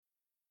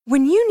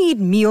When you need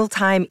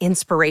mealtime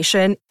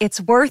inspiration,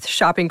 it's worth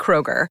shopping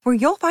Kroger, where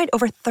you'll find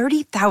over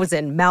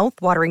 30,000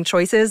 mouth-watering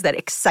choices that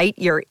excite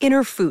your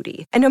inner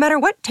foodie. And no matter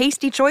what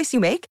tasty choice you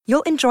make,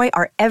 you'll enjoy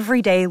our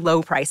everyday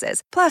low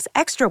prices, plus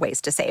extra ways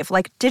to save,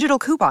 like digital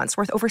coupons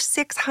worth over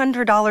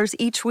 $600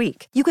 each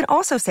week. You can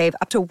also save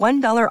up to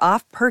 $1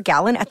 off per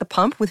gallon at the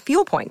pump with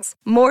fuel points.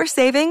 More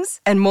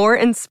savings and more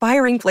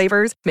inspiring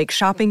flavors make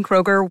shopping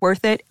Kroger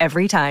worth it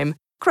every time.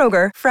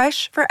 Kroger,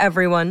 fresh for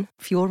everyone.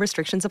 Fuel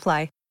restrictions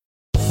apply.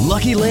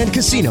 Lucky Land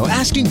Casino,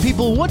 asking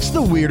people, what's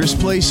the weirdest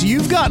place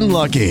you've gotten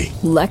lucky?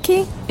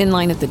 Lucky? In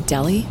line at the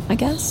deli, I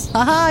guess?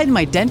 Aha, in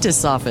my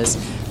dentist's office.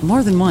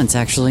 More than once,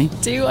 actually.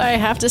 Do I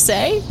have to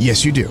say?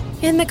 Yes, you do.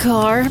 In the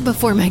car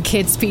before my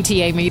kids'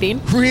 PTA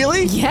meeting.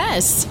 Really?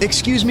 Yes.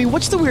 Excuse me,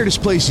 what's the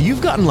weirdest place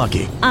you've gotten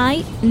lucky?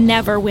 I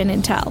never win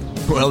and tell.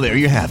 Well, there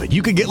you have it.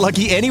 You can get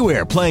lucky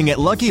anywhere, playing at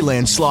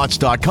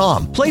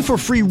LuckyLandSlots.com. Play for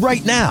free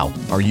right now.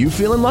 Are you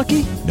feeling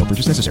lucky? No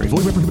purchase necessary. Void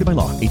where prohibited by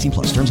law. 18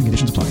 plus. Terms and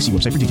conditions apply. See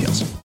website for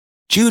details.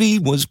 Judy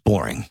was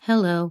boring.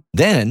 Hello.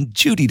 Then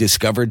Judy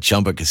discovered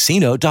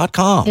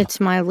ChumbaCasino.com. It's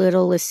my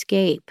little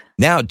escape.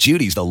 Now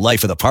Judy's the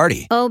life of the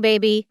party. Oh,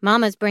 baby,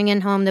 mama's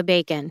bringing home the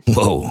bacon.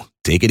 Whoa,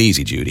 take it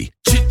easy, Judy.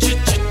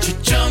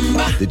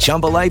 The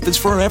Chumba life is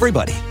for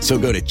everybody. So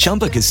go to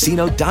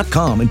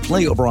ChumbaCasino.com and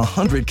play over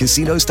 100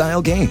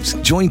 casino-style games.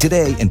 Join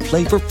today and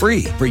play for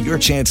free for your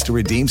chance to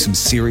redeem some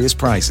serious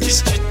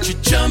prizes.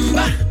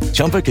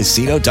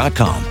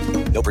 ChumbaCasino.com.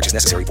 No purchase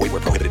necessary. Void where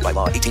prohibited by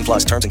law. 18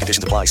 plus terms and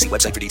conditions apply. See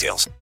website for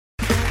details.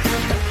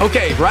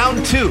 Okay,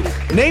 round two.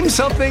 Name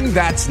something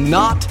that's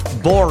not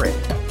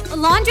boring. A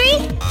laundry?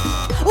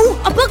 Ooh,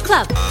 a book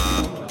club.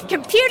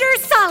 Computer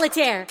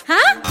solitaire,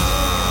 huh?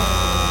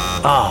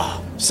 Ah,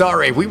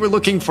 sorry. We were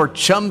looking for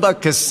Chumba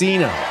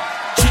Casino.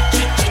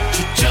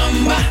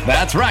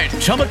 That's right.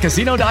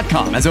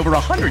 ChumbaCasino.com has over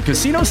 100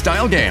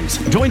 casino-style games.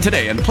 Join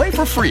today and play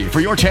for free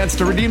for your chance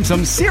to redeem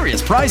some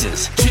serious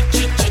prizes.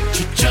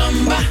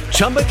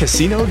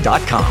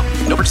 ChumbaCasino.com.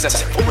 No purchase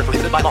necessary. Void where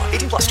prohibited by law.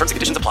 18 plus. Terms and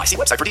conditions apply. See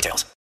website for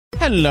details.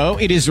 Hello,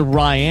 it is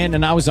Ryan,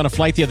 and I was on a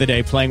flight the other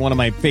day playing one of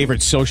my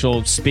favorite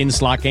social spin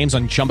slot games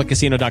on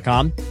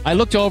ChumbaCasino.com. I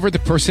looked over at the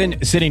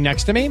person sitting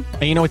next to me,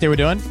 and you know what they were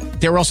doing?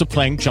 They were also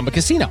playing Chumba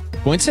Casino.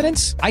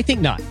 Coincidence? I think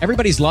not.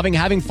 Everybody's loving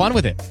having fun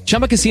with it.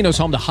 Chumba Casino is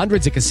home to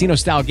hundreds of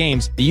casino-style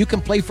games that you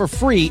can play for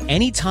free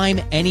anytime,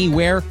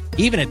 anywhere,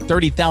 even at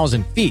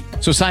 30,000 feet.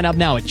 So sign up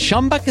now at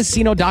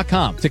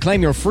ChumbaCasino.com to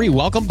claim your free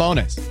welcome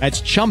bonus.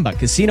 That's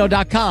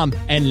ChumbaCasino.com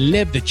and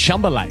live the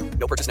Chumba life.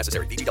 No purchase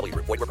necessary. VGW.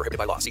 Void where prohibited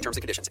by law. See terms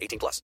and conditions. 18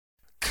 plus.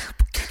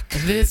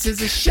 This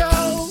is a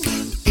show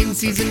in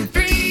season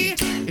 3.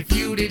 If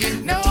you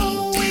didn't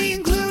know, we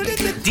included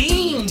the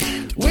Dean,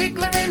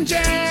 Wiggler and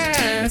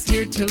Jess,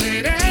 here till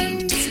it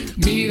ends.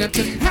 Meet up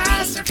to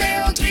pass or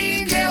fail,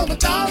 dream tale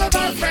with all of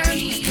our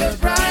friends. The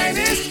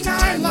brightest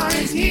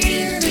timelines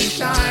here to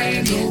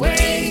shine the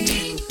way.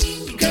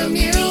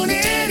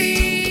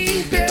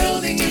 Community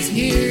building is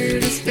here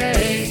to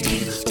stay.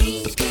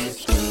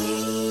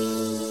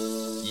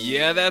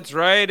 Yeah, that's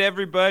right,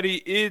 everybody.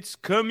 It's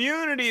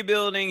community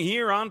building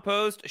here on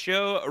Post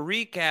Show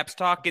Recaps,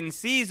 talking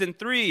Season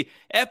 3,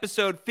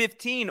 Episode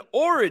 15,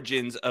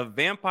 Origins of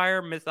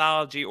Vampire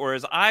Mythology, or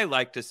as I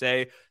like to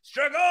say,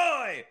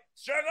 Strigoi!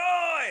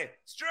 Strigoi!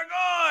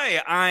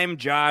 Strigoi! I'm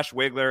Josh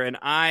Wiggler, and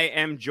I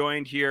am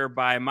joined here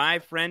by my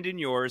friend and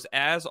yours,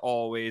 as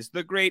always,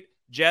 the great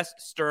Jess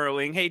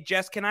Sterling. Hey,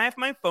 Jess, can I have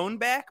my phone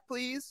back,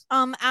 please?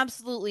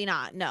 Absolutely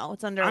not. No,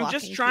 it's under lock. I'm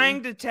just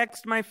trying to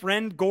text my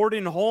friend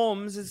Gordon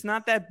Holmes. It's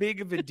not that big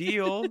of a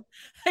deal.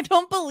 I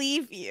don't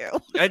believe you.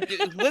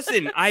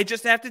 Listen, I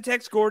just have to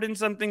text Gordon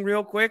something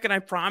real quick, and I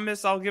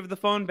promise I'll give the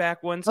phone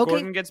back once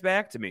Gordon gets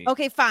back to me.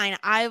 Okay, fine.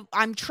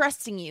 I'm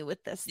trusting you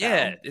with this, though.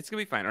 Yeah, it's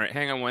gonna be fine. All right,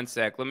 hang on one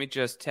sec. Let me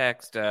just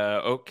text.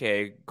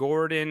 Okay,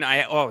 Gordon.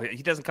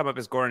 He doesn't come up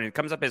as Gordon. It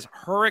comes up as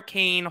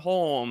Hurricane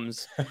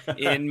Holmes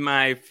in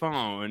my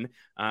phone.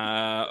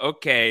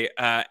 Okay,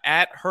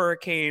 at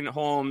Hurricane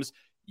Holmes,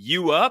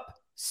 you up?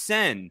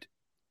 Send.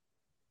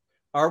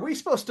 Are we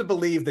supposed to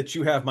believe that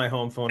you have my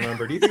home phone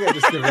number? Do you think I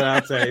just give it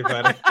out to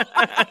anybody?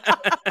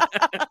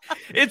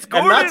 It's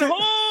Gordon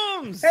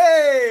Holmes!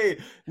 Hey!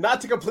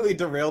 Not to completely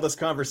derail this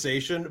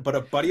conversation, but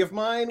a buddy of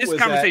mine This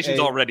conversation's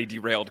already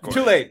derailed,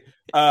 Gordon. Too late.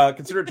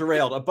 Consider it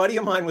derailed. A buddy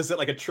of mine was at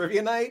like a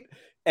trivia night,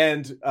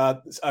 and a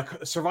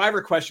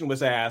Survivor question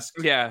was asked.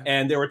 Yeah.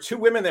 And there were two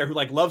women there who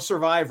like love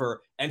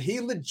Survivor, and he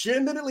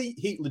legitimately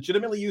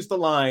used the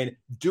line,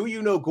 "Do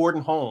you know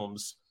Gordon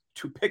Holmes?"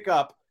 to pick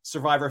up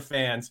Survivor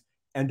fans.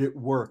 And it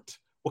worked.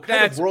 What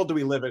kind of world do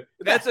we live in?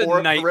 That's a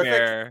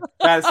nightmare.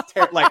 That's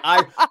like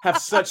I have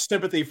such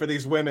sympathy for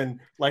these women.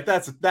 Like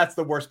that's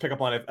the worst pickup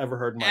line I've ever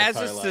heard in my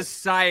entire life. As a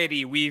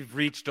society, we've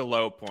reached a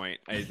low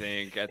point, I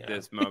think, at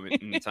this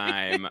moment in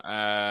time.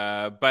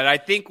 But I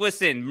think,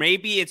 listen,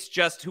 maybe it's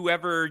just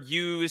whoever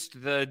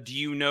used the "Do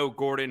you know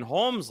Gordon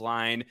Holmes"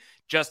 line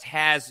just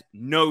has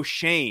no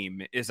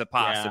shame is a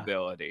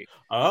possibility.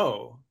 Yeah.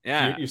 Oh,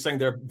 yeah. You're saying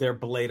they're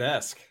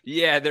Blade-esque.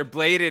 Yeah, they're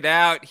bladed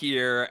out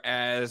here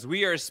as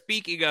we are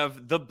speaking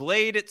of the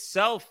Blade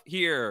itself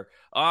here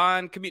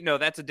on No,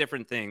 that's a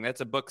different thing.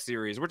 That's a book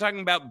series. We're talking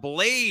about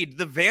Blade,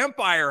 the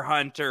vampire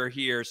hunter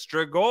here,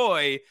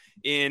 Strigoi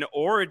in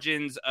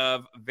Origins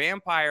of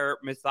Vampire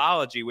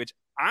Mythology, which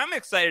I'm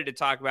excited to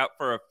talk about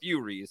for a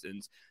few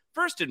reasons.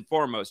 First and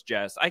foremost,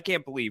 Jess, I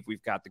can't believe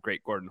we've got the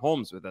great Gordon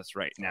Holmes with us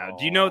right now.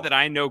 Do you know that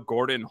I know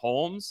Gordon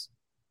Holmes?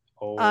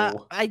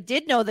 I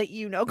did know that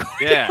you know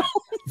Gordon Holmes.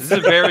 This is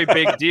a very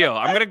big deal.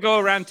 I'm going to go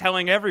around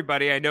telling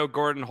everybody I know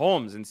Gordon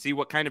Holmes and see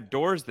what kind of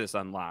doors this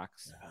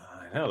unlocks.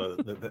 I know,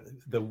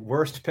 the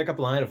worst pickup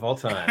line of all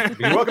time.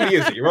 You're welcome to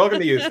use it. You're welcome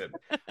to use it.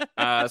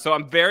 So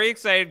I'm very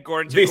excited,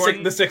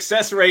 Gordon. The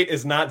success rate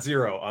is not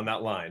 0 on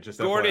that line. Just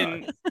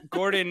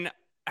Gordon,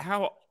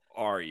 how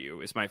are you?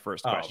 Is my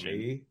first question.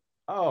 Me?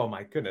 Oh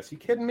my goodness, you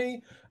kidding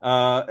me?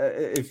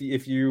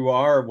 If you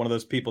are one of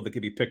those people that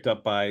could be picked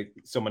up by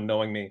someone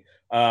knowing me,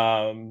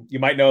 you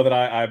might know that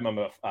I'm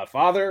a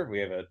father. We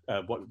have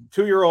a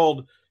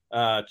 2-year-old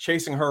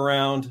chasing her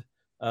around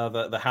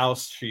the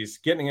house. She's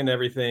getting into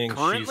everything.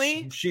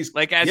 Currently, she's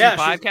like as you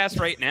podcast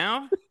right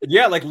now.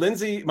 Yeah, like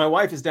Lindsay, my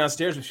wife, is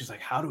downstairs, and she's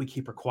like, "How do we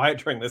keep her quiet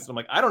during this?" And I'm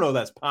like, "I don't know.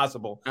 That's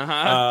possible."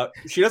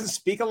 She doesn't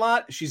speak a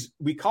lot.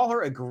 We call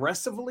her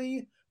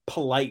aggressively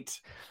polite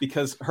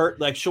because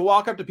she'll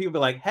walk up to people and be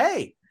like,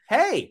 hey,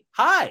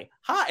 hi,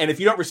 and if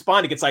you don't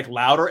respond, it gets like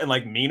louder and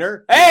like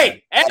meaner.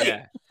 Hey.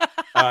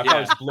 I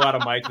just blew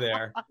out a mic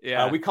there.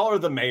 We call her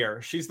the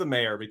mayor. She's the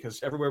mayor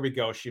because everywhere we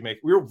go, we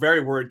were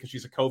very worried because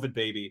she's a COVID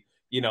baby,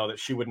 that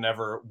she would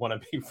never want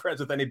to be friends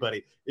with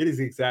anybody. It is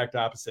the exact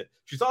opposite.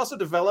 She's also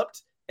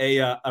developed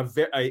a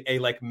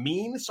like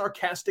mean,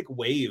 sarcastic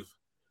wave.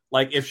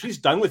 Like if she's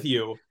done with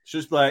you,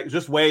 she's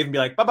just wave and be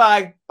like,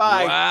 bye.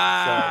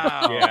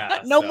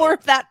 Wow. So, more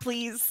of that,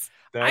 please.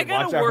 I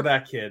gotta watch out for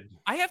that kid.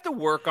 I have to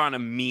work on a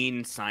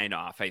mean sign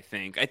off. I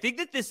think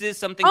that this is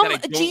something that I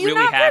don't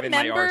really have in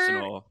my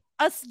arsenal.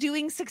 Us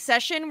doing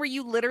Succession where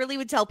you literally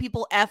would tell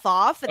people F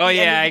off.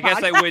 I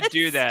guess I would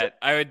do that.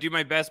 I would do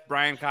my best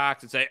Brian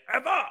Cox and say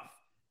F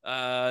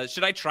off.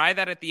 Should I try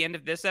that at the end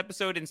of this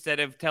episode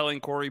instead of telling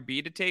Corey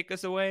B to take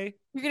us away?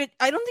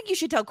 I don't think you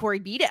should tell Corey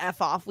B to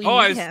F off.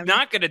 I was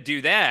not gonna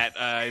do that.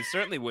 I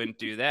certainly wouldn't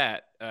do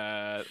that.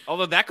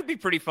 Although that could be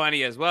pretty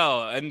funny as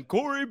well. And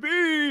Corey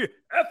B,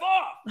 F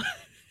off.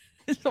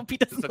 It's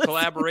a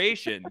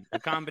collaboration, a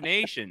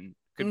combination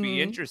could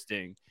be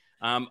interesting.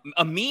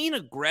 A mean,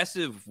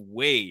 aggressive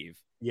wave.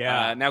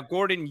 Yeah. Now,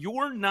 Gordon,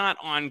 you're not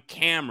on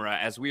camera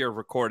as we are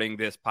recording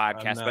this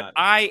podcast, but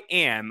I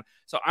am.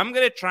 So I'm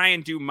going to try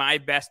and do my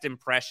best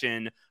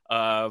impression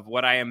of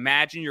what I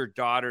imagine your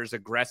daughter's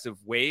aggressive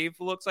wave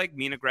looks like,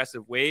 mean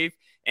aggressive wave.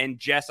 And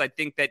Jess, I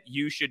think that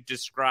you should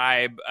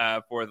describe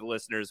for the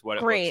listeners what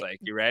it looks like.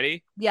 You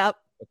ready? Yep.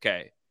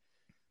 Okay.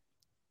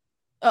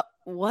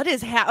 What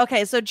is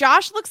okay? So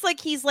Josh looks like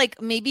he's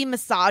like maybe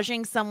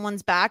massaging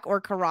someone's back or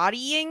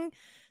karateing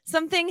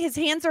something. His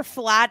hands are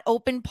flat,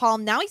 open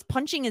palm. Now he's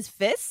punching his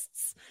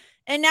fists,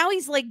 and now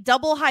he's like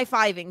double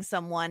high-fiving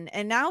someone,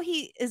 and now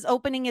he is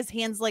opening his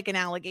hands like an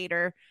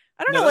alligator.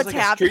 I don't know what's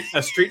happening.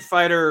 A Street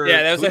Fighter.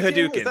 Yeah, that was a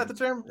Hadouken. Is that the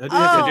term?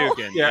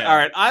 Hadouken. Yeah. All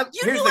right. I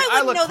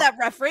wouldn't know that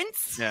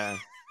reference. Yeah.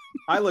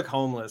 I look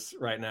homeless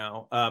right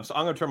now, so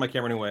I'm going to turn my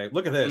camera anyway.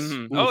 Look at this.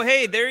 Mm-hmm. Oh,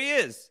 hey, there he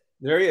is.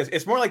 There he is.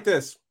 It's more like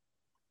this.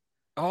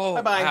 Oh,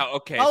 bye-bye. Wow.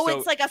 Okay. Oh, so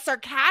it's like a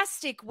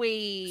sarcastic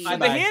wave. So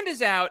the hand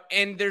is out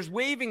and there's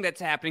waving that's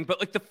happening,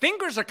 but like the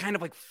fingers are kind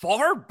of like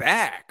far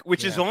back,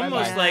 which is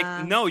almost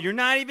like, no, you're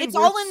not even. It's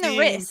all in the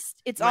wrist.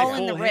 It's all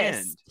in the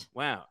wrist.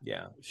 Wow.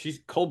 Yeah.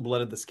 She's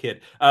cold-blooded, this kid.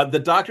 The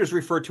doctors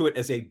refer to it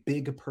as a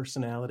big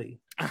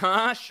personality.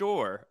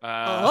 Sure. Big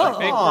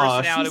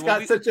personality. She's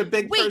got such a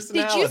big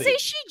personality. Did you say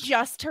she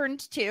just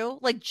turned 2?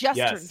 Like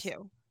turned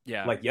 2?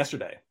 Yeah. Like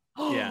yesterday.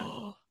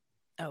 Yeah.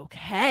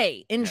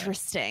 Okay,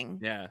 interesting.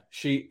 Yeah.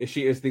 She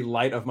is the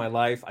light of my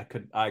life.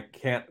 I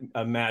can't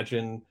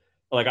imagine,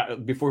 like,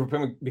 before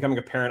becoming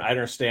a parent, I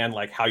understand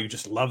like how you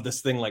just love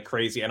this thing like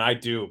crazy, and I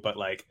do, but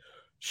like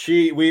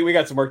we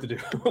got some work to do.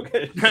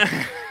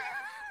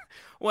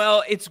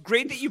 Well, it's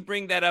great that you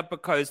bring that up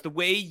because the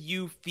way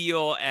you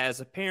feel as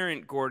a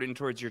parent, Gordon,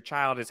 towards your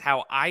child is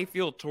how I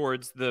feel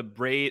towards the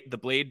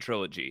Blade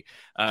trilogy.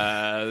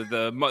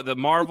 The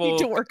Marvel. You need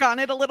to work on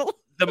it a little.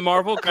 The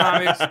Marvel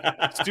Comics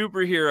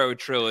superhero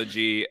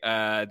trilogy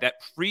that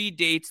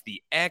predates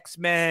the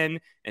X-Men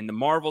and the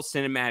Marvel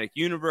Cinematic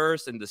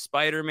Universe and the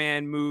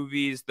Spider-Man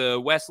movies, the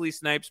Wesley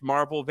Snipes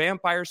Marvel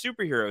Vampire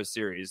Superhero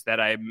series that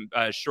I'm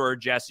sure,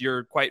 Jess,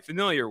 you're quite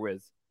familiar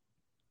with.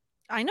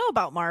 I know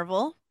about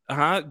Marvel.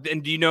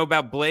 And do you know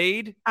about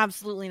Blade?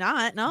 Absolutely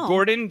not. No.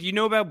 Gordon, do you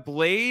know about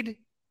Blade?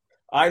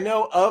 I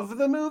know of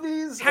the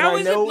movies. How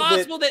is it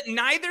possible that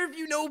neither of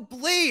you know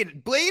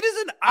Blade? Blade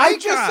is an icon. I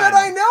just said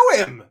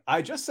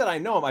I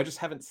know him. I just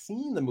haven't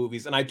seen the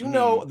movies. And I do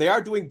know they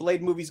are doing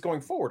Blade movies going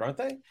forward, aren't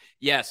they?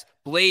 Yes.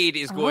 Blade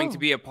is going to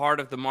be a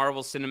part of the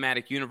Marvel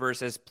Cinematic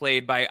Universe as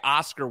played by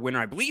Oscar winner,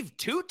 I believe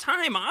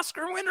 2-time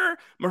Oscar winner,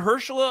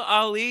 Mahershala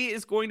Ali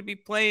is going to be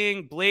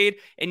playing Blade.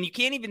 And you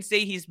can't even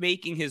say he's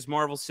making his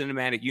Marvel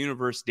Cinematic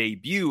Universe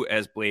debut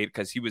as Blade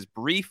because he was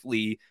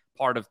briefly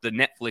part of the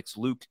Netflix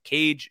Luke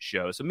Cage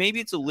show. So maybe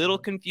it's a little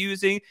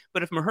confusing,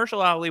 but if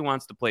Mahershala Ali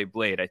wants to play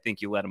Blade, I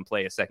think you let him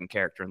play a second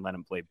character and let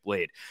him play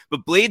Blade.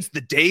 But Blade's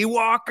the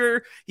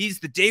Daywalker. He's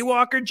the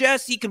Daywalker,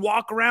 Jess. He can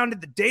walk around in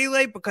the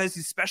daylight because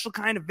he's a special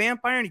kind of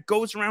vampire, and he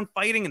goes around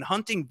fighting and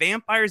hunting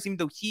vampires, even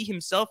though he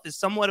himself is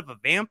somewhat of a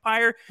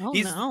vampire.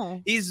 He's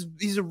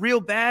a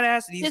real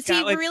badass. And Does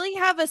he really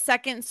have a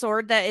second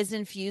sword that is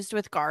infused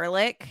with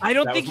garlic? I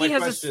don't think he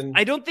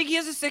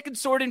has a second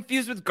sword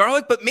infused with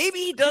garlic, but maybe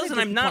he does,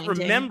 and I'm not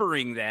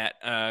remembering that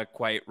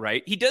quite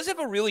right. He does have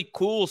a really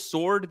cool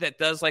sword that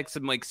does like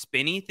some like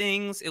spinny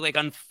things. It like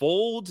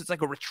unfolds. It's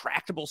like a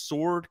retractable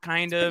sword,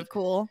 kind of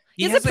cool.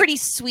 He has a pretty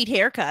sweet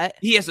haircut.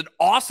 He has an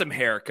awesome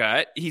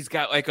haircut. He's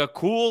got like a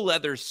cool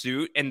leather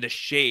suit and the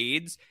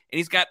shades, and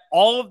he's got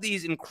all of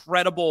these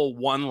incredible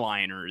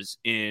one-liners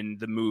in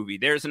the movie.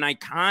 There's an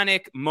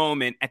iconic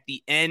moment at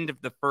the end of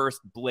the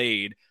first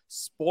Blade.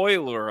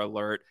 Spoiler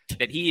alert,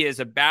 that he is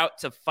about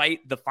to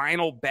fight the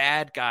final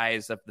bad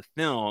guys of the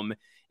film.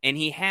 And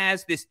he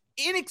has this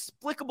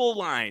inexplicable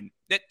line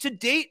that to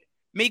date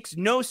makes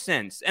no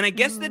sense. And I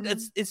guess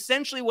that's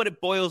essentially what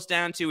it boils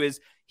down to is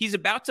he's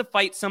about to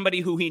fight somebody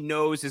who he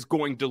knows is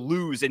going to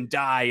lose and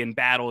die in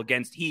battle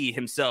against he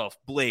himself,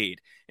 Blade.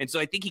 And so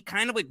I think he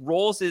kind of like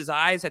rolls his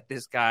eyes at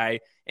this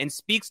guy and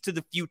speaks to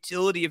the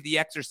futility of the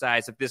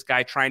exercise of this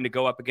guy trying to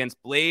go up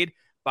against Blade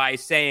by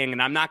saying,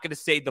 and I'm not going to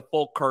say the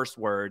full curse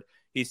word,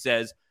 he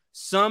says,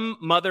 "Some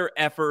mother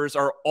effers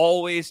are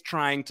always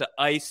trying to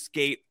ice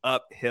skate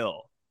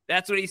uphill."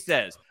 That's what he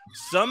says.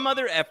 Some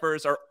mother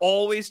effers are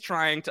always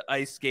trying to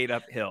ice skate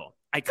uphill.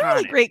 Iconic. That's a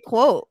really great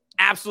quote.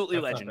 Absolutely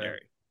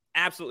legendary.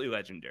 Absolutely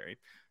legendary.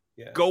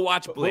 Yeah. Go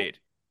watch Blade.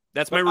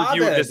 That's my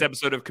review of this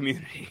episode of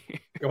Community.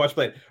 Go watch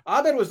Blade.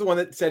 Abed was the one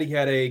that said he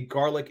had a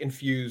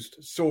garlic-infused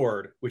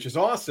sword, which is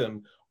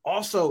awesome.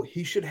 Also,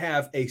 he should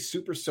have a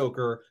super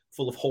soaker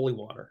full of holy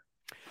water.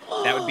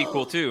 That would be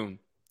cool, too.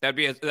 That'd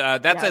be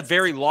that's a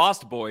very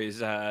Lost Boys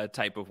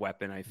type of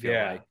weapon, I feel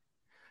like.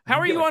 How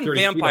are you on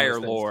vampire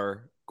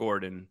lore,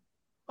 Gordon?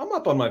 I'm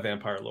up on my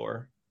vampire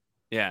lore.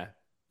 Yeah.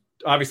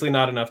 Obviously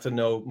not enough to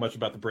know much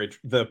about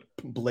the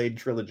Blade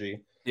trilogy.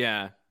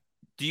 Yeah.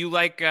 Do you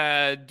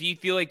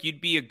feel like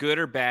you'd be a good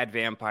or bad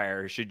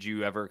vampire should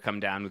you ever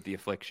come down with the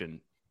affliction?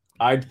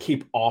 I'd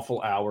keep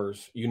awful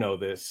hours. You know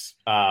this.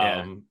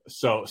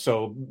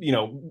 So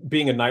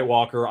being a night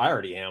walker, I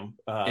already am.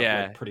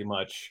 Like, pretty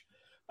much.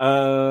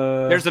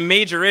 There's a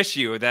major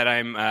issue that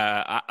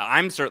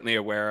I'm certainly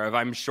aware of.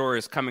 I'm sure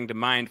is coming to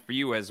mind for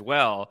you as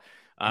well.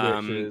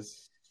 Which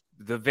is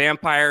the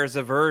vampire's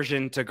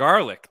aversion to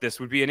garlic. This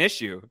would be an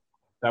issue.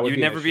 You'd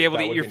never be able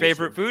to eat your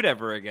favorite food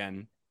ever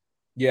again.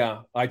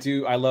 Yeah, I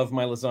do. I love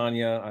my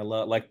lasagna. I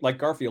love like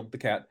Garfield the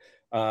cat.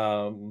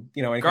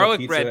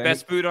 Garlic bread,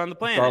 best food on the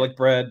planet. Garlic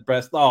bread,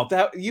 best. Oh,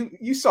 that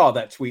you saw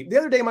that tweet the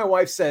other day. My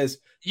wife says,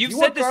 "You've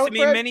said this to me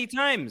many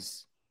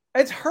times."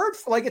 It's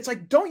hurtful. Like, it's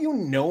like, don't you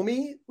know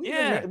me?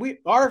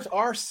 Our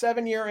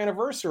 7-year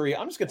anniversary.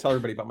 I'm just gonna tell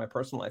everybody about my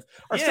personal life.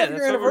 Our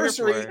 7-year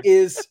anniversary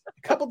is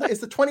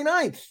the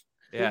 29th.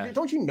 Yeah.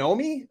 Don't you know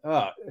me?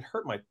 It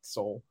hurt my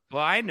soul.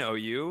 Well, I know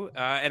you,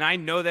 and I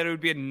know that it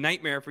would be a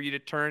nightmare for you to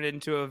turn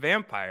into a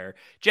vampire.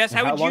 Jess,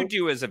 how would you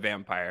do as a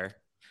vampire?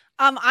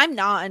 I'm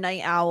not a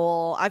night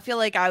owl. I feel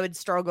like I would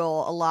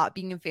struggle a lot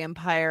being a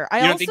vampire. You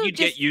don't think you'd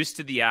get used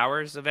to the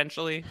hours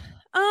eventually?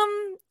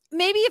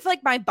 Maybe if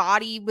like my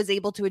body was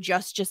able to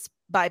adjust just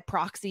by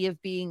proxy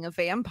of being a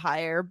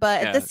vampire,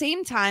 but at the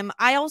same time,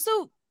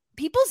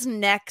 people's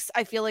necks,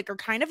 I feel like, are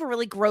kind of a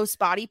really gross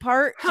body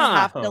part to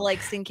have to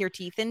like sink your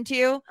teeth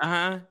into.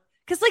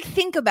 Because like,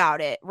 think about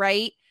it,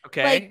 right?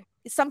 Okay. Like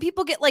some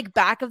people get like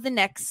back of the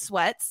neck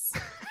sweats,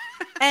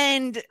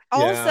 and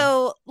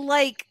also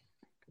like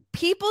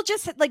people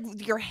just like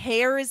your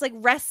hair is like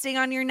resting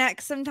on your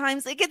neck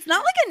sometimes. Like it's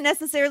not like a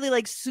necessarily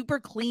like super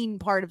clean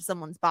part of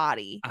someone's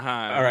body. All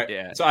right.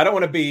 Yeah. So I don't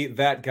want to be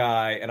that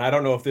guy, and I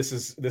don't know if this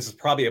is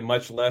probably a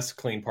much less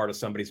clean part of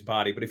somebody's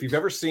body. But if you've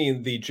ever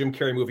seen the Jim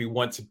Carrey movie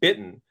Once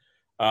Bitten,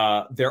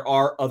 there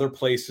are other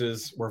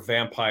places where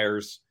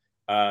vampires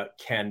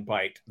can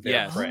bite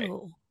their prey.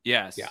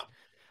 Yes. Yeah.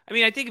 I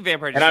mean, I think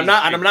vampires. And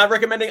I'm not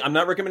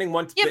recommending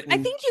Once Bitten. I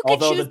think you could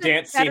although choose the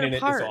dance scene in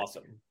it part. is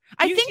awesome.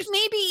 I think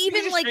maybe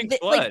even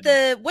like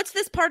the what's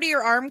this part of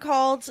your arm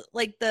called?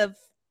 Like the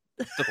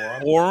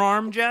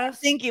forearm, Jess?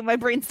 Thank you. My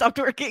brain stopped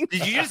working.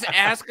 Did you just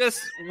ask us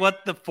what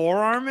the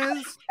forearm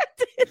is? I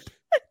did.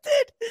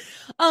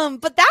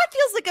 But that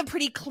feels like a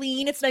pretty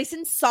clean. It's nice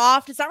and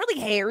soft. It's not really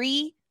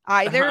hairy.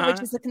 either,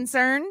 which is a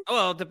concern.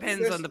 Well, it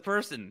depends on the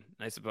person,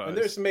 I suppose. And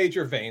there's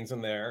major veins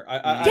in there.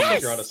 I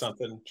think you're onto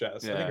something,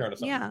 Jess. I think you're onto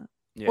something.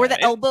 Yeah. Or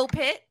the elbow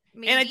pit.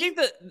 Maybe. And I think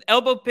the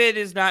elbow pit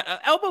is not.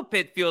 Elbow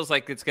pit feels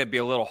like it's going to be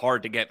a little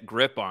hard to get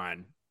grip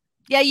on.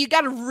 Yeah, you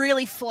got to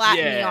really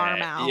flatten the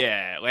arm out.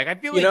 Yeah, like I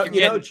feel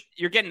like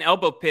you're getting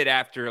elbow pit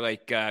after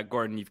like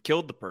Gordon, you've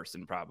killed the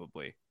person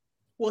probably.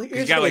 Well,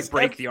 you got to like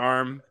break the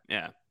arm.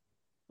 Yeah.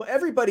 Well,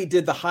 everybody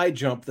did the high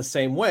jump the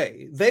same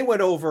way. They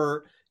went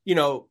over,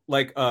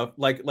 like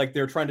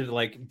they're trying to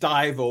like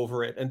dive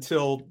over it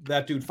until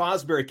that dude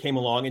Fosbury came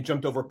along and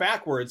jumped over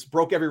backwards,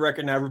 broke every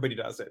record. Now everybody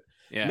does it.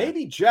 Yeah.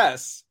 Maybe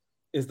Jess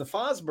is the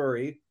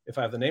Fosbury, if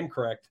I have the name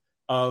correct,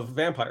 of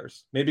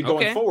vampires. Maybe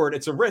going forward,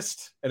 it's a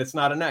wrist and it's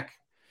not a neck.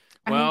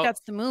 I think that's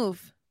the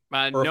move.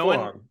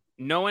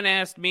 No one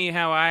asked me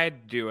how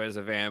I'd do as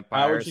a vampire.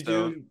 How would you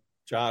do,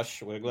 Josh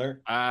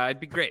Wigler?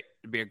 I'd be great.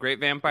 I'd be a great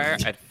vampire.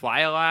 I'd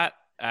fly a lot.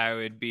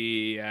 I'd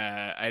be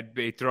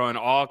throwing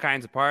all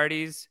kinds of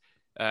parties.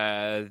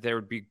 There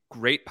would be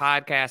great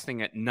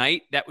podcasting at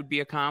night that would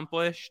be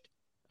accomplished.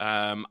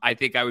 I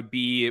think I would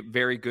be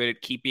very good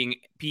at keeping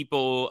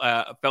people,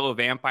 fellow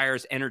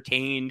vampires,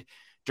 entertained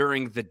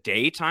during the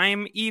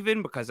daytime,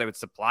 even because I would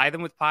supply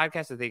them with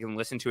podcasts that they can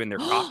listen to in their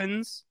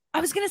coffins. I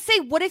was going to say,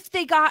 what if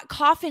they got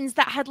coffins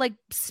that had like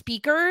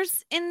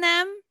speakers in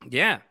them?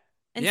 Yeah.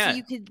 And so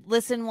you could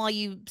listen while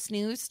you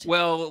snoozed?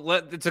 Well,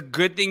 it's a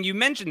good thing you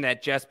mentioned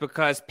that, Jess,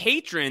 because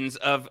patrons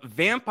of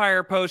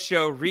Vampire Post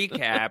Show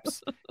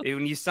Recaps,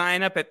 when you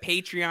sign up at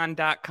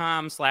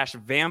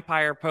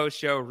patreon.com/Vampire Post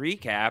Show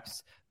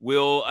Recaps,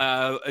 will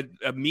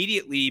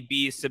immediately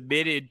be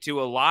submitted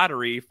to a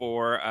lottery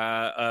for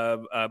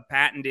a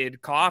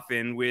patented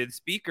coffin with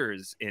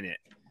speakers in it.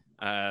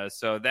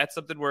 So that's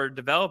something we're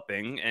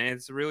developing, and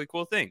it's a really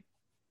cool thing.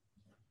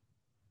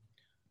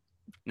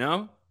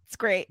 No? It's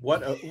great.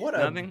 What a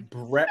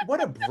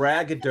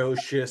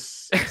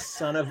braggadocious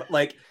son of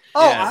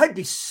I'd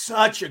be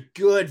such a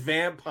good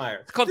vampire.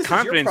 It's called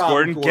confidence,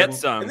 Gordon. Get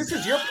some. And this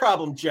is your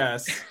problem,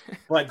 Jess.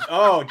 But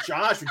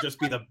Josh would just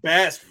be the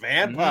best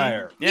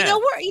vampire. Mm-hmm. Yeah. You know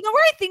where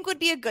I think would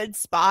be a good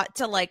spot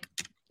to like,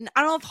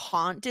 I don't know if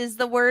haunt is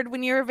the word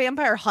when you're a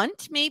vampire.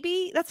 Hunt,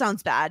 maybe? That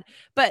sounds bad.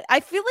 But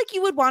I feel like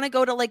you would want to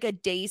go to like a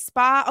day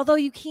spa, although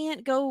you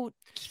can't go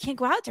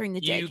out during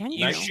the day, can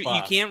you?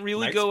 You can't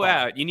really go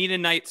out. You need a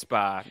night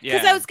spa. Yeah.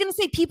 Because I was going to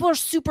say people are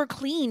super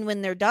clean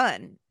when they're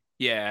done.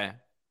 Yeah.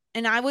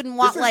 And I wouldn't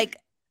want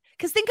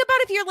because think about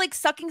if you're like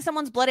sucking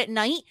someone's blood at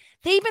night,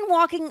 they've been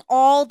walking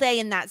all day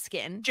in that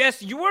skin.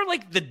 Jess, you are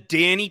like the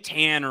Danny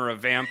Tanner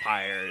of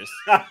vampires.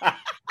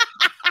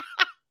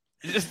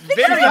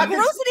 Think how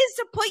gross it is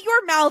to put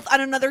your mouth on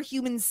another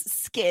human's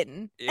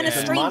skin and a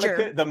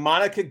stranger. The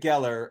Monica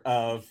Geller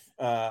of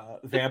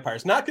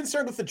vampires, not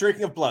concerned with the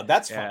drinking of blood.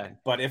 That's fine.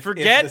 But if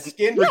the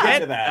skin would get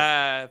to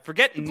that,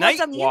 forget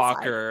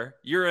Nightwalker.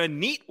 You're a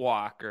Neat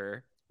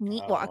Walker.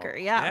 Neat Walker,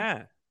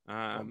 yeah.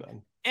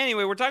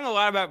 Anyway, we're talking a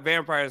lot about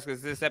vampires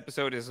because this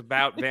episode is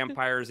about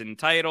vampires in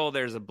title.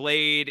 There's a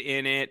blade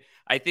in it.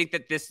 I think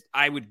that this,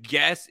 I would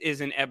guess,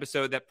 is an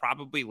episode that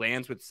probably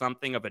lands with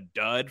something of a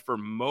dud for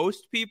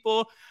most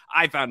people.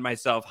 I found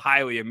myself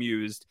highly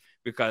amused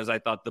because I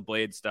thought the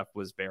blade stuff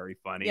was very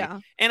funny. Yeah.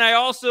 And I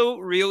also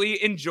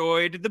really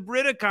enjoyed the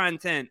Britta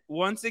content.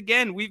 Once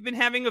again, we've been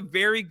having a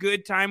very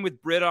good time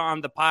with Britta on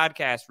the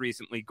podcast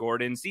recently,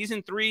 Gordon.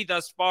 Season 3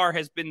 thus far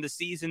has been the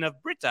season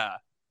of Britta.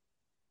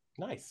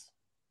 Nice.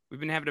 We've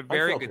been having a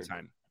very good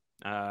time.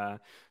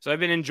 So I've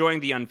been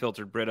enjoying the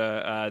unfiltered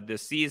Britta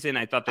this season.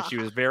 I thought that she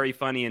was very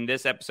funny in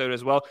this episode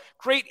as well.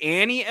 Great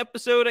Annie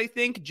episode, I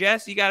think.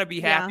 Jess, you got to be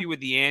happy with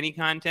the Annie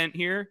content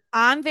here.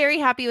 I'm very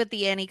happy with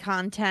the Annie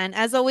content.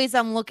 As always,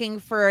 I'm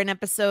looking for an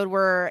episode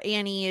where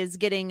Annie is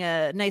getting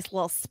a nice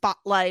little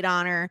spotlight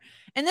on her.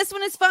 And this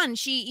one is fun.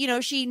 She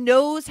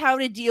knows how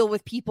to deal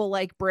with people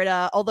like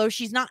Britta, although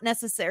she's not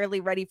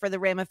necessarily ready for the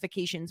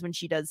ramifications when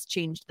she does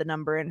change the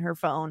number in her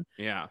phone.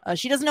 Yeah.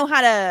 She doesn't know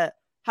how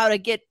to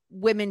get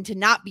women to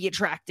not be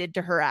attracted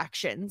to her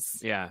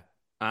actions. Yeah.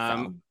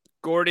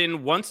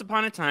 Gordon, once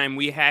upon a time,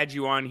 we had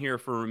you on here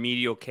for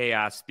Remedial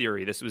Chaos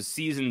Theory. This was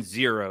season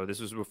 0.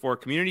 This was before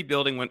Community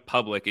Building went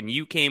public, and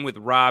you came with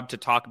Rob to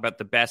talk about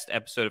the best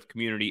episode of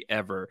Community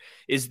ever.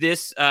 Is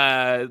this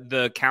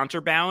the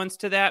counterbalance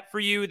to that for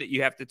you, that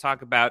you have to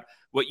talk about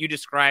what you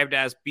described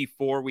as,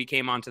 before we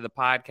came onto the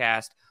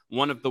podcast,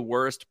 one of the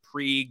worst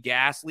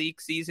pre-gas leak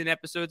season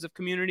episodes of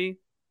Community?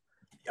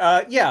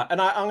 Yeah,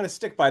 and I'm going to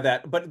stick by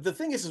that. But the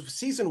thing is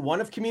season 1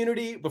 of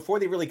Community,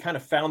 before they really kind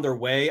of found their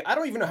way, I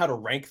don't even know how to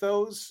rank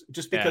those,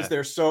 just because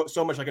they're so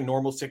much like a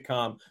normal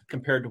sitcom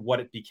compared to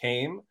what it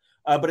became.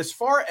 But as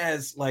far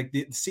as like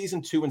the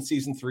season 2 and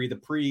season 3, the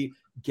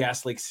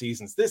pre-gas leak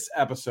seasons, this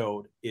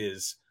episode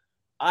is,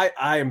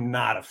 I am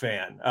not a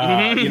fan.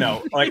 I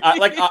will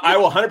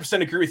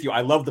 100% agree with you.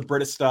 I love the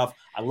British stuff.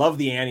 I love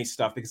the Annie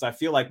stuff, because I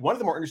feel like one of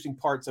the more interesting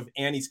parts of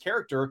Annie's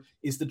character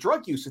is the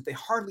drug use that they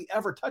hardly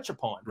ever touch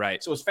upon.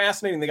 Right. So it's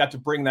fascinating they got to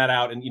bring that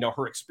out and,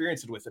 her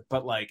experiences with it.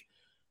 But like,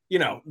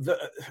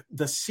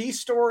 the C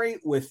story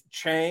with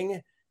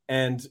Chang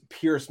and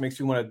Pierce makes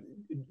me want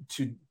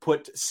to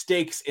put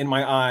stakes in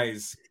my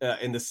eyes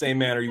in the same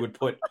manner you would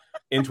put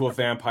into a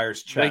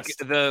vampire's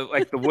chest.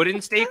 Like the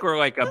wooden stake, or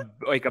like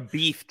a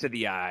beef to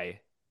the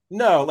eye.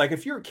 No, like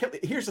if you're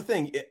here's the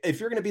thing: if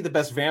you're going to be the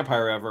best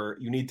vampire ever,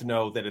 you need to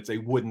know that it's a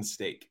wooden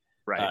stake.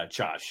 Right,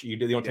 Josh. You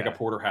don't take a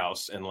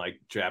porterhouse and like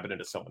jab it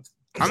into someone's.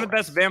 I'm the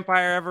best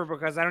vampire ever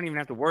because I don't even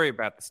have to worry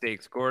about the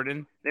stakes,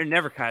 Gordon. They're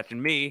never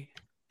catching me.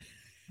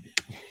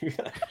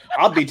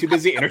 I'll be too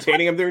busy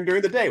entertaining them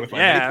during the day with my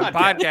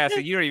podcast. So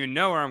you don't even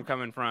know where I'm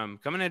coming from.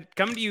 Coming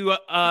to you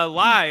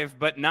live,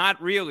 but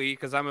not really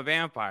because I'm a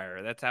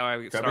vampire. That's how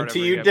I start. Coming to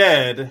you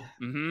dead.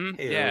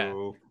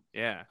 Mm-hmm.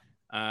 Yeah.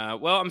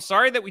 Well, I'm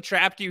sorry that we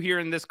trapped you here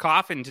in this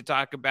coffin to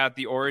talk about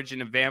the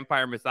origin of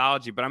vampire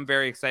mythology, but I'm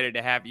very excited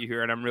to have you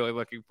here, and I'm really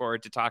looking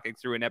forward to talking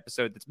through an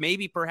episode that's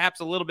maybe perhaps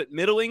a little bit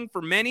middling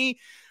for many.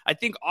 I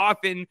think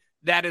often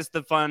that is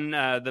the fun,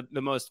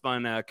 the most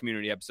fun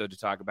community episode to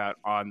talk about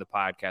on the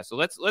podcast. So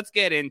let's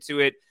get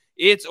into it.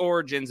 It's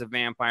Origins of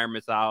Vampire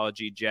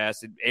Mythology,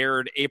 Jess. It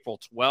aired April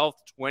 12th,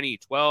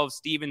 2012.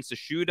 Steven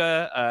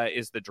Sushuda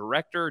is the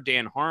director.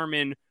 Dan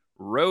Harmon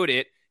wrote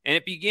it. And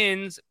it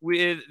begins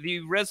with the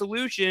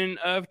resolution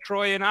of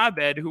Troy and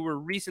Abed, who were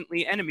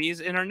recently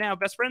enemies and are now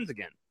best friends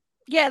again.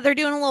 Yeah, they're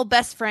doing a little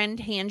best friend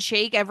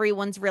handshake.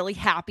 Everyone's really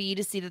happy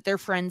to see that they're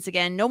friends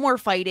again. No more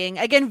fighting.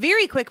 Again,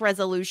 very quick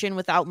resolution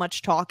without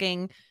much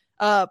talking.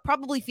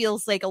 Probably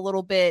feels like a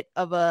little bit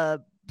of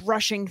a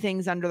brushing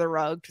things under the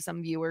rug to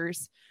some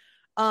viewers.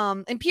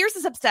 And Pierce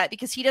is upset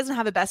because he doesn't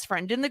have a best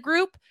friend in the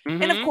group.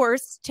 Mm-hmm. And of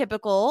course,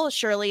 typical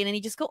Shirley. And then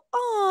he just go,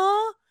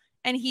 "Aw."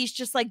 And he's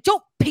just like,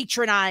 "Don't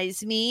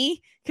patronize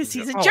me," because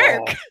he's a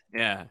jerk.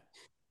 Yeah.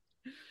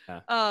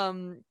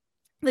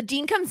 The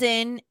Dean comes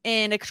in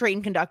a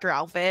train conductor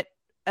outfit.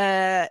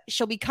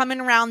 She'll be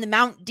coming around the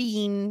Mount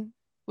Dean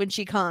when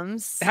she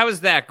comes. How is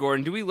that,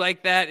 Gordon? Do we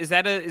like that? Is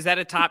that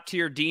a top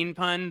tier Dean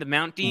pun? The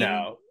Mount Dean?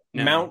 No.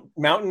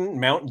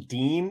 Mount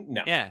Dean?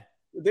 No. Yeah.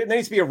 There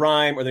needs to be a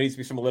rhyme, or there needs to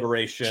be some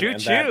alliteration. Choo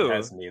and choo. That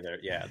has neither.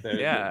 Yeah.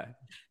 Yeah.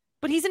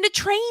 But he's into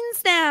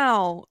trains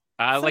now.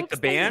 Like the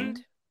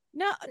band?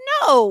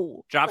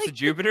 No. Drops of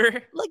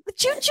Jupiter? Like the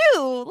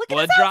choo-choo. Look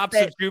Blood at his Drops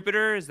outfit. of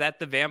Jupiter? Is that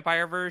the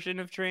vampire version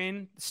of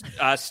Train?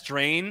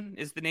 Strain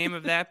is the name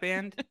of that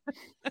band?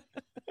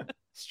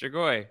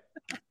 Strigoi.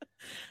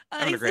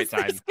 Having a great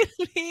time. There's going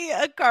to be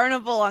a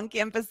carnival on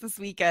campus this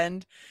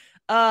weekend.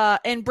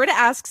 And Britta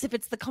asks if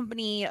it's the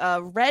company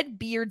Red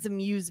Beard's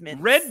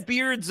Amusements. Red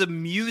Beard's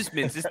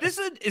Amusements.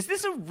 Is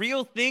this a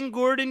real thing,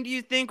 Gordon, do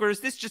you think? Or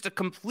is this just a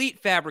complete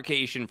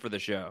fabrication for the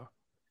show?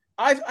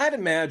 I'd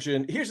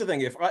imagine. Here's the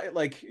thing: if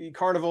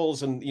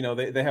carnivals and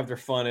they have their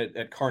fun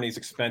at Carney's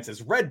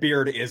expenses,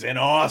 Redbeard is an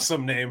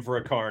awesome name for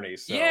a Carney.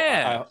 So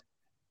yeah.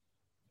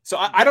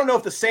 I don't know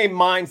if the same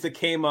minds that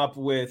came up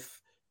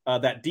with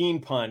that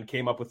Dean pun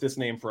came up with this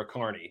name for a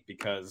Carney,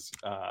 because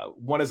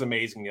one is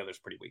amazing, the other's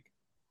pretty weak.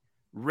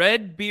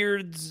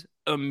 Redbeard's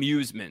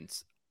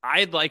Amusements.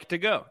 I'd like to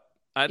go.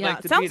 I'd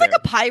like to. Sounds be like there.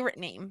 a pirate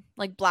name,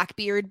 like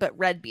Blackbeard, but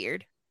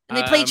Redbeard, and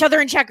they play each other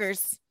in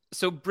checkers.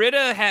 So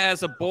Britta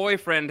has a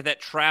boyfriend that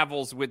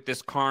travels with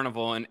this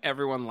carnival, and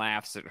everyone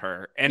laughs at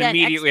her. And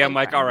immediately I'm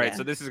like, all right,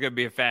 so this is going to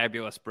be a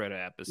fabulous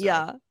Britta episode.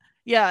 Yeah.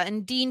 Yeah.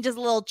 And Dean does a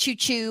little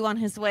choo-choo on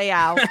his way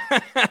out.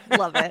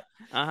 Love it.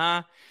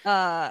 And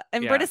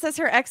Britta says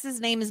her ex's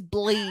name is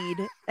Blade,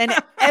 and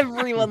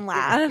everyone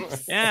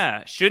laughs.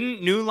 Yeah.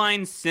 Shouldn't New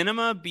Line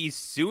Cinema be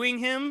suing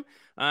him?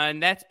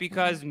 And that's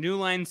because New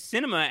Line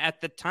Cinema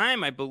at the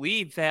time, I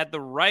believe, had the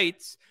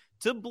rights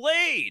to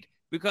Blade.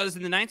 Because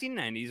in the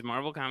 1990s,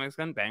 Marvel Comics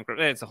gone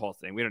bankrupt. It's a whole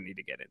thing. We don't need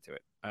to get into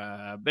it.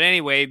 But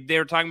anyway, they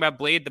were talking about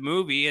Blade, the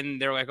movie,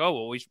 and they're like, "Oh,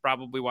 well, we should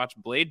probably watch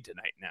Blade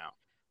tonight now."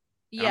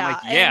 And I'm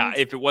like, yeah,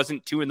 if it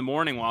wasn't 2 a.m.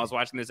 while I was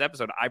watching this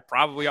episode, I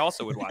probably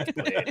also would watch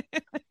Blade.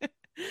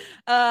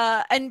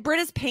 And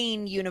Britta's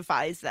pain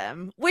unifies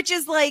them, which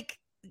is like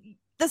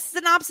the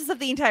synopsis of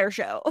the entire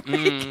show.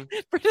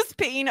 Britta's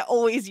pain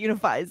always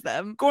unifies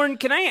them. Gordon,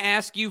 can I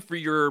ask you for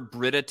your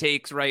Britta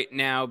takes right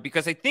now?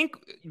 Because I think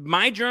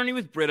my journey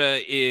with Britta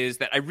is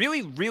that I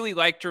really, really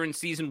liked her in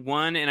season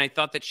 1, and I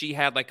thought that she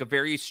had like a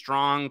very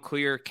strong,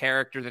 clear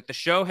character that the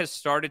show has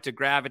started to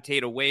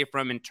gravitate away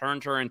from and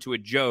turned her into a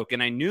joke.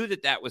 And I knew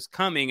that that was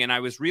coming, and I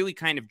was really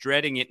kind of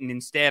dreading it. And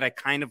instead, I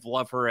kind of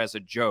love her as a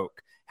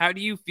joke. How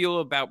do you feel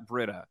about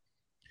Britta?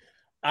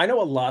 I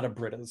know a lot of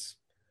Brittas.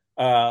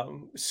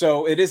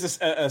 So it is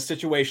a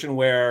situation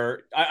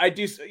where I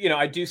do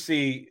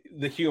see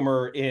the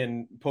humor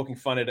in poking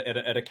fun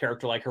at a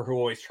character like her who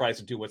always tries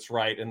to do what's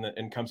right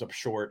and comes up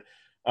short.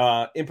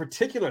 In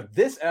particular,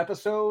 this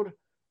episode,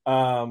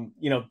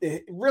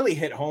 it really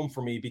hit home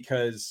for me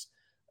because,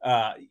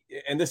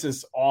 and this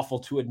is awful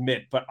to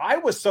admit, but I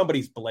was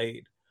somebody's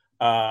Blade.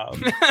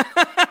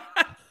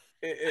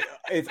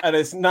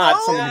 It's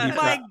not something to be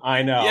proud.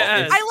 I know.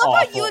 Yes. I love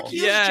awful. how you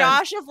accused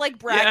Josh of like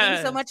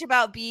bragging so much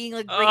about being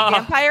a great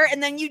vampire,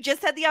 and then you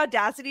just had the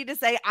audacity to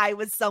say I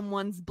was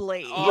someone's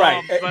Blade.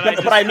 Right,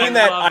 but I mean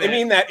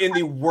that in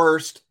the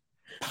worst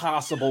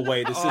possible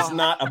way. This is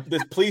not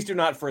this. Please do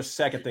not for a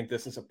second think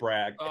this is a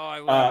brag. Oh, I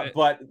love it.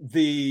 But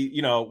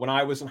when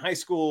I was in high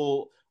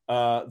school,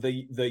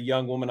 the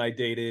young woman I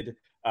dated,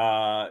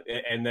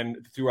 and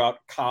then throughout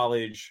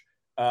college,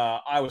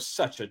 I was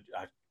such a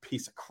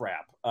piece of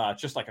crap,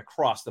 just like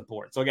across the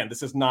board. So again,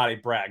 this is not a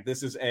brag.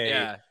 This is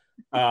a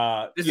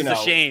this is a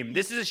shame.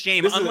 This is a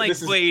shame. Unlike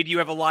Blade, you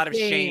have a lot of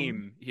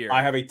shame here.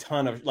 I have a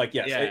ton of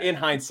in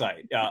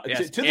hindsight.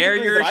 To air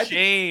your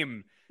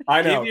shame.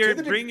 I know.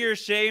 Bring your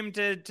shame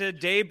to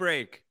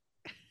daybreak.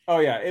 Oh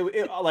yeah,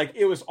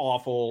 it was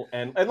awful,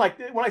 and like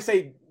when I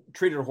say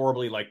treated her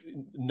horribly, like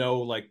no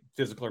like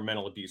physical or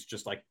mental abuse,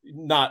 just like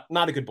not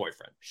a good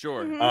boyfriend.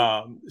 Sure.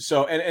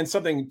 So and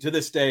something to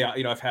this day,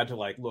 I've had to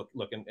like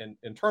look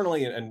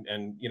internally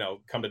and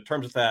come to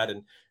terms with that,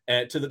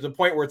 and to the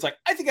point where it's like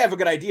I think I have a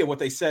good idea what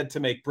they said to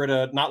make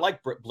Britta not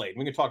like Blade.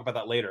 We can talk about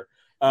that later.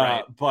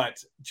 Right.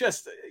 But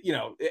just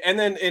and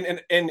then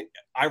and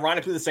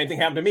ironically the same thing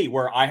happened to me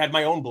where I had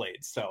my own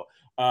Blades. So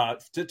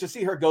to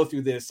see her go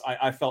through this,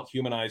 I felt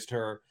humanized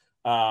her.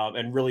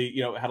 And really,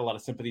 had a lot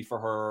of sympathy for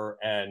her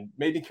and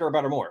made me care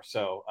about her more.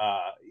 So,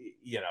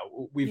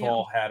 we've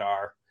all had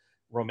our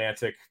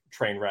romantic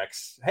train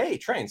wrecks. Hey,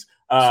 trains.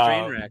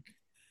 Train wreck.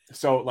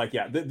 So, like,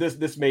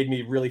 this made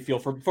me really feel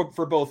for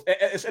both,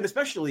 and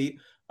especially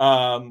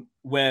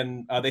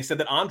when they said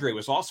that Andre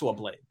was also a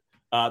Blade.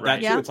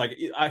 That too. It's like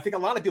I think a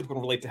lot of people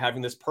can relate to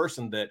having this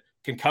person that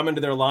can come into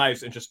their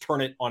lives and just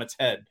turn it on its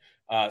head.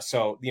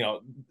 So,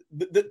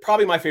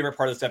 probably my favorite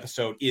part of this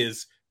episode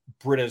is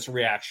Britta's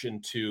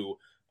reaction to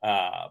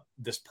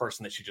this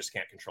person that she just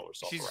can't control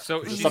herself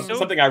around.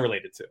 Something I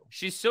related to.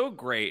 She's so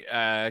great.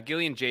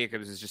 Gillian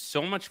Jacobs is just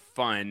so much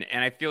fun,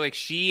 and I feel like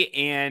she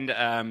and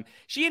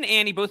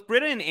Annie, both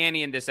Britta and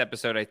Annie in this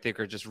episode, I think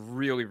are just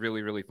really,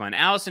 really, really fun.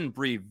 Alison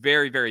Brie,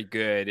 very, very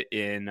good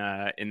in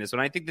this one.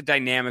 I think the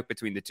dynamic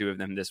between the two of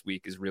them this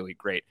week is really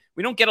great.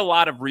 We don't get a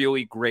lot of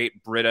really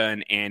great Britta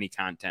and Annie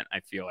content,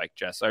 I feel like,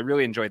 Jess. So I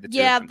really enjoyed the two.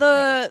 Yeah,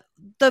 the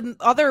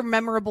other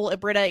memorable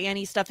Britta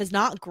Annie stuff is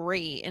not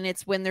great, and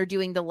it's when they're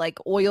doing the like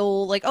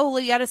oil, like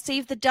you got to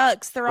save the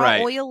ducks. They're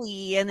all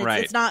oily, and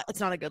it's not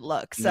a good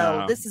look.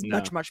 So this is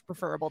much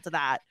preferable to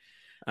that.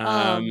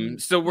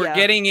 So we're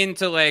getting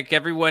into like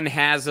everyone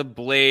has a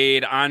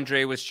blade.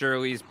 Andre was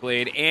Shirley's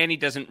blade. Annie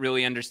doesn't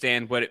really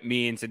understand what it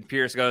means, and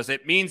Pierce goes,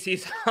 "It means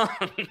he's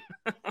hung."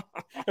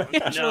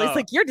 Shirley's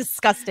like, "You're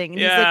disgusting," and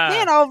he's like,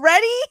 "Man,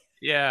 already?"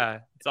 Yeah,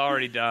 it's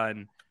already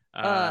done.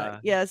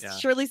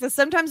 Shirley says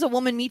sometimes a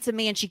woman meets a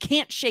man she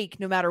can't shake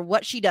no matter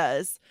what she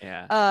does.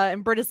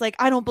 And Britta's like,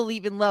 I don't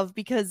believe in love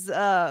because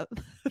they're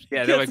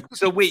like,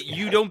 so wait,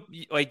 you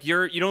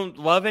don't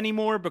love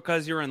anymore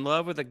because you're in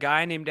love with a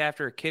guy named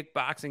after a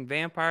kickboxing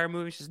vampire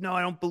movie? She says, no,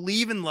 I don't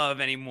believe in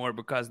love anymore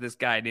because this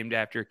guy named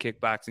after a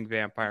kickboxing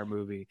vampire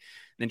movie. And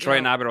then Troy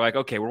and Abed are like,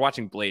 okay, we're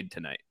watching Blade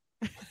tonight.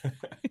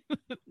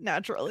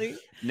 Naturally.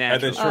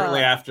 And then shortly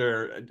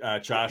after,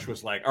 Josh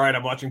was like, all right,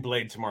 I'm watching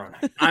Blade tomorrow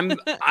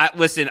night.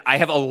 Listen, I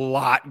have a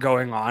lot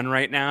going on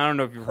right now. I don't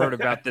know if you've heard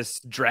about this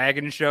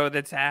dragon show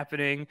that's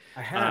happening.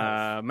 I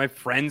have. My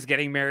friend's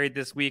getting married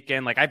this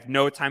weekend. Like, I have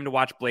no time to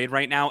watch Blade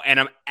right now, and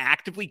I'm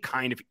actively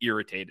kind of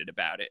irritated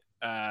about it.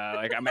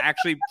 I'm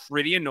actually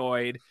pretty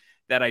annoyed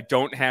that I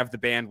don't have the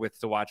bandwidth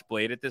to watch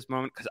Blade at this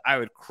moment, because I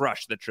would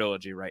crush the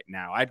trilogy right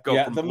now. I'd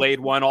go from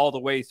Blade 1 all the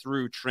way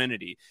through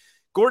Trinity.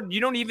 Gordon,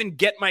 you don't even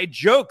get my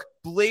joke.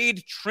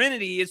 Blade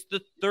Trinity is the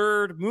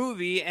third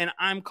movie, and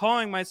I'm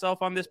calling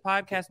myself on this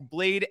podcast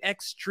Blade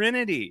X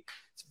Trinity.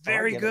 It's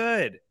very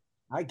good.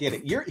 I get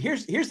it.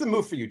 Here's the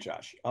move for you,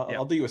 Josh.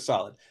 I'll do you a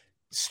solid.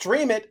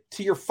 Stream it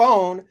to your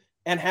phone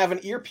and have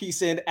an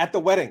earpiece in at the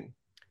wedding.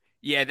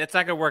 Yeah, that's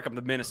not going to work. I'm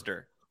the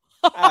minister.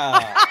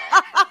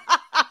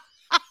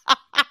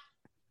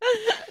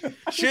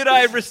 Should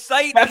I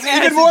recite That's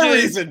passages? Even more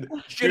reason.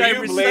 Should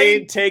I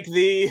Blade take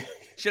the...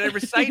 Should I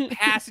recite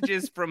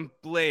passages from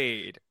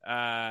Blade?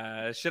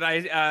 Should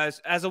I,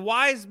 as a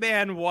wise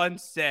man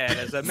once said,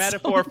 as a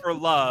metaphor for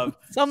love,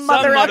 some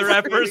mother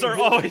effers are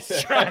always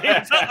trying to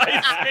ice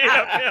skate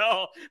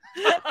uphill.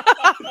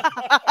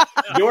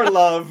 Your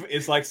love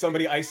is like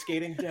somebody ice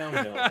skating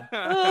downhill.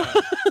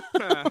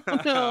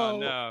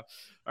 No.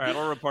 All right,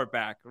 I'll report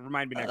back.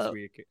 Remind me next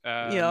week.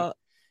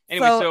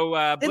 Anyway,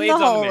 so Blade's in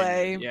the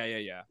hallway, on the menu.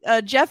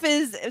 Yeah. Jeff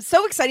is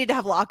so excited to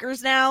have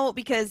lockers now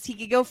because he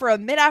could go for a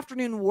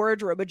mid-afternoon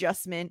wardrobe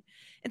adjustment.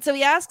 And so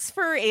he asks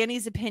for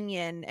Annie's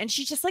opinion, and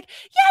she's just like,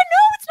 yeah, no,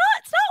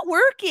 it's not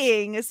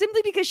working.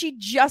 Simply because she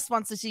just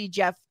wants to see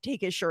Jeff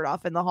take his shirt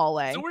off in the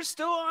hallway. So we're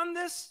still on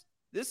this?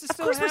 This is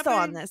still happening? We're still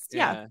on this.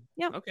 Yeah.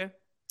 Okay.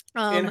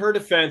 In her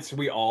defense,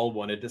 we all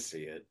wanted to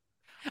see it.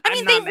 I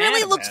mean, they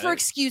really looked for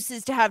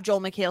excuses to have Joel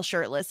McHale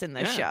shirtless in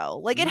this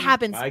show. Like, it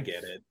happens. I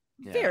get it.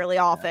 Fairly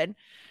often.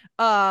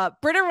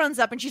 Britta runs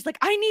up and she's like,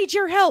 I need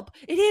your help.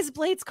 It is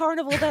Blade's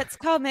Carnival that's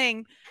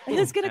coming. And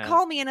he's gonna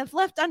call me, and if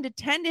left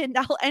unattended,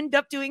 I'll end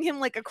up doing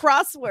him like a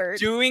crossword.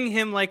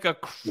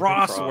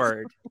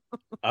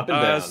 Up and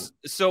down.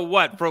 So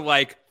what, for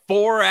like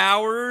 4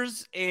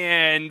 hours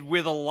and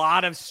with a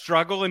lot of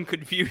struggle and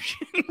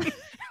confusion?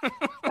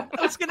 I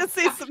was gonna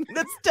say something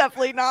that That's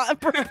definitely not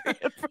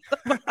appropriate for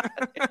the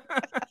podcast.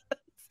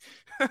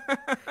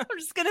 I'm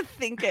just gonna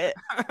think it.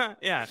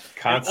 Yeah,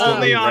 Constantly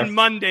only on rest-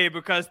 Monday,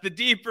 because the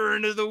deeper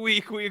into the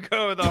week we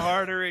go, the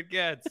harder it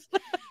gets.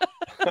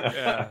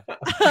 Yeah.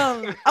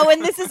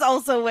 And this is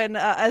also when,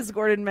 as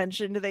Gordon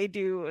mentioned, they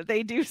do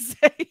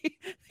say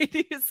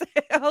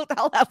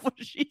I'll have what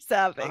she's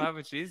having. I'll have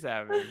what she's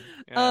having.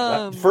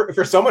 Yeah.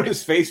 For someone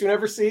whose face you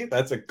never see,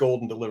 that's a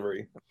golden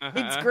delivery.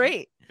 It's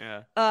great.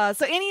 Yeah.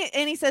 So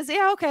Annie says,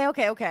 yeah,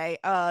 okay.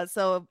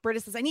 So Britta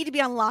says, I need to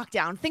be on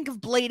lockdown. Think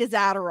of Blade as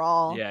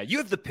Adderall. Yeah, you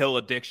have the pill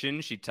addiction,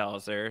 she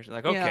tells her. She's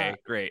like, okay, Yeah.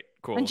 great,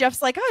 cool. And Jeff's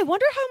like, oh, I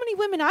wonder how many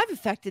women I've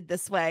affected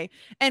this way.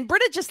 And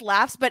Britta just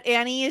laughs, but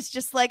Annie is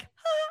just like,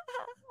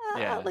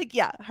 like,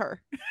 yeah,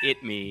 her.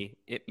 It me.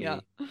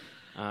 Yeah.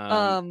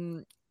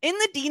 In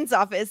the dean's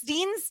office,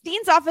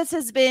 Dean's office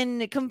has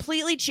been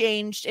completely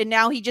changed, and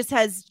now he just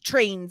has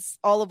trains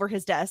all over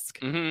his desk.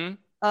 Mm-hmm.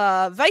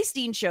 Vice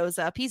Dean shows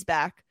up. He's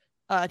back.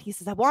 He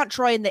says, I want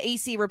Troy in the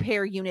AC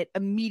repair unit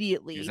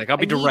immediately. He's like, I'll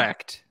be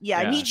direct.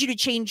 I need you to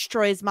change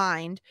Troy's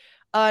mind.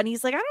 And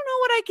he's like, I don't know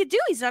what I could do.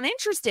 He's not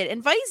interested.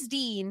 And Vice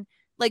Dean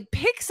like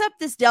picks up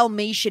this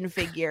Dalmatian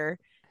figure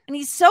and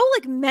he's so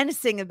like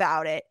menacing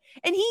about it.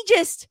 And he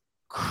just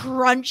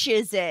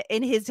crunches it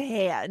in his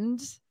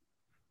hand.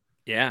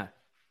 Yeah.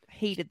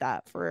 Hated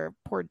that for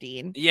poor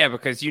Dean. Yeah,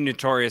 because you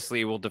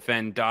notoriously will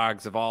defend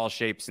dogs of all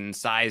shapes and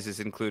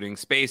sizes, including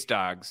space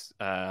dogs.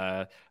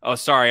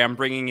 Sorry, I'm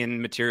bringing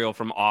in material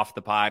from off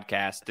the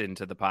podcast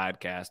into the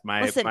podcast.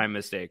 My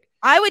mistake.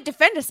 I would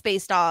defend a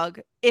space dog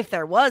if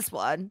there was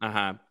one.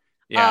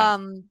 Yeah.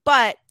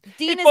 But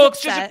Dean is folks,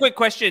 upset. just a quick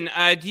question.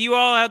 Do you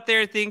all out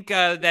there think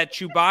that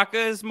Chewbacca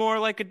is more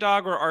like a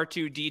dog or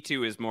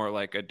R2-D2 is more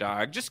like a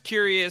dog? Just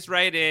curious,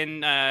 write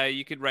in.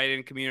 You could write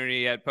in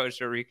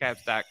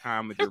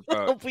community@postshowrecaps.com with your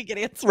vote. Hope we can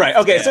answer. Right.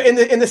 Okay. So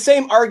in the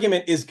same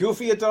argument, is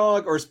Goofy a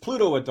dog or is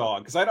Pluto a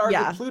dog? Because I'd argue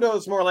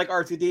Pluto's more like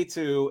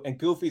R2-D2 and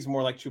Goofy's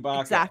more like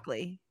Chewbacca.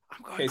 Exactly.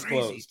 I'm going Case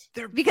crazy. closed.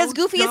 Because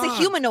Goofy is a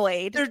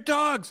humanoid. They're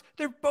dogs.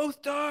 They're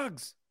both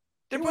dogs.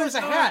 He wears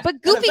a hat.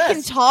 But Goofy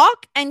can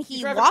talk and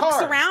he drive a walks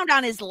car. around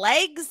on his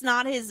legs,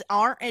 not his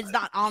arm. Is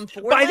not on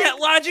four By legs. that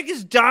logic,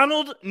 is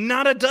Donald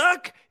not a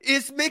duck?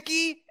 Is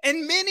Mickey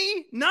and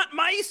Minnie not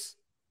mice?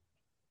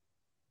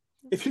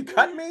 If you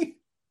cut me,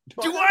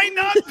 do I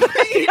not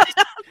bleed?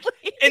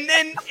 and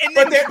then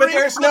but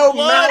there's no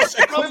mouse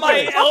from my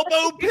equivalent.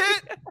 elbow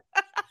pit.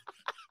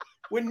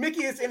 When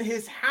Mickey is in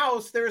his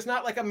house, there's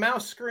not like a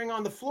mouse scurrying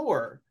on the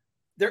floor.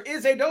 There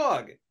is a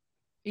dog.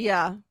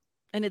 Yeah,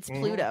 and it's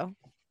Pluto.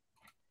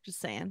 Just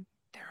saying.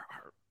 There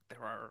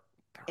are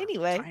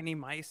anyway tiny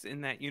mice in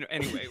that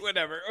Anyway,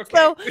 whatever. Okay.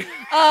 So,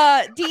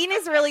 Dean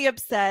is really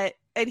upset,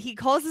 and he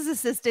calls his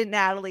assistant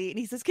Natalie, and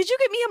he says, "Could you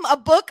get me a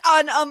book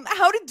on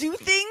how to do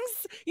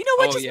things? You know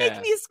what?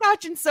 Make me a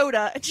scotch and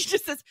soda." And she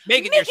just says,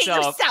 "Make it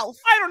yourself."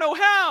 I don't know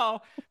how.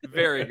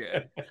 Very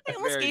good. I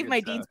almost gave my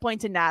Dean's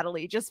point to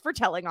Natalie just for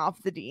telling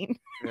off the Dean.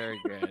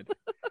 Very good.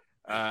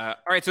 All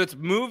right, so it's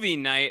movie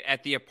night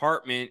at the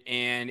apartment,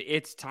 and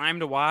it's time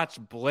to watch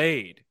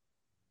Blade.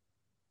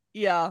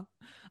 Yeah.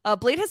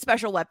 Blade has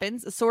special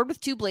weapons, a sword with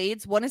 2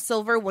 blades. One is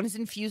silver, one is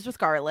infused with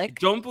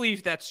garlic. Don't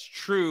believe that's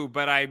true,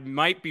 but I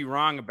might be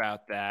wrong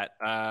about that.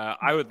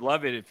 I would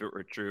love it if it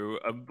were true.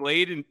 A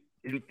blade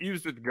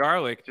infused with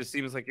garlic just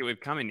seems like it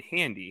would come in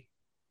handy.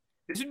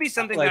 This would be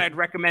something that I'd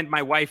recommend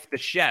my wife, the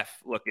chef,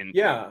 look into.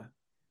 Yeah.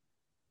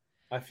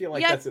 I feel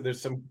like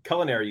there's some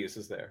culinary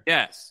uses there.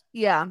 Yes.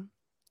 Yeah.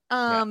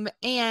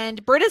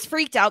 And Britta's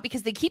freaked out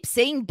because they keep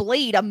saying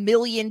Blade a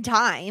million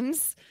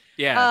times.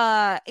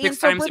 Yeah. 6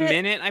 times Britta... a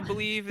minute, I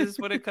believe, is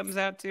what it comes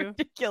out to.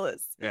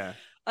 Ridiculous. Yeah.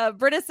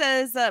 Britta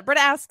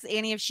asks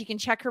Annie if she can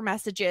check her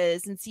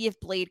messages and see if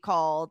Blade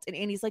called. And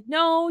Annie's like,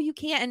 no, you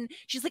can't. And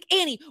she's like,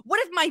 Annie, what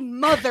if my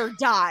mother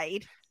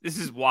died? This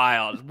is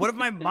wild. What if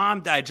my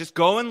mom died? Just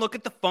go and look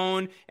at the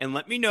phone and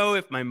let me know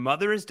if my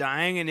mother is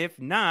dying. And if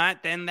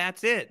not, then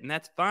that's it. And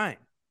that's fine.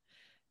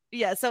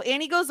 Yeah. So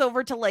Annie goes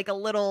over to like a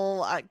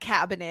little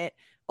cabinet,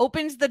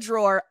 opens the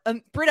drawer.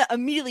 Britta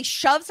immediately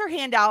shoves her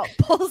hand out,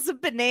 pulls a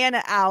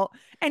banana out,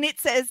 and it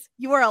says,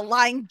 "You are a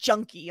lying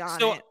junkie"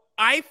 on it.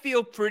 I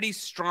feel pretty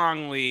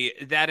strongly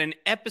that an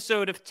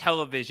episode of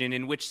television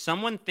in which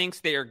someone thinks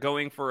they are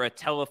going for a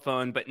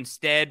telephone but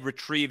instead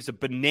retrieves a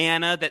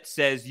banana that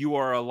says "you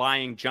are a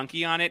lying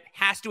junkie" on it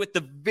has to at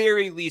the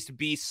very least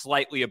be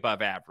slightly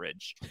above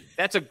average.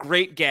 That's a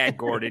great gag,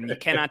 Gordon. You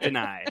cannot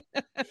deny.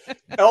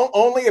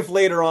 Only if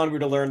later on we're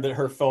to learn that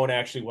her phone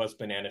actually was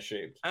banana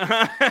shaped.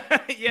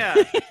 Yeah.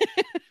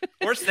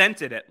 Or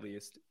scented at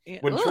least.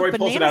 When Troy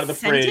pulls it out of the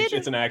fridge,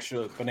 it's an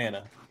actual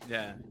banana.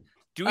 Yeah.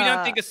 Do we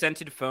not think a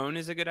scented phone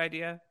is a good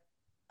idea?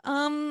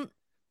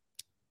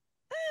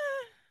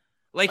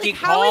 Like it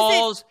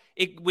calls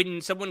when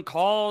someone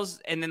calls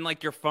and then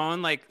like your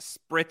phone like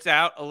spits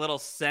out a little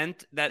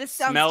scent that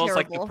smells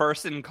like the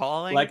person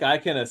calling. Like I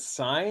can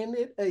assign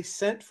it a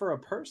scent for a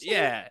person?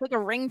 Yeah. Like a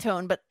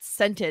ringtone, but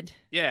scented.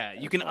 Yeah.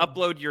 You can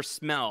upload your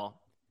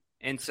smell.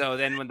 And so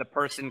then when the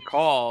person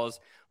calls,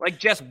 like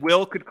Jess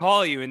Will could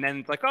call you and then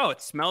it's like, oh,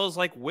 it smells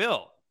like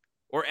Will.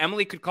 Or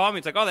Emily could call me.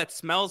 It's like, oh, that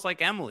smells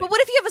like Emily. But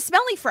what if you have a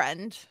smelly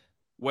friend?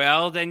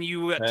 Well, then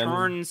you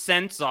turn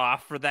scents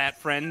off for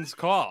that friend's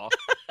call.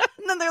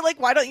 And then they're like,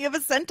 why don't you have a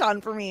scent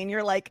on for me? And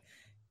you're like,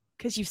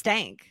 because you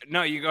stank.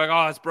 No, you go like,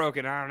 oh, it's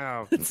broken. I don't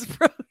know. It's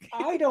broken.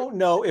 I don't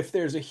know if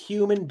there's a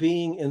human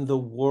being in the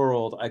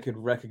world I could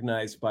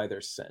recognize by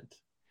their scent.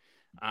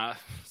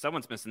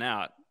 Someone's missing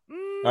out.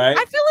 Right?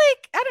 I feel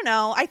like, I don't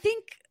know. I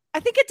think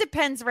it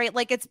depends, right?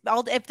 Like it's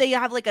all, if they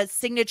have like a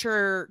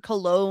signature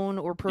cologne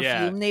or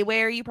perfume they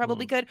wear, you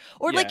probably could.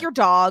 Or like your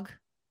dog.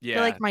 I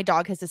feel like my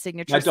dog has a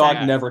signature. My dog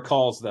scent. never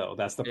calls, though.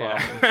 That's the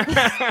problem.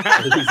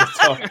 He's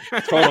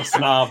a total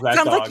snob. That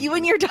Sounds dog. like you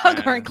and your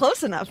dog aren't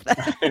close enough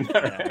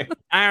then.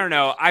 I don't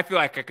know. I feel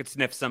like I could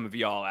sniff some of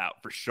y'all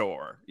out for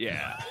sure.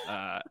 Yeah.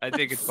 I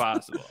think it's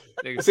possible.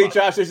 See,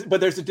 Josh,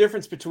 there's a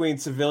difference between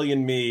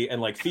civilian me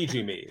and like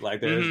Fiji me.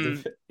 Like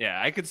there's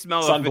I could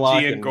smell a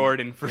Fijian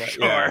Gordon for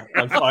sure. Yeah,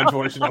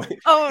 unfortunately.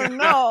 Oh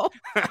no.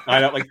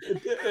 I know, like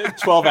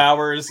 12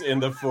 hours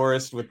in the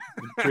forest with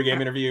pre-game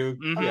interview.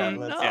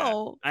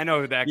 No. I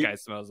know who that guy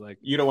smells like.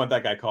 You don't want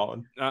that guy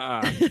calling.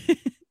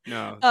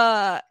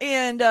 No.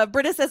 And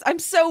Britta says, I'm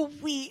so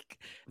weak.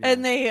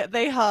 And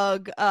they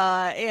hug.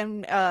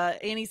 And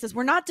Annie says,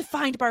 we're not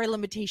defined by our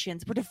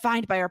limitations. We're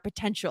defined by our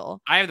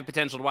potential. I have the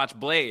potential to watch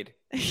Blade.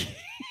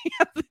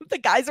 The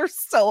guys are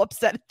so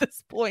upset at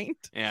this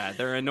point. Yeah,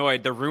 they're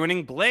annoyed. They're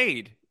ruining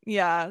Blade.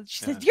 Yeah.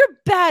 She says, you're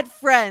bad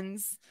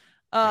friends.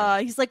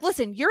 He's like,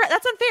 listen,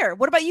 that's unfair.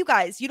 What about you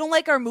guys? You don't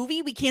like our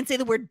movie? We can't say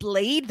the word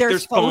Blade.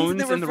 There's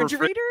phones in the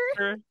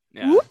refrigerator.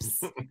 Yeah.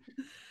 Whoops.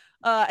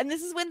 And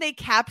this is when they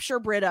capture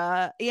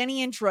Britta.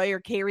 Annie and Troy are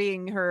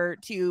carrying her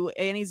to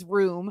Annie's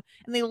room,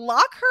 and they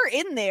lock her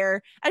in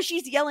there as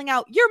she's yelling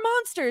out, "You're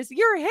monsters!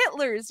 You're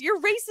Hitlers! You're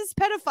racist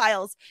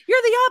pedophiles!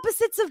 You're the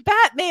opposites of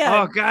Batman!"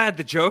 Oh God,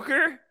 the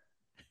Joker.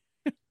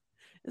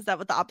 Is that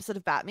what the opposite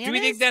of Batman Do we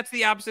is? think that's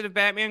the opposite of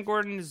Batman?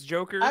 Gordon is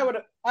Joker. I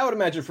would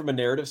imagine from a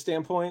narrative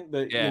standpoint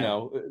that Yeah. you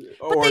know, they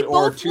or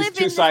both two live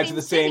in the sides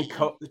of same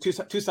the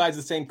same two sides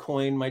of the same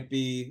coin might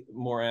be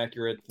more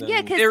accurate. Than...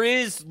 Yeah, 'cause there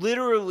is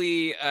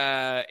literally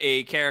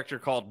a character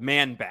called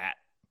Man Bat.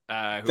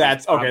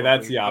 That's okay.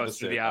 That's the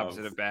opposite. The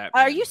opposite of Batman.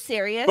 Are you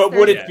serious? But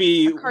would There's it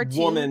be a cartoon?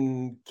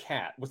 woman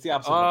cat? What's the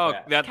opposite Oh, of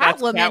bat? that's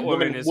Catwoman.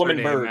 Catwoman is Woman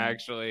her name, bird.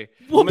 actually.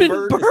 Woman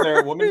bird? Is there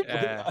a woman?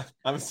 Yeah.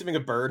 I'm assuming a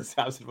bird is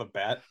the opposite of a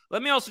bat.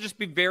 Let me also just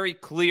be very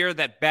clear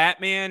that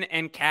Batman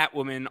and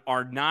Catwoman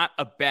are not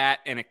a bat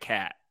and a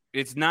cat.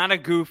 It's not a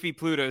goofy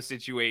Pluto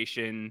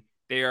situation.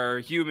 They are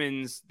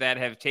humans that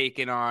have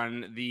taken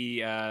on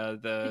the wear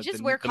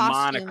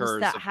costumes monikers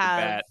that of have-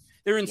 the bat.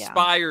 They're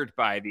inspired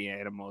by the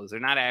animals. They're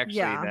not actually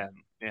them.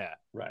 Yeah.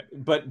 Right.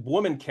 But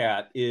woman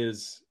cat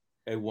is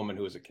a woman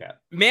who is a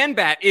cat. Man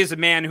Bat is a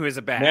man who is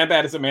a bat. Man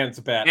bat is a man, it's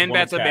a bat. Man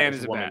Woman Bat's a cat man, is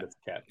is a woman bat. that's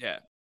a cat. Yeah.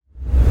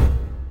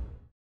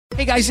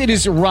 Hey guys, it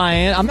is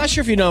Ryan. I'm not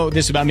sure if you know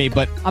this about me,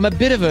 but I'm a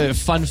bit of a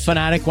fun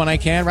fanatic when I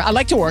can. I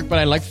like to work, but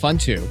I like fun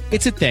too.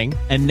 It's a thing.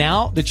 And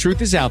now the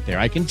truth is out there.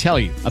 I can tell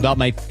you about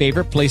my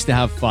favorite place to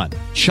have fun.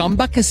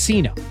 Chumba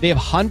Casino. They have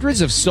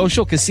hundreds of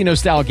social casino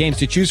style games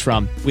to choose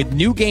from with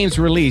new games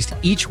released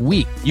each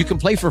week. You can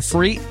play for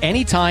free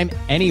anytime,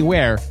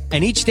 anywhere.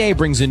 And each day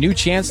brings a new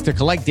chance to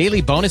collect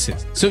daily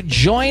bonuses. So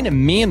join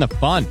me in the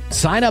fun.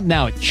 Sign up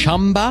now at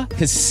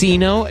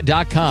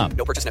ChumbaCasino.com.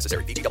 No purchase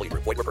necessary. VGW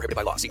Group. Void where prohibited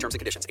by law. See terms and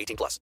conditions.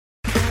 18+.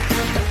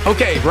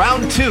 Okay,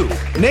 round two.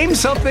 Name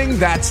something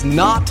that's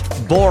not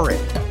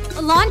boring.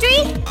 A laundry?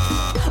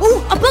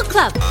 Ooh, a book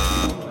club.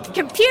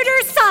 Computer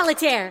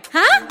solitaire,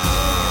 huh?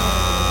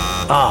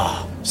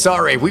 Ah,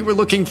 sorry. We were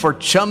looking for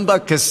Chumba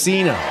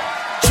Casino.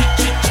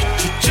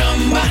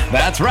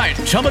 That's right.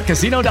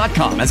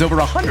 ChumbaCasino.com has over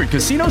 100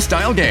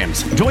 casino-style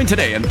games. Join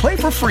today and play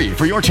for free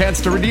for your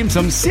chance to redeem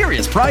some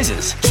serious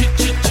prizes.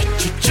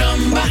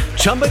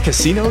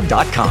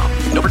 ChumbaCasino.com.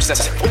 No purchase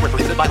necessary. Void where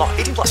prohibited by law.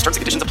 18+. Terms and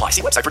conditions apply.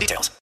 See website for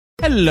details.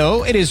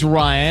 Hello, it is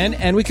Ryan,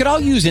 and we could all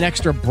use an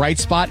extra bright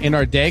spot in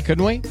our day,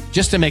 couldn't we?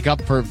 Just to make up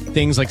for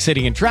things like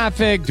sitting in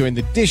traffic, doing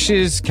the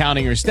dishes,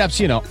 counting your steps,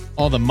 you know,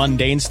 all the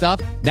mundane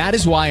stuff. That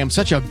is why I'm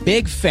such a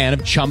big fan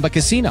of Chumba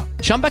Casino.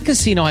 Chumba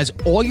Casino has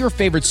all your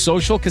favorite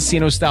social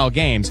casino-style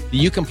games that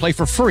you can play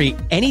for free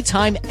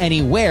anytime,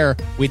 anywhere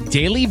with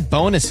daily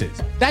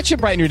bonuses. That should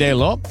brighten your day a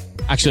little.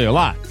 Actually, a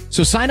lot.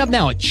 So sign up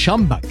now at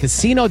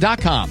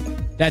ChumbaCasino.com.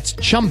 That's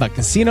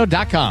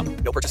ChumbaCasino.com.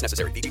 No purchase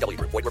necessary. VGW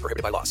Group. Void where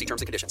prohibited by law. See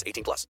terms and conditions.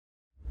 18+.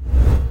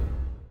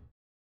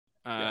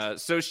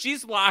 So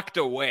she's locked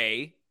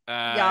away.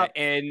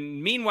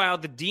 And meanwhile,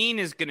 the dean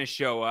is going to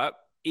show up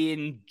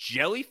in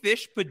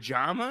jellyfish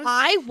pajamas.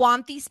 I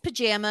want these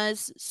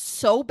pajamas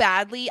so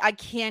badly. I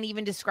can't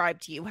even describe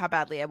to you how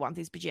badly I want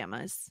these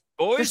pajamas.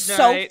 Boys' They're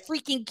night. so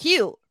freaking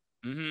cute.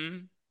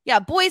 Mm-hmm. Yeah,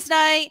 boys'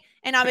 night.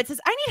 And Abed says,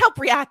 I need help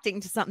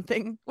reacting to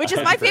something, which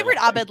is my favorite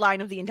Abed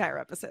line of the entire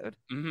episode.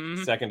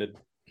 Mm-hmm. Seconded.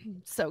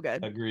 So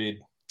good.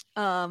 Agreed.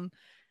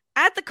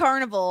 At the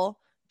carnival,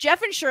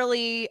 Jeff and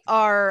Shirley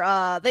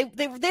are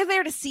they're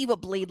there to see what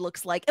Blade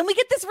looks like. And we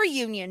get this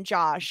reunion,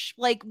 Josh.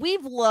 Like,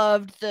 we've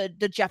loved the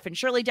Jeff and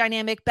Shirley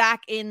dynamic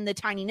back in the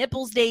Tiny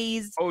Nipples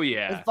days. Oh,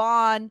 yeah. With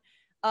Vaughn.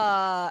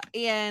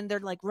 And they're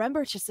like,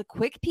 remember, it's just a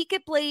quick peek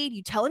at Blade.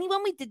 You tell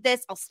anyone we did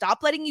this, I'll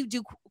stop letting you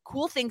do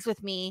cool things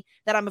with me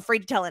that I'm afraid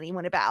to tell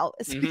anyone about.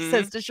 So he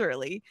says to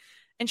Shirley.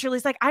 And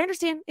Shirley's like, I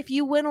understand. If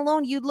you went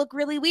alone, you'd look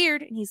really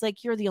weird. And he's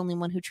like, you're the only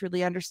one who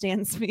truly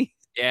understands me.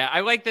 Yeah,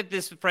 I like that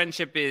this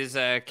friendship is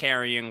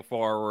carrying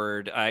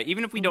forward.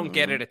 Even if we don't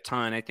get it a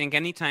ton, I think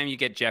anytime you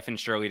get Jeff and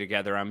Shirley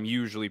together, I'm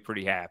usually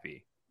pretty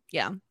happy.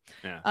 Yeah.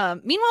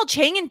 Meanwhile,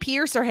 Chang and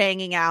Pierce are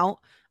hanging out.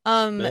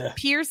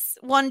 Pierce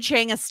won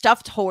Chang a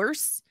stuffed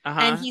horse.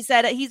 And he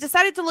said he's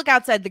decided to look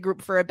outside the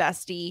group for a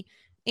bestie.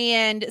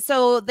 And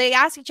so they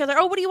ask each other,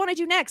 oh, what do you want to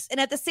do next? And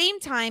at the same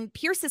time,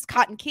 Pierce says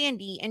cotton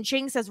candy and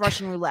Chang says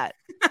Russian roulette.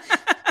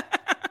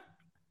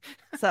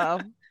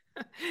 So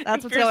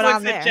that's what's going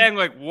on there. Chang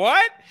like,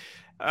 what?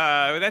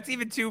 That's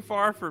even too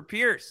far for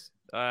Pierce.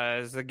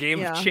 It's a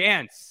game of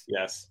chance.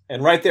 Yes.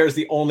 And right there is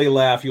the only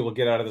laugh you will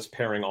get out of this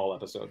pairing all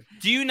episode.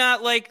 Do you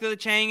not like the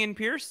Chang and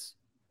Pierce?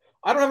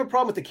 I don't have a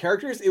problem with the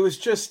characters. It was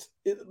just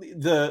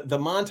the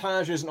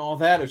montages and all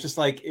that. It was just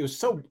like, it was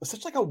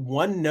such like a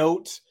one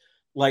note,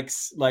 like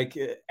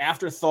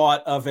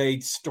afterthought of a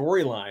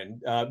storyline,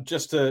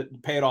 just to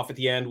pay it off at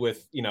the end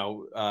with,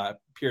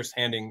 Pierce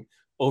handing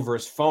over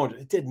his phone.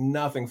 It did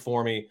nothing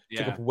for me.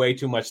 Took up way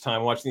too much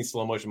time watching these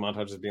slow motion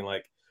montages, being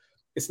like,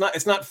 it's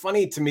not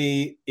funny to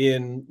me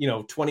in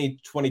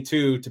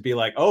 2022 to be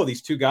like, oh,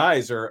 these two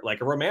guys are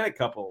like a romantic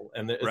couple,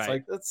 and it's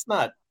like, that's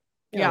not,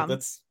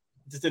 that's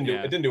just didn't do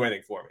it didn't do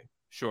anything for me.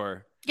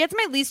 Sure, gets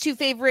my least two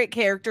favorite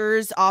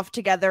characters off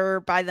together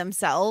by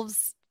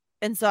themselves,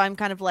 and so I'm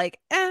kind of like,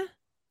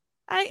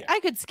 I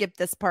could skip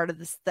this part of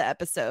the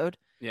episode.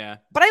 Yeah.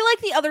 But I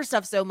like the other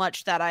stuff so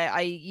much that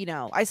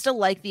I still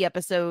like the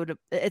episode.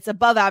 It's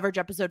above average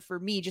episode for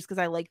me just because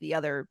I like the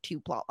other two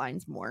plot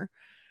lines more.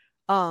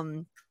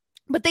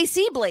 But they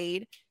see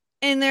Blade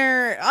and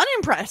they're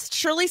unimpressed.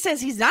 Shirley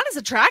says he's not as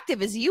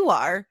attractive as you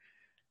are.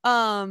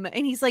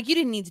 And he's like, you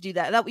didn't need to do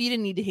that. You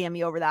didn't need to hand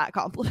me over that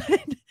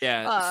compliment.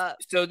 Yeah.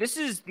 So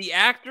the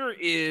actor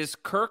is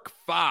Kirk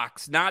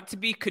Fox, not to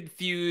be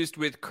confused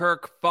with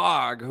Kirk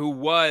Fogg, who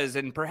was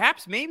and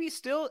perhaps maybe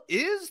still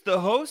is the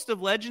host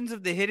of Legends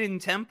of the Hidden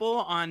Temple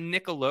on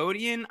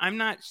Nickelodeon. I'm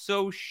not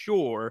so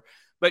sure,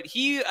 but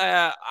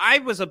I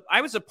was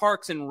a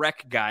Parks and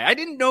Rec guy. I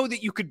didn't know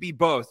that you could be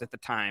both at the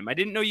time. I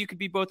didn't know you could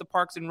be both a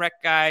Parks and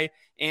Rec guy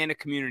and a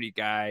Community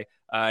guy.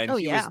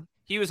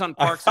 He was on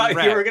Parks and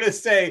Rec. You were going to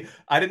say,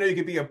 I didn't know you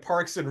could be a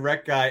Parks and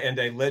Rec guy and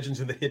a Legends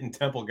of the Hidden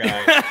Temple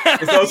guy.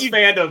 Those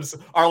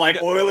fandoms are like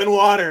oil and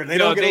water. They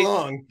don't get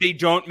along. They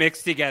don't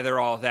mix together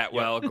all that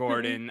well,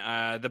 Gordon.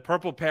 The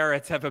Purple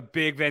Parrots have a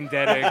big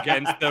vendetta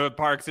against the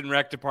Parks and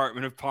Rec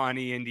department of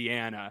Pawnee,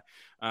 Indiana.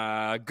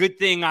 Good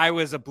thing I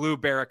was a Blue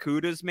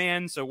Barracudas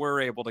man, so we're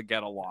able to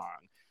get along.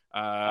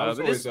 I was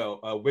always a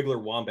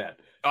Wiggler Wombat.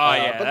 Oh,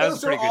 yeah. But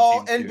those are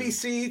all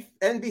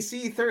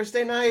NBC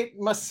Thursday night,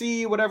 must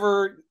see,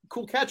 whatever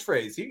cool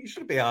catchphrase. You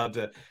should be allowed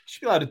to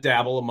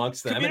dabble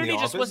amongst them. Community in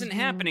the just office. Wasn't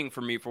happening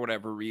for me for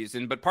whatever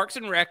reason, but Parks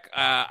and Rec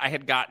I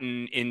had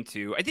gotten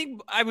into. I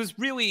think I was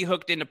really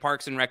hooked into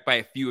Parks and Rec by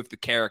a few of the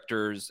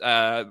characters.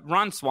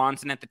 Ron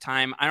Swanson at the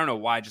time, I don't know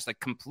why, just like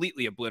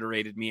completely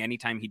obliterated me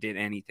anytime he did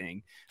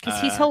anything.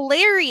 Because he's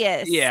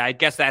hilarious. Yeah, I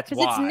guess that's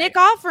why. Because it's Nick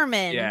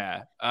Offerman.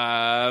 Yeah.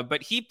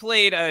 But he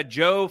played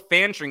Joe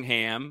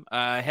Fantringham,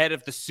 head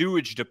of the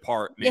sewage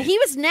department. Yeah, he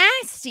was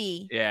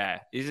nasty. Yeah,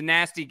 he's a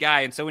nasty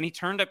guy. And so when he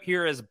turned up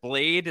here as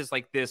Blade, as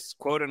like this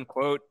quote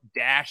unquote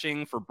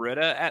dashing for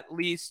Britta, at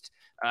least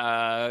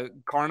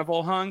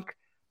carnival hunk,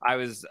 I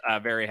was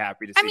very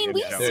happy to see. I mean,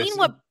 we've seen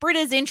what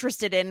Britta's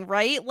interested in,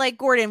 right? Like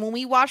Gordon, when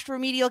we watched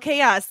Remedial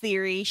Chaos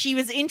Theory, she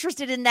was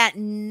interested in that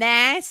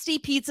nasty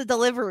pizza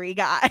delivery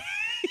guy.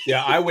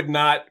 Yeah, I would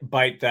not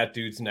bite that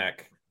dude's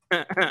neck.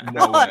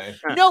 No way.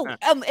 No,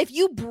 if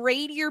you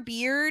braid your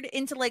beard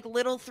into like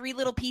three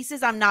little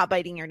pieces, I'm not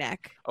biting your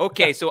neck.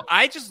 Okay, so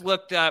I just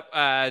looked up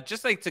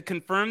just like to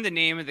confirm the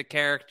name of the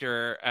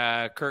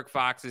character, Kirk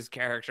Fox's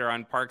character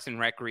on Parks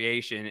and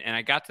Recreation, and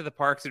I got to the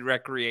Parks and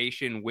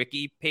Recreation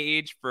wiki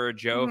page for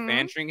Joe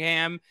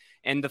Fantringham,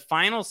 and the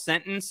final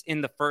sentence in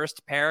the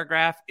first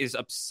paragraph is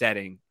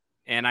upsetting.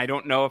 And I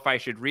don't know if I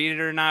should read it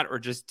or not, or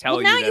just tell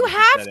you. Now that you it's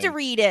have upsetting. to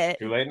read it.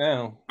 Too late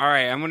now. All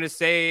right, I'm gonna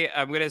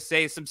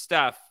say some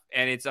stuff,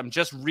 and I'm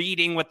just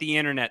reading what the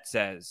internet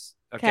says.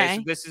 Okay.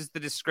 So this is the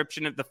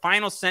description of the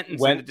final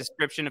sentence in the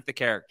description of the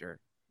character.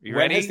 You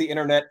ready? When has the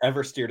internet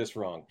ever steered us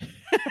wrong?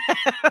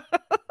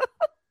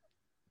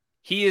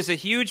 He is a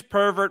huge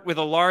pervert with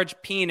a large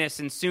penis,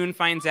 and soon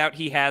finds out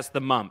he has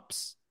the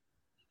mumps.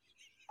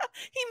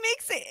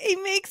 He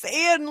makes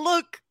Anne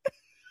look.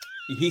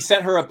 He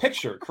sent her a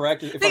picture,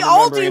 correct? If they I'm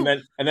all do.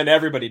 And then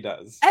everybody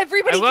does.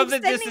 Everybody. I love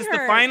that this is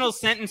the final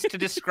sentence to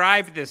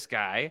describe this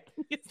guy.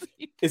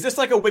 Is this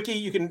like a wiki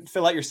you can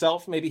fill out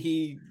yourself? Maybe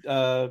he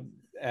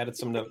added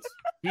some notes.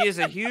 He is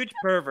a huge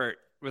pervert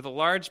with a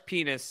large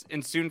penis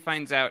and soon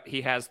finds out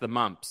he has the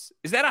mumps.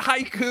 Is that a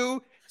haiku?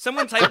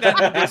 Someone type that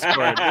in the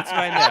Discord. Let's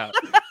find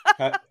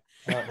out.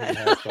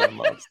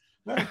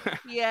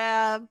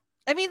 Yeah.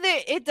 I mean,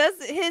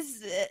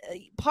 his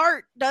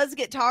part does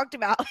get talked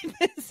about in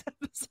this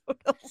episode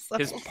also.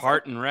 His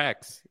part in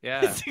Rex.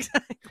 Yeah.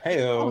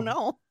 Hey-o. Oh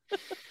no.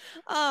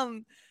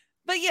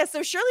 But yeah,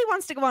 so Shirley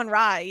wants to go on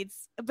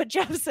rides, but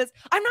Jeff says,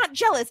 I'm not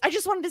jealous. I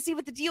just wanted to see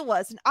what the deal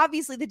was. And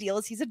obviously the deal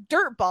is he's a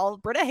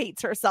dirtball. Britta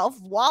hates herself.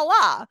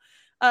 Voila.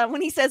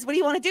 When he says, what do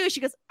you want to do? She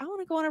goes, I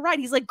want to go on a ride.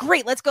 He's like,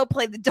 great, let's go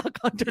play the Duck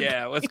Hunter.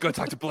 Yeah, let's go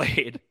talk to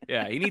Blade.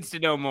 Yeah, he needs to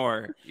know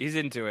more. He's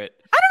into it.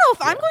 I don't know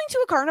if I'm going to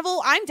a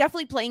carnival. I'm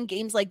definitely playing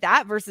games like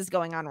that versus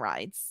going on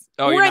rides.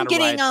 Oh, or you're I'm not a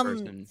getting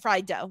rides person.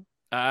 fried dough.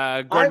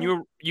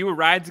 Gordon, you a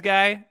rides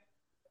guy?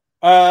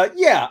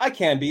 Yeah, I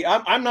can be.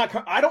 I'm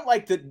not. I don't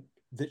like that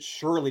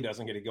Shirley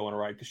doesn't get to go on a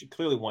ride because she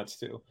clearly wants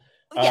to.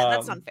 Yeah,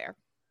 that's unfair.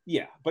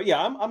 Yeah, but yeah,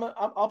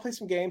 I'll play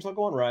some games. I'll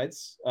go on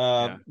rides.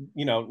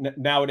 You know,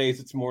 nowadays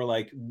it's more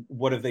like,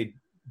 what have they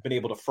been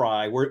able to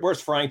fry?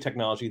 Where's frying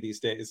technology these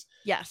days?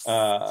 Yes.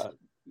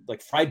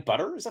 Like fried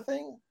butter is a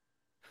thing.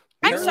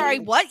 I'm sorry,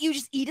 what? You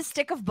just eat a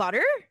stick of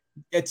butter?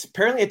 It's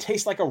apparently it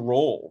tastes like a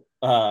roll,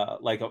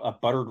 like a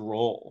buttered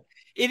roll.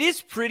 It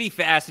is pretty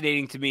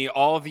fascinating to me,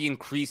 all of the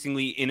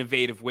increasingly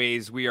innovative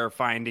ways we are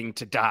finding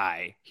to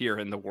die here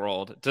in the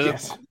world, to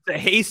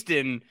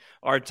hasten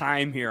our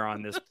time here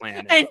on this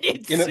planet. And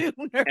it's sooner.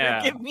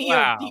 Yeah. Give me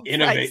a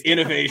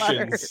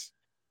innovations.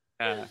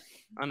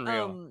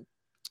 Unreal.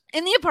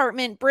 In the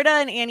apartment, Britta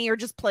and Annie are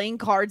just playing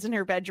cards in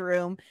her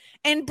bedroom.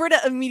 And Britta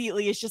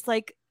immediately is just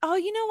like, oh,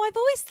 you know, I've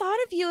always thought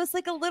of you as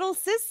like a little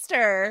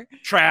sister.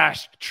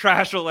 Trash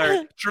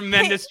alert.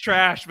 Tremendous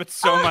trash, but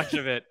so much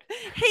of it.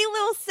 Hey,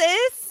 little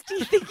sis, do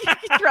you think you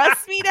can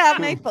trust me to have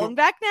my phone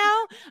back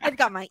now? I've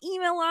got my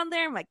email on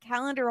there, my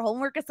calendar,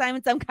 homework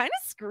assignments. I'm kind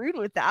of screwed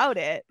without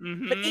it.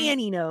 Mm-hmm. But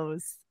Annie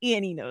knows.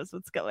 Annie knows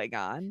what's going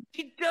on.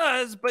 She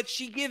does, but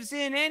she gives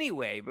in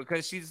anyway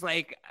because she's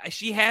like,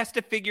 she has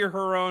to figure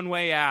her own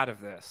way out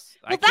of this.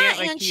 Well,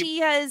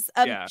 she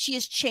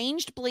has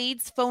changed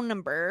Blade's phone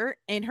number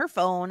in her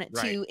phone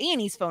to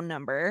Annie's phone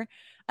number.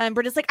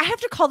 Britta's like, I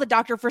have to call the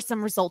doctor for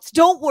some results.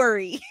 Don't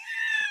worry.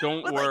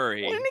 Don't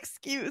worry. What an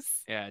excuse.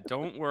 Yeah,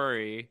 don't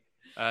worry.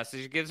 So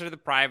she gives her the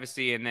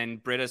privacy, and then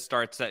Britta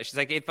starts. She's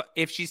like,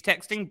 if she's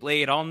texting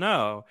Blade, I'll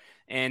know.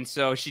 And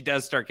so she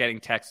does start getting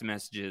text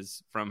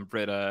messages from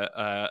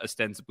Britta,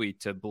 ostensibly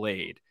to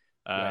Blade.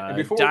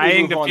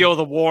 Dying to feel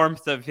the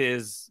warmth of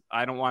his,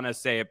 I don't want to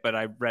say it, but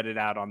I read it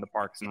out on the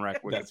Parks and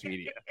Rec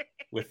Wikipedia.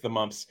 With the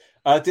mumps.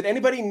 Did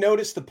anybody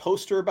notice the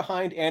poster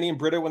behind Annie and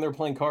Britta when they were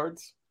playing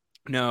cards?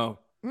 No.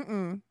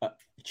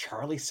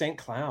 Charlie St.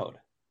 Cloud.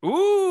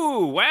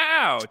 Ooh,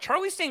 wow.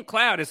 Charlie St.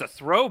 Cloud is a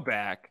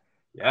throwback.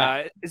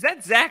 Yeah. Is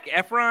that Zac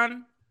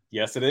Efron?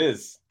 Yes, it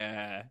is.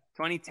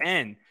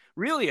 2010.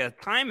 Really a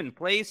time and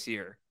place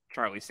here,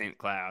 Charlie St.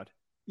 Cloud.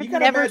 I've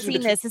never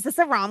seen this. Is this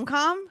a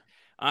rom-com?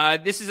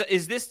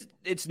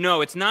 It's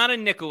not a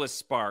Nicholas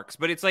Sparks,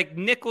 but it's like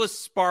Nicholas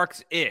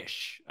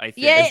Sparks-ish, I think.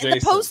 Yeah, the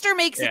poster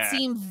makes it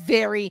seem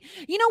very,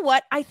 you know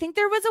what? I think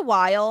there was a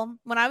while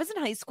when I was in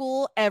high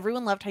school,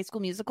 everyone loved High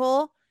School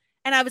Musical.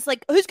 And I was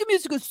like, High School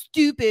Musical is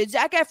stupid.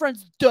 Zac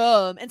Efron's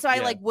dumb. And so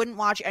I wouldn't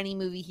watch any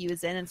movie he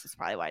was in. And this is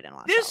probably why I didn't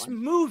watch this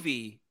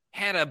movie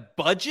had a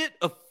budget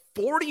of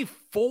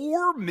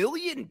 $44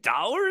 million?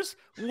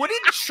 What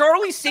did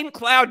Charlie St.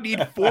 Cloud need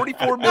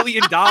 $44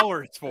 million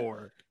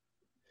for?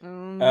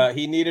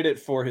 He needed it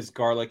for his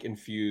garlic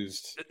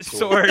infused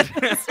sword.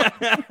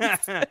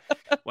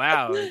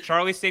 Wow,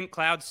 Charlie St.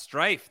 Cloud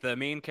Strife, the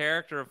main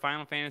character of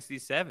Final Fantasy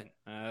VII.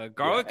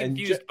 Garlic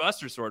infused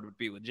Buster Sword would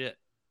be legit.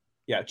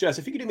 Yeah, Jess,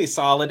 if you could do me a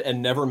solid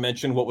and never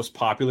mention what was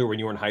popular when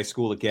you were in high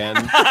school again.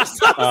 I'm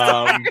so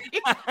sorry.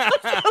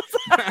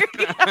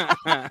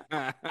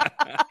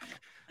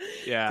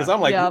 Yeah, because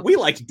I'm like, we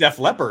liked Def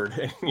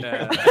Leppard.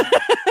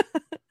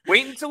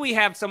 Wait until we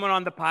have someone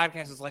on the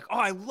podcast who's like, oh,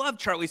 I love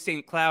Charlie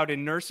St. Cloud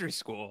in nursery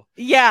school.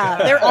 Yeah,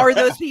 there are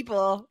those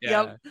people.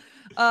 Yeah.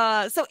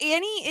 Yep. So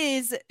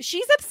Annie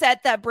she's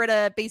upset that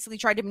Britta basically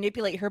tried to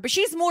manipulate her, but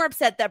she's more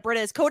upset that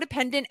Britta is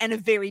codependent and a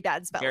very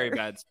bad speller. Very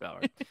bad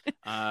speller.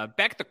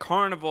 Back at the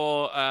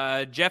carnival,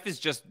 Jeff is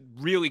just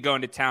really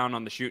going to town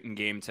on the shooting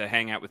game to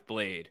hang out with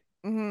Blade.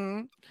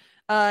 Mm-hmm.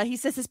 He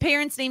says his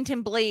parents named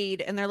him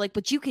Blade, and they're like,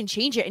 but you can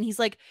change it. And he's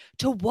like,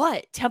 to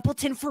what?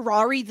 Templeton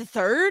Ferrari the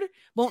Third?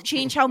 Won't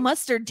change how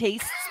mustard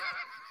tastes.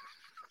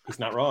 He's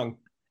not wrong.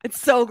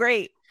 It's so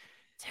great.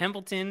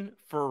 Templeton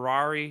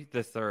Ferrari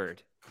the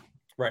Third.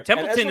 Right.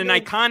 Templeton, an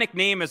iconic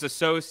name is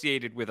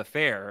associated with a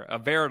fair, a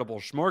veritable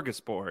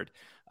smorgasbord.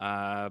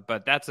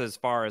 But that's as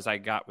far as I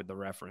got with the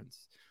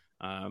reference.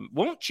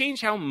 Won't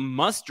change how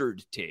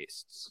mustard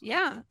tastes.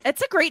 Yeah,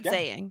 it's a great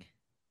saying.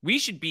 We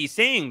should be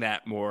saying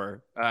that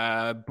more.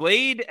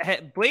 Blade,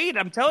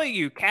 I'm telling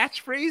you,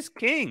 catchphrase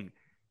king.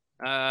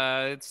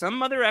 Some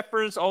mother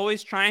effer's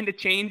always trying to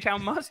change how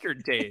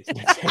mustard tastes.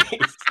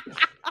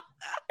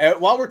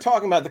 While we're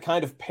talking about the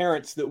kind of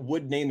parents that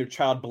would name their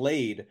child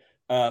Blade,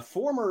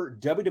 former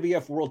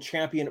WWF World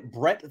Champion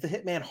Bret the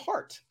Hitman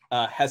Hart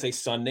has a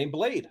son named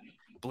Blade.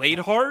 Blade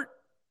Hart?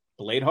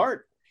 Blade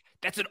Hart.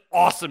 That's an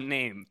awesome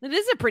name. It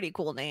is a pretty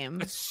cool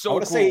name. It's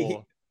so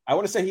cool. I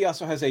want to say he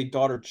also has a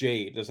daughter,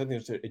 Jade. There's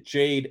something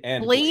Jade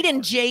and Blade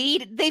and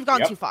Jade. They've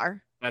gone too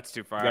far. That's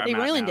too far. Yep. They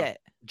ruined it.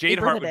 Jade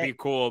They Hart ruined would it. be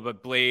cool,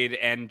 but Blade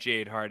and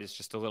Jade Hart is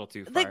just a little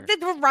too far. Like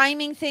the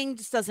rhyming thing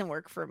just doesn't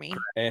work for me.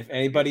 If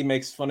anybody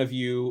makes fun of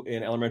you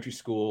in elementary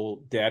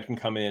school, Dad can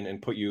come in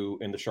and put you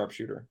in the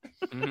sharpshooter.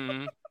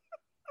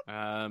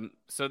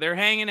 So they're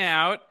hanging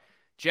out.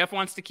 Jeff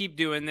wants to keep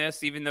doing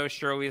this, even though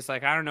Shirley is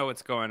like, I don't know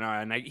what's going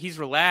on. He's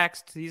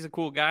relaxed. He's a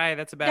cool guy.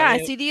 That's about it.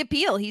 I see the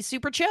appeal. He's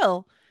super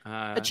chill.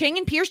 Chang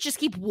and Pierce just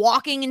keep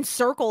walking in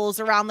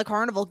circles around the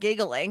carnival,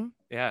 giggling.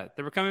 Yeah,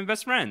 they're becoming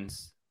best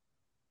friends.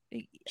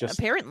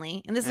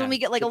 Apparently. And this is when we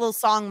get like a little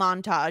song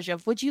montage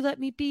of, would you let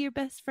me be your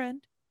best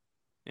friend?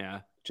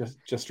 Yeah.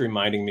 Just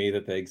reminding me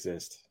that they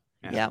exist.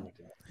 Yeah.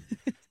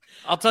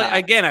 I'll tell you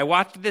again, I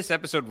watched this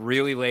episode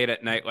really late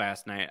at night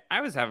last night. I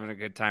was having a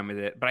good time with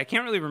it, but I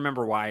can't really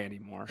remember why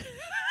anymore.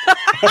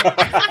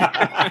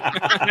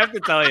 I have to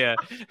tell you.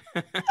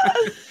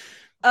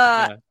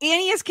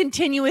 Annie is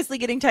continuously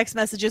getting text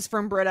messages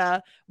from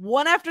Britta,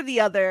 one after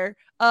the other.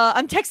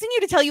 I'm texting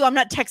you to tell you I'm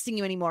not texting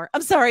you anymore.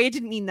 I'm sorry, I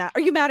didn't mean that.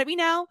 Are you mad at me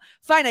now?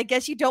 Fine, I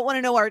guess you don't want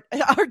to know our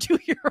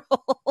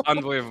 2-year-old.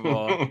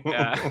 Unbelievable.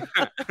 Yeah.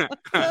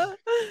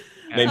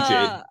 Named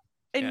Jade.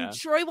 And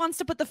Troy wants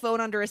to put the phone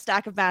under a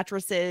stack of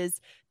mattresses.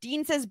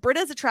 Dean says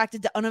Britta's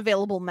attracted to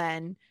unavailable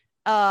men.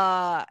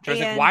 Troy's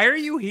like, why are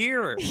you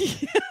here?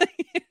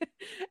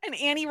 And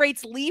Annie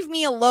writes, leave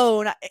me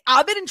alone.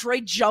 Abed and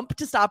Troy jump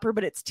to stop her,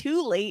 but it's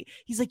too late.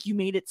 He's like, you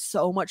made it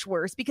so much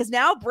worse because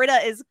now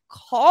Britta is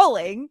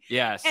calling.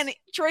 Yes. And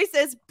Troy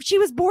says she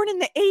was born in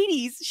the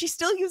 80s. She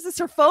still uses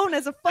her phone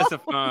as a phone. As a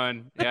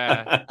phone.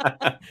 Yeah.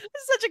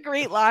 It's such a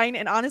great line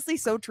and honestly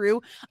so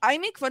true. I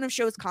make fun of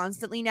shows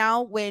constantly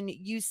now when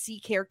you see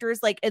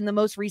characters like in the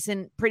most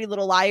recent Pretty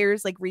Little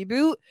Liars like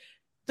reboot.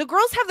 The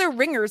girls have their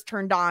ringers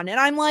turned on, and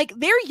I'm like,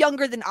 they're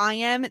younger than I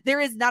am. There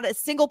is not a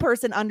single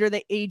person under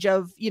the age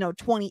of,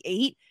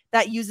 28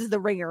 that uses the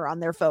ringer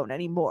on their phone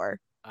anymore.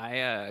 I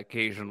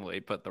occasionally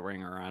put the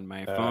ringer on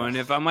my phone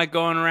if I'm like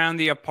going around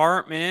the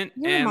apartment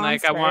and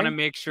like I want to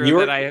make sure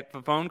that I have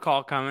a phone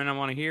call coming. I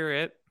want to hear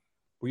it.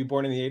 Were you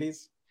born in the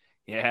 80s?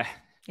 Yeah.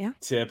 Yeah.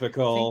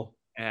 Typical.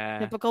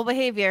 Typical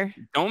behavior.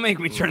 Don't make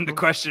me turn the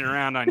question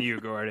around on you,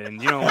 Gordon.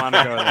 You don't want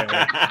to go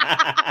there.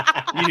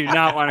 You do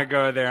not want to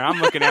go there. I'm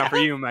looking out for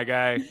you, my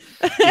guy.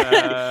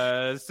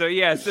 So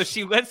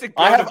she lets it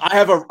go. I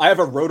have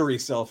a rotary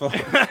cell phone.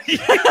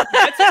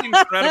 That's an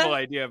incredible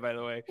idea, by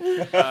the way.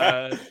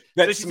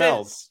 That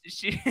smells. It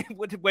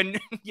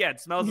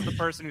smells of the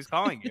person who's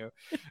calling you.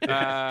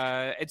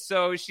 And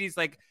so she's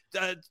like,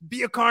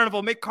 be a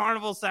carnival, make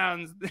carnival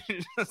sounds.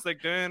 Just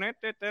like Henry,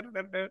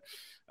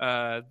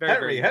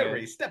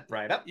 step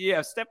right up.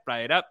 Yeah, step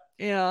right up.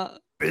 Yeah.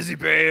 Busy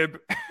babe.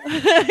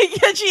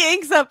 Yeah, she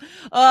hangs up.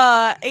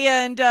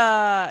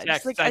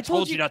 Jax, like, I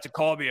told you not to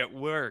call me at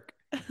work.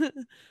 I'm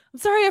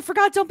sorry, I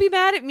forgot. Don't be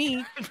mad at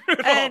me.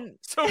 Brutal.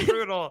 So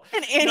brutal.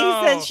 And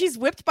Annie says she's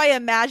whipped by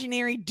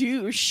imaginary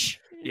douche.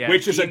 Yeah,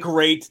 which is a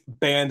great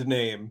band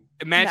name.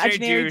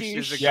 Imaginary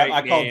douche is a great name.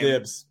 I call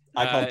dibs.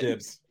 I call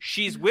dibs.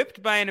 She's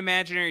whipped by an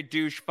imaginary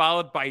douche,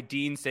 followed by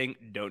Dean saying,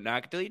 "Don't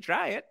knock till you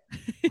try it."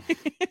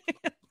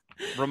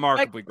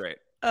 Remarkably great.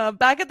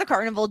 Back at the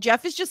carnival,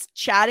 Jeff is just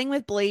chatting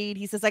with Blade.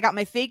 He says, I got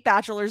my fake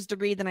bachelor's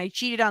degree, then I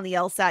cheated on the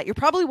LSAT. You're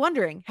probably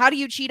wondering, how do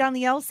you cheat on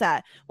the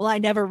LSAT? Well, I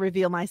never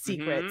reveal my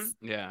secrets.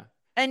 Mm-hmm. Yeah.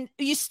 And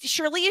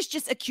Shirley is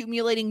just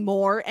accumulating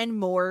more and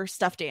more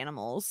stuffed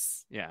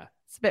animals. Yeah.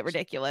 It's a bit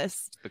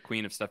ridiculous. The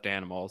queen of stuffed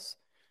animals.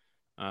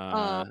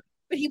 But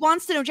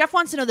Jeff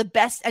wants to know the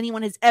best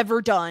anyone has ever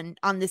done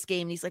on this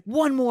game. And he's like,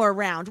 one more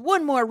round.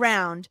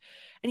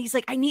 And he's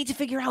like, I need to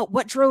figure out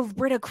what drove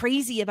Britta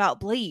crazy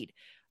about Blade.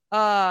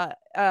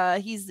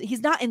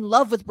 He's not in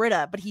love with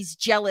Britta, but he's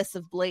jealous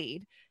of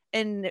Blade.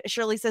 And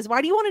Shirley says,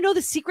 why do you want to know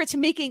the secret to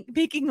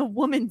making a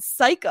woman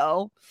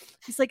psycho?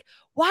 He's like,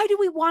 why do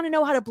we want to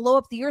know how to blow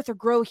up the earth or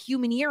grow a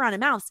human ear on a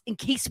mouse in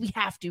case we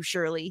have to,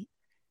 Shirley?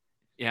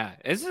 Yeah,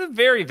 this is a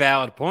very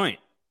valid point.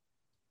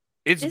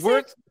 It's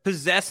worth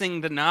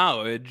possessing the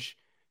knowledge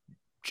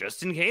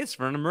just in case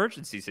for an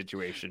emergency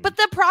situation. But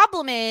the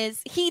problem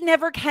is he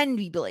never can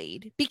be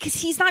Blade because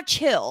he's not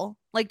chill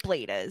like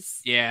Blade is.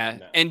 Yeah.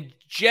 No. And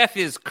Jeff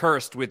is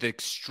cursed with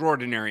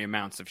extraordinary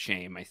amounts of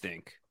shame, I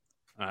think.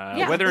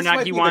 Whether or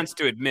not he wants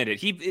to admit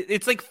it.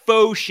 It's like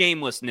faux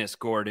shamelessness,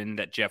 Gordon,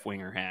 that Jeff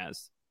Winger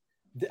has.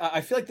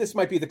 I feel like this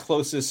might be the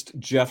closest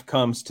Jeff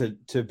comes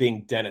to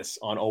being Dennis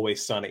on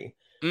Always Sunny.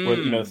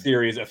 Where,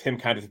 theories of him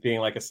kind of being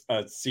like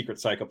a secret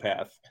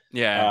psychopath.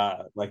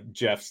 Yeah. Like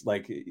Jeff's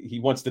like he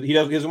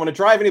doesn't want to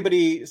drive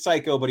anybody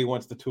psycho, but he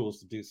wants the tools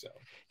to do so.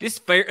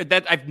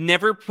 That I've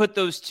never put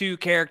those two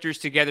characters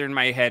together in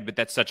my head, but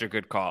that's such a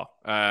good call.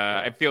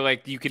 I feel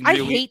like you can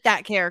really... I hate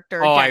that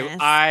character.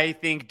 I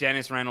think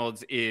Dennis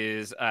Reynolds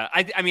is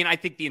I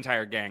think the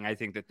entire gang, I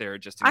think that they're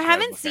just I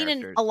haven't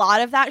seen a lot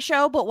of that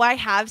show, but what I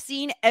have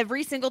seen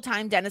every single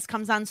time Dennis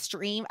comes on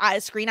screen, I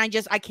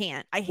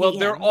can't. I hate him.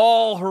 They're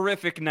all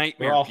horrific horrific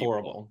nightmare. They're all people.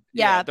 horrible.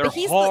 Yeah, they're but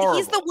he's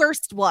horrible. the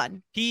worst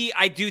one.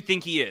 I do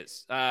think he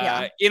is.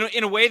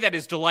 In a way that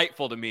is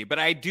delightful to me. But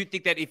I do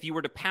think that if you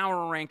were to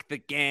power rank the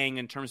gang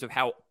in terms of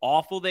how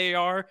awful they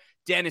are,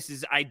 Dennis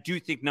is, I do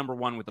think, number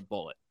one with a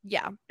bullet.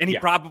 Yeah. And he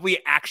probably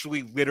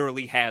actually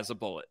literally has a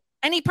bullet.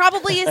 And he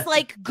probably is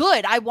like,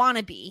 good, I want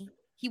to be.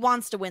 He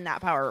wants to win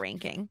that power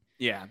ranking.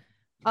 Yeah.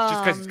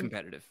 Just because it's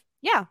competitive.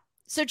 Yeah.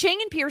 So Chang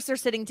and Pierce are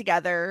sitting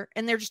together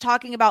and they're just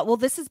talking about, well,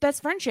 this is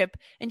best friendship.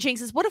 And Chang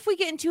says, what if we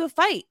get into a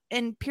fight?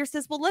 And Pierce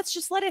says, well, let's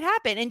just let it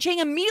happen. And Chang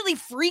immediately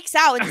freaks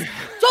out and says,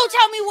 don't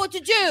tell me what to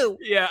do.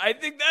 Yeah, I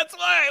think that's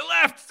why I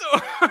laughed so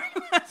hard.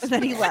 And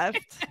then he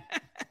left.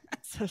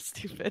 So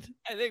stupid.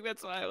 I think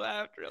that's why I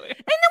laughed, really. And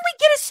then we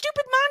get a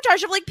stupid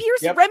montage of like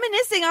Pierce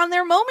reminiscing on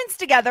their moments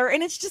together.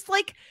 And it's just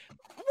like,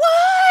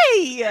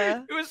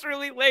 why? It was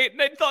really late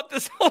and I thought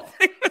this whole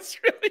thing was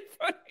really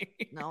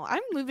funny. No,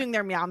 I'm moving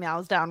their meow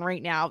meows down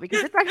right now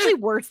because it's actually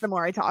worse the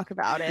more I talk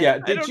about it. Yeah,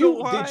 did you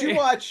watch?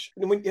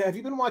 Have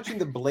you been watching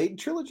the Blade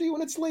trilogy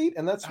when it's late,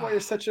 and that's why you're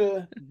such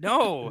a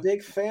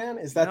big fan?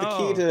 Is that the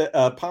key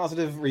to a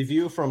positive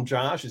review from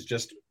Josh? Is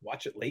just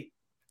watch it late?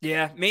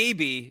 Yeah,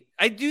 maybe.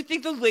 I do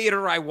think the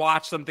later I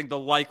watch something, the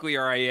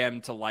likelier I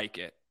am to like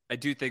it. I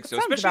do think so,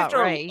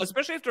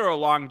 especially after a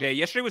long day.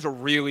 Yesterday was a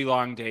really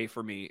long day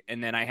for me,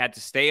 and then I had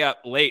to stay up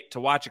late to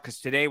watch it because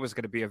today was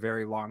going to be a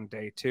very long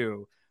day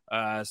too.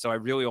 So I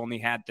really only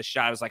had the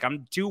shot. I was like,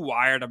 I'm too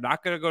wired. I'm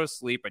not going to go to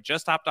sleep. I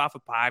just hopped off a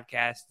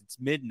podcast. It's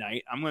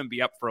midnight. I'm going to be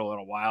up for a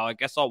little while. I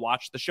guess I'll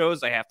watch the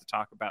shows I have to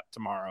talk about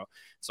tomorrow.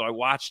 So I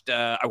watched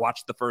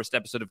the first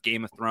episode of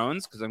Game of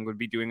Thrones because I'm going to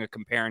be doing a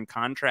compare and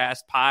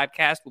contrast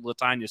podcast with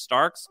LaTanya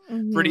Starks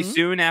pretty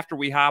soon after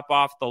we hop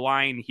off the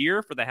line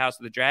here for the House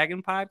of the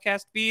Dragon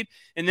podcast feed.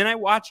 And then I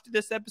watched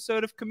this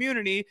episode of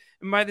Community.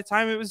 And by the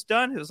time it was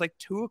done, it was like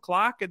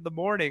 2:00 in the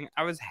morning.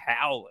 I was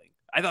howling.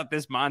 I thought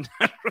this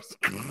montage was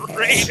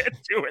great at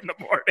 2 in the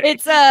morning.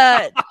 It's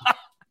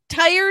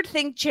tired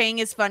think Chang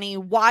is funny.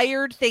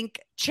 Wired think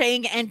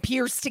Chang and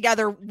Pierce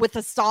together with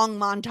a song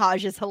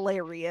montage is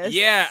hilarious.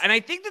 Yeah, and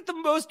I think that the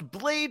most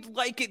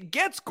Blade-like it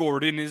gets,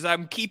 Gordon, is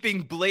I'm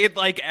keeping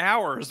Blade-like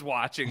hours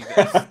watching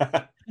this.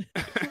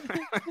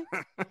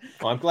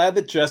 Well, I'm glad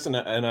that Jess and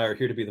I are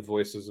here to be the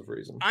voices of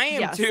reason. I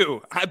am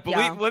too. I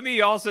believe. Let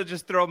me also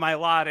just throw my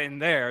lot in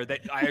there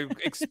that I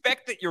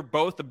expect that you're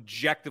both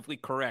objectively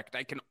correct.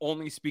 I can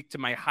only speak to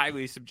my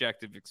highly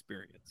subjective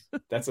experience.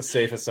 That's a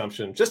safe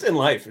assumption, just in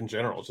life in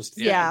general. Just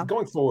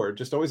going forward,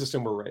 just always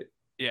assume we're right.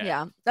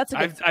 Yeah, that's a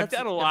good, I've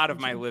done a lot of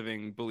my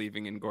living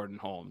believing in Gordon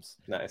Holmes.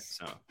 Nice.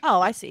 So.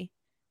 Oh, I see.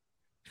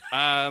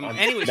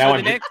 Anyway,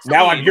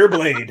 now I'm your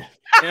Blade.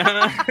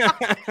 Back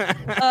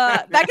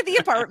at the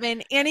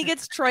apartment, Annie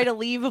gets Troy to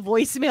leave a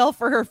voicemail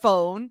for her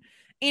phone,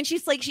 and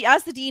she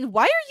asks the dean,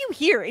 "Why are you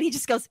here?" And he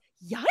just goes,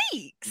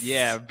 "Yikes!"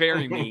 Yeah,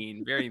 very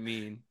mean, very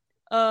mean.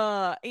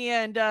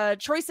 And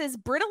Troy says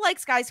Britta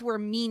likes guys who are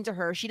mean to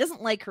her. She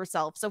doesn't like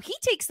herself, so he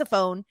takes the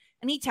phone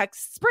and he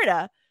texts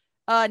Britta,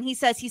 and he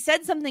says he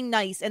said something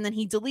nice, and then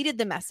he deleted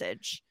the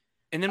message.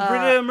 And then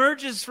Britta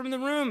emerges from the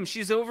room.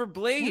 She's over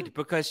Blade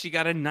because she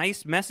got a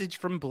nice message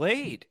from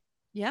Blade.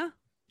 Yeah.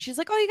 She's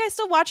like, "Oh, you guys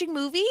still watching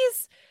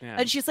movies?" Yeah.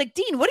 And she's like,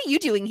 "Dean, what are you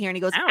doing here?" And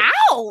he goes,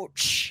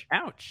 "Ouch."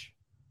 Ouch.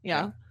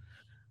 Yeah.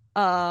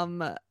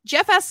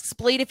 Jeff asks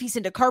Blade if he's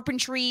into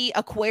carpentry,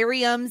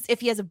 aquariums, if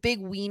he has a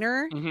big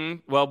wiener.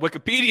 Mm-hmm. Well,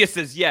 Wikipedia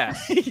says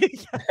yes. Do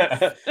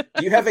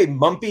you have a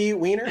mumpy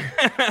wiener?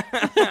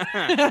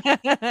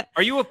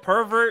 Are you a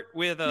pervert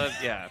with a...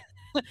 Yeah.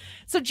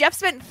 So Jeff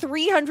spent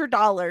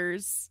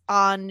 $300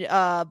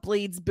 on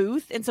Blade's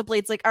booth. And so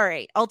Blade's like, "All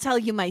right, I'll tell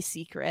you my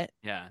secret."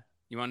 Yeah.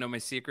 You want to know my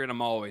secret?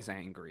 I'm always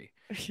angry.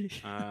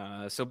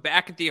 So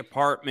back at the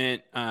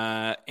apartment,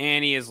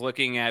 Annie is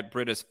looking at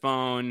Britta's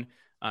phone.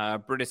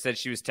 Britta said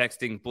she was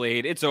texting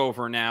Blade. It's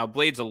over now.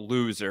 Blade's a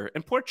loser.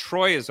 And poor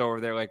Troy is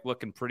over there like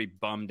looking pretty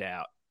bummed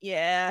out.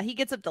 Yeah, he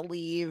gets up to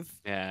leave.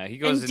 Yeah, he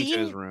goes into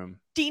his room.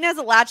 Dean has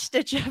a latch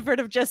stitch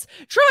effort of just,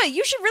 "Troy,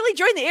 you should really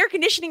join the air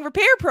conditioning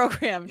repair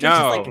program."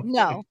 Just like,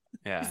 no.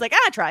 Yeah. He's like,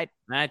 "I tried."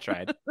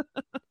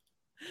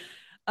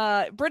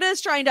 Britta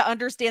is trying to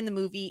understand the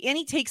movie.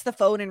 Annie takes the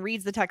phone and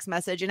reads the text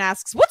message and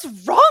asks, "What's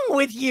wrong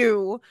with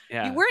you?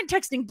 Yeah. You weren't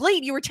texting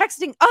Blade. You were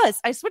texting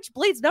us. I switched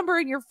Blade's number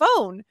in your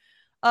phone."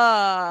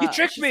 You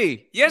tricked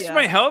me. You asked for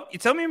my help. You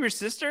tell me I'm your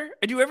sister.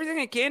 I do everything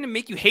I can to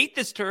make you hate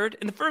this turd.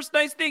 And the first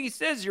nice thing he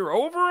says, "You're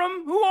over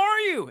him? Who are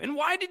you? And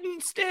why didn't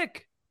it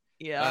stick?"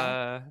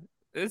 Yeah.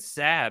 It's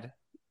sad.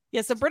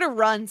 Yeah, so Britta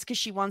runs because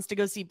she wants to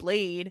go see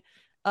Blade.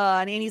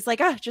 And Annie's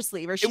like, "Just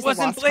leave her. She's It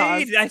wasn't a lost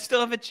Blade. cause." I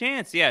still have a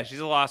chance. Yeah, she's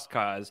a lost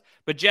cause.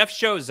 But Jeff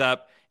shows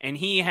up and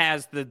he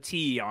has the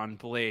tea on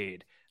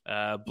Blade.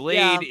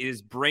 Blade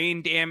is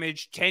brain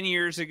damaged 10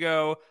 years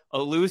ago. A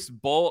loose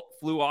bolt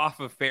flew off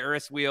a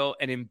Ferris wheel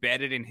and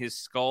embedded in his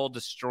skull,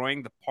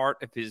 destroying the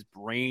part of his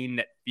brain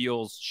that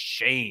feels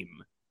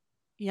shame.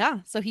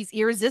 Yeah, so he's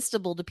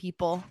irresistible to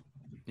people.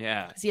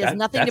 Yeah. He has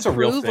nothing to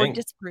prove or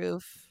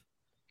disprove.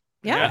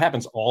 Yeah. That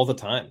happens all the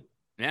time.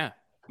 Yeah.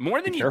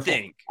 More than you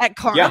think. At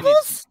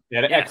carnivals?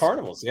 Yeah. At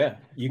carnivals, yeah.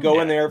 You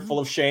go in there full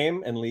of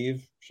shame and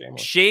leave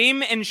shameless.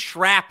 Shame and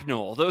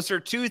shrapnel. Those are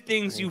two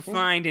things you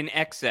find in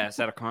excess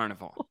at a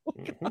carnival.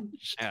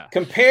 Yeah.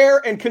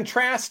 Compare and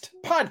contrast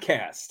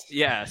podcast.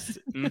 Yes.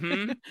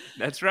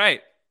 That's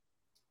right.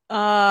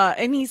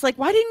 And he's like,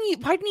 why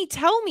didn't he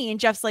tell me? And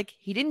Jeff's like,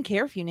 he didn't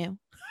care if you knew.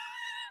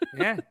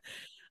 Yeah.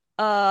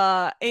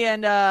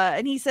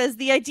 And he says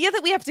the idea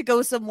that we have to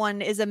go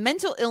someone is a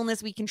mental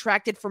illness we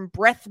contracted from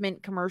breath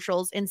mint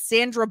commercials and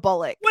Sandra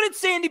Bullock. What did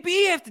Sandy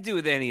B have to do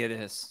with any of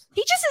this?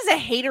 He just is a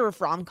hater of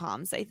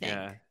rom-coms, I think.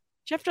 Yeah.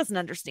 Jeff doesn't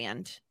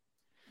understand.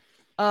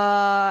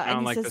 I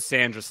don't like the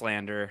Sandra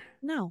slander.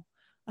 No.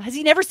 Has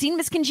he never seen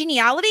Miss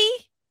Congeniality?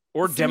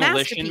 Or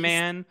Demolition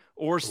Man,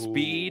 or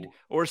Speed,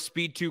 or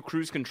Speed 2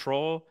 Cruise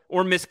Control,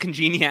 or Miss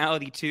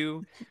Congeniality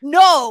 2?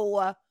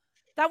 No!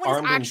 That one's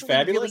Armed and actually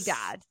Fabulous? really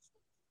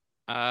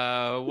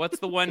bad. What's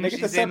the one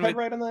she's in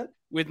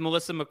with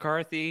Melissa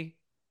McCarthy?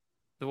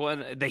 The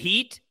one, The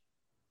Heat?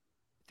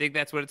 I think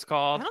that's what it's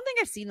called. I don't think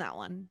I've seen that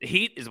one. The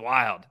Heat is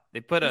wild. They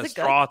put a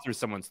straw through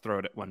someone's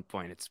throat at one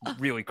point. It's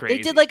really crazy.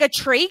 They did like a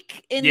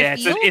trach in the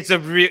field?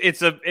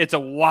 It's a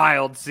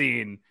wild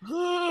scene.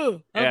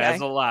 Okay. Yeah,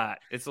 it's a lot.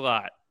 It's a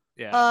lot.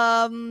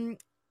 Yeah.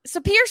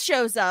 So Pierce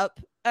shows up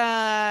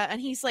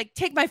and he's like,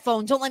 take my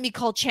phone. Don't let me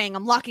call Chang.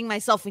 I'm locking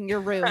myself in your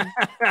room. And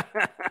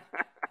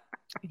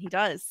he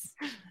does.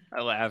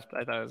 I laughed.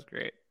 I thought it was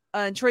great.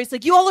 And Troy's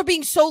like, you all are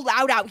being so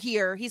loud out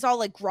here. He's all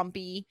like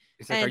grumpy.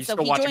 He's like, and are you so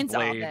still he watching joins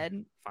Blade?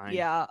 Abed. Fine.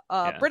 Yeah.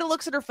 Yeah. Britta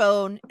looks at her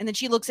phone and then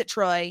she looks at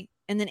Troy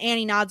and then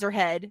Annie nods her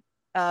head.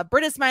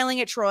 Britta's smiling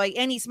at Troy.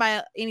 Annie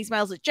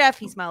smiles at Jeff.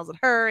 He smiles at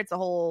her. It's a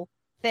whole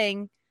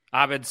thing.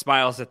 Abed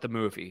smiles at the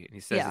movie and he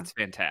says Yeah. it's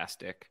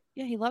fantastic.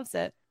 Yeah, he loves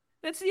it.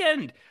 That's the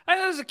end. I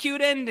thought it was a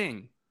cute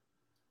ending.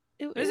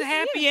 It was a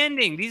happy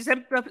ending. These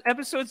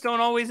episodes don't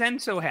always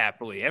end so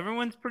happily.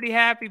 Everyone's pretty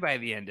happy by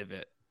the end of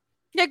it.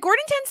 Yeah,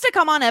 Gordon tends to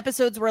come on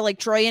episodes where like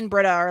Troy and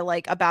Britta are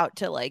like about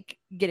to like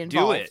get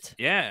involved. Do it.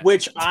 Yeah.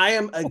 Which I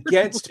am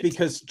against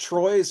because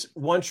Troy's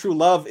one true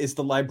love is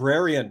the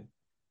librarian.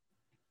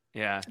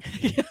 Yeah.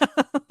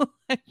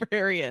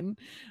 Librarian.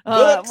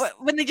 Books.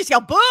 When they just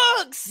yell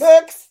books.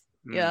 Books.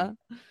 Yeah.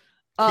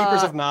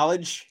 Keepers of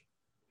knowledge.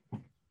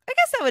 I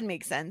guess that would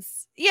make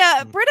sense.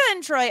 Yeah, Britta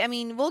and Troy, I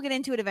mean, we'll get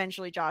into it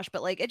eventually, Josh,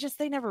 but like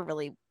they never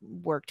really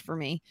worked for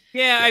me.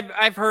 Yeah,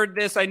 I've heard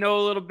this. I know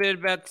a little bit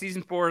about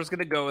season 4 is going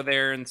to go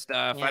there and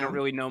stuff. Yeah. I don't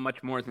really know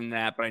much more than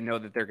that, but I know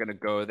that they're going to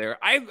go there.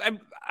 I'm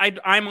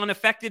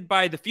unaffected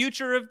by the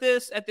future of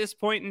this at this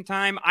point in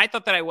time. I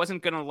thought that I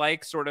wasn't going to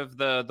like sort of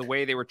the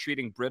way they were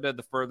treating Britta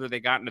the further they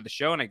got into the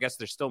show, and I guess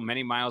there's still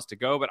many miles to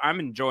go, but I'm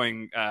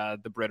enjoying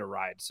the Britta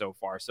ride so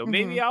far. So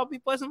maybe I'll be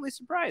pleasantly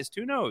surprised.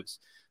 Who knows?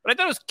 But I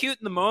thought it was cute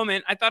in the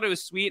moment. I thought it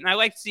was sweet, and I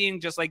liked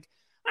seeing just like,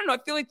 I don't know, I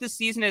feel like this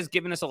season has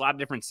given us a lot of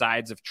different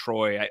sides of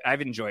Troy.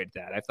 I've enjoyed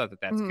that. I thought that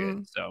that's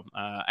good. So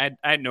I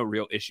had no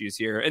real issues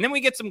here. And then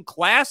we get some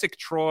classic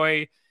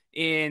Troy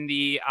in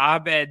the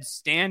Abed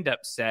stand-up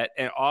set,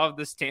 and all of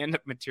the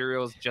stand-up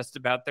material is just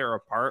about their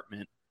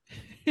apartment.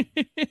 You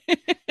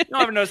don't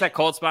ever notice that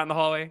cold spot in the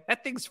hallway?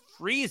 That thing's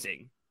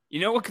freezing. You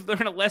know what could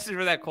learn a lesson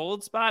for that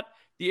cold spot?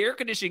 The air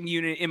conditioning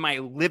unit in my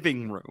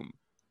living room.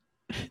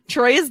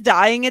 Troy is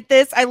dying at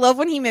this. I love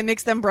when he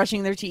mimics them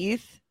brushing their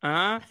teeth.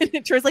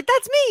 Troy's like,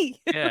 that's me.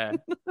 Yeah.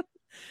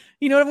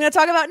 You know what I'm going to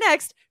talk about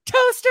next?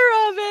 Toaster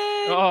oven.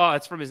 Oh,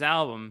 it's from his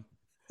album.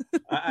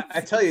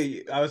 I tell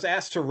you, I was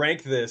asked to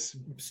rank this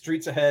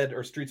Streets Ahead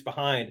or Streets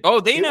Behind.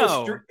 Oh, they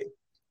know.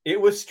 It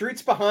was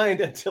Streets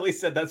Behind until he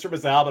said that's from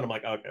his album. I'm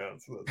like, okay.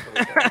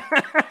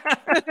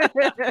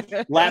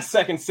 Last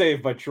second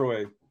save by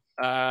Troy.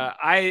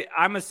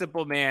 I'm a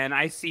simple man.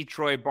 I see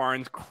Troy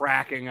Barnes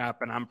cracking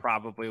up, and I'm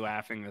probably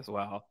laughing as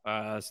well.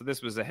 So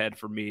this was ahead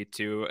for me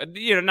too.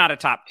 You know, not a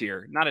top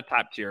tier,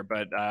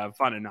 but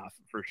fun enough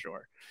for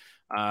sure.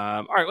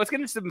 All right, let's get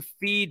into some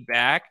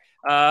feedback.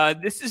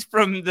 This is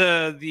from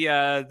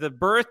the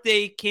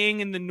birthday king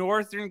in the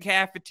Northern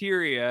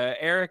Cafeteria.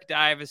 Eric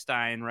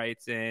Divestein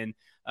writes in.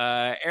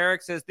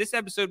 Eric says, this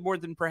episode, more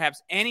than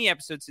perhaps any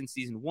episode since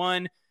season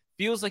 1,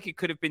 feels like it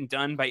could have been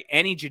done by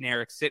any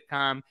generic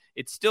sitcom.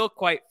 It's still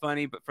quite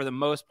funny, but for the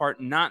most part,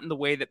 not in the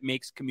way that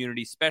makes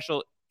Community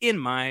special, in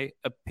my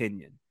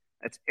opinion.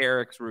 That's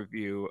Eric's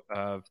review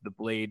of the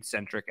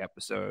Blade-centric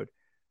episode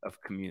of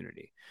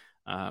Community.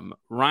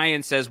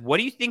 Ryan says, what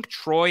do you think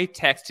Troy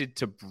texted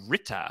to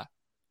Britta?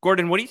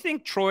 Gordon, what do you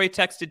think Troy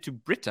texted to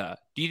Britta?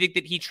 Do you think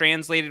that he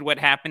translated what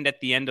happened at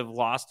the end of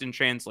Lost in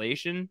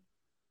Translation?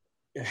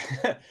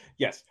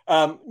 Yes.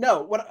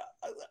 No, what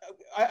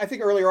I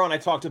think earlier on I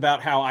talked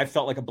about how I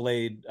felt like a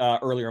Blade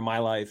earlier in my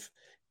life,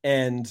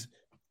 and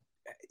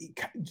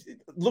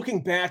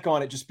looking back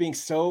on it, just being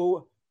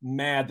so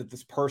mad that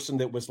this person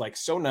that was like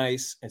so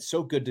nice and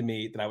so good to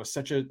me that I was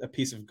such a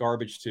piece of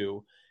garbage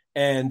to.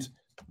 And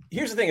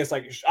here's the thing: it's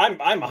like I'm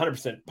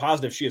 100%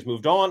 positive she has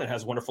moved on and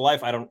has a wonderful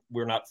life.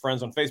 We're not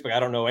friends on Facebook. I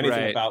don't know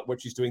anything about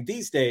what she's doing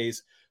these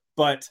days,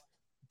 but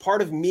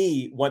part of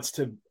me wants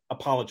to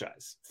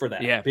apologize for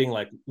that. Yeah. Being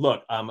like,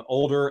 look, I'm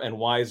older and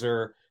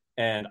wiser,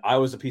 and I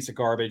was a piece of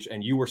garbage,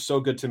 and you were so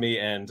good to me,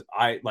 and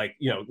I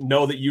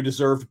know that you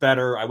deserved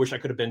better. I wish I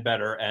could have been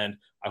better, and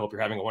I hope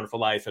you're having a wonderful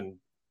life, and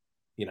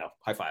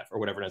high five or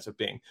whatever it ends up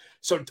being.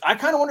 So I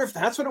kind of wonder if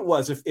that's what it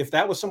was, if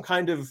that was some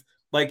kind of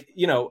I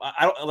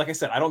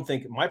don't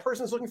think my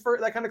person's looking for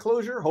that kind of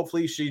closure.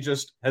 Hopefully she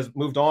just has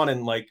moved on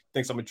and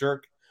thinks I'm a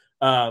jerk.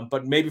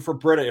 But maybe for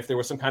Britta, if there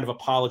was some kind of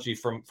apology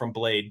from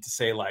Blade to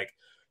say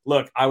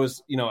look, I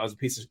was a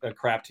piece of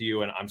crap to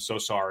you, and I'm so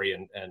sorry,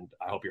 and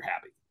I hope you're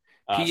happy.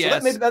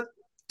 P.S.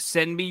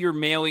 Send me your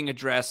mailing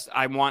address.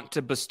 I want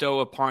to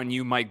bestow upon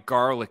you my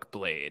garlic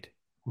blade.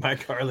 My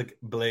garlic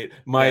blade,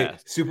 my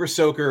super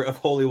soaker of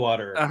holy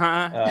water,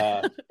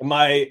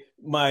 my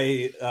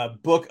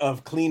book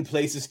of clean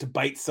places to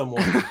bite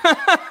someone.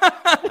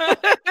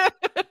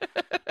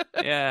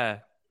 Yeah.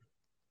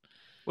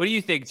 What do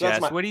you think, Jess?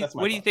 What do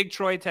you think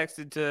Troy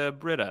texted to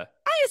Britta?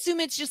 I assume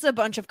it's just a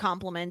bunch of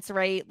compliments,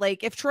 right?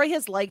 Like if Troy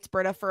has liked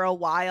Britta for a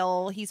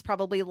while, he's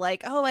probably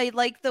like, "Oh, I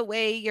like the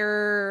way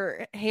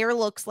your hair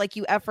looks like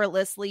you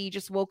effortlessly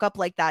just woke up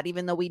like that,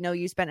 even though we know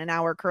you spent an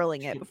hour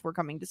curling it before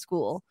coming to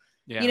school."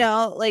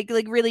 Yeah. Like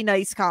really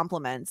nice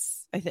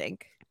compliments, I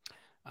think.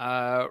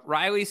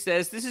 Riley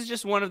says, this is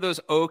just one of those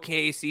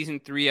okay season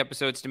 3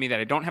 episodes to me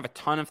that I don't have a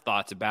ton of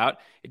thoughts about.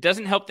 It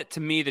doesn't help that to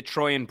me the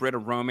Troy and Britta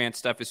romance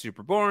stuff is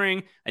super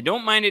boring. I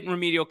don't mind it in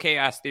Remedial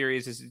Chaos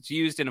Theories as it's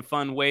used in a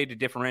fun way to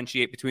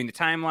differentiate between the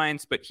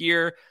timelines, but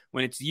here,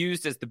 when it's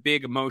used as the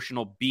big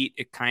emotional beat,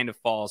 it kind of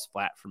falls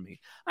flat for me.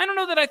 I don't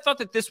know that I thought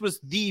that this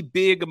was the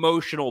big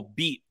emotional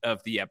beat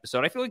of the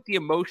episode. I feel like the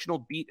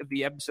emotional beat of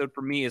the episode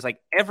for me is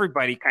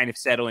everybody kind of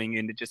settling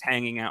into just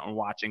hanging out and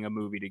watching a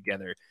movie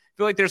together. I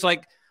feel like there's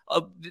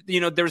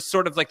there's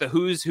sort of the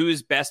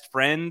who's best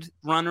friend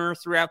runner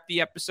throughout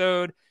the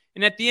episode.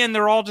 And at the end,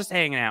 they're all just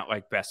hanging out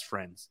like best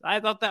friends. I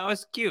thought that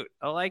was cute.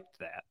 I liked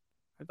that.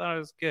 I thought it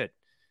was good.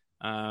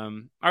 All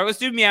right, let's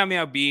do Meow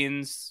Meow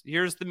Beans.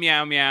 Here's the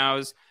Meow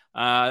Meows.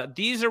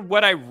 These are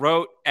what I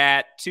wrote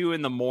at 2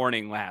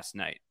 a.m. last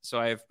night. So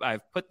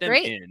I've put them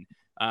in.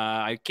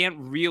 I can't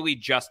really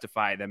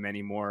justify them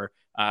anymore.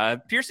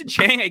 Pearson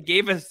Chang, I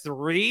gave a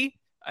 3.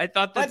 I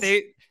thought that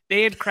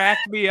they had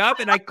cracked me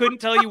up, and I couldn't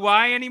tell you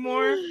why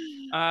anymore.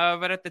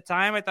 But at the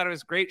time, I thought it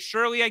was great.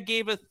 Shirley, I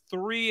gave a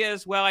 3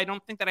 as well. I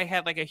don't think that I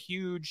had a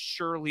huge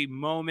Shirley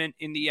moment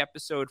in the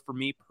episode for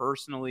me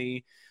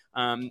personally.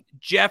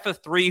 Jeff, a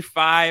 3.5.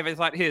 I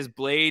thought his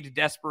Blade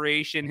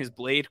desperation, his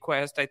Blade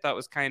quest, I thought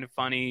was kind of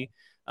funny.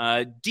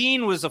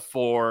 Dean was a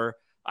 4.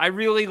 I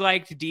really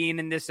liked Dean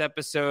in this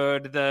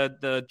episode.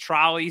 The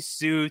trolley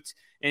suit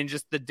and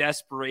just the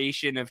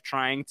desperation of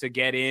trying to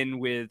get in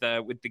with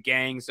the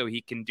gang so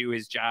he can do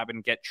his job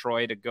and get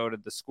Troy to go to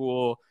the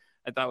school,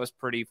 I thought was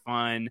pretty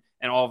fun.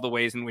 And all of the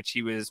ways in which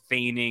he was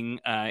feigning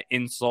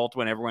insult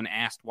when everyone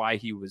asked why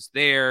he was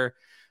there.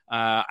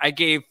 I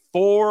gave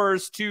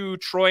 4s to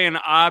Troy and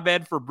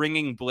Abed for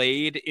bringing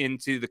Blade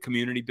into the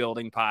community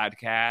building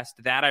podcast.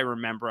 That I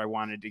remember I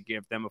wanted to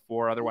give them a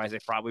 4. Otherwise, I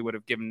probably would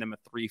have given them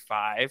a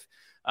 3.5.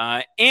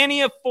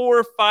 Annie a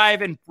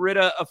 4.5 and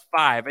Britta a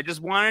 5. I just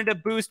wanted to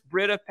boost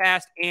Britta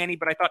past Annie,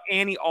 but I thought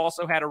Annie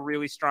also had a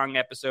really strong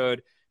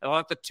episode. I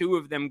thought the two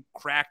of them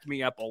cracked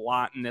me up a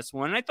lot in this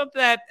one. And I thought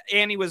that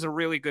Annie was a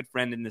really good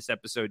friend in this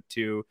episode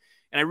too.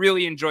 And I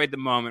really enjoyed the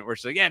moment where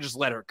she's like, yeah, just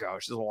let her go.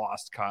 She's a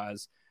lost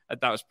cause. I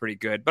thought it was pretty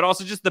good. But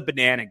also just the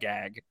banana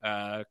gag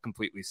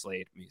completely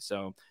slayed me.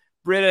 So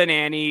Britta and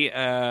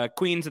Annie,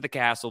 queens of the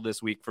castle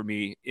this week for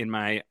me in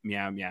my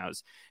Meow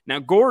Meows. Now,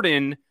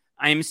 Gordon,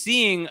 I'm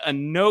seeing a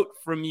note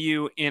from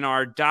you in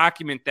our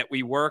document that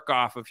we work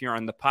off of here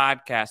on the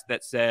podcast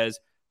that says,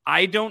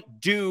 I don't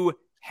do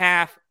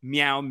half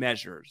meow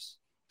measures.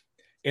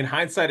 In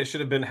hindsight, it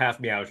should have been half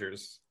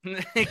meowsers.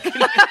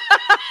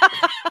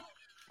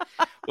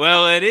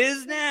 Well, it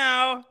is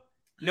now.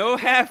 No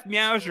half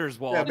meowsers,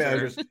 Walter. Yeah,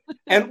 meowsers.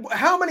 And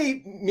how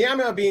many Meow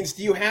Meow Beans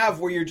do you have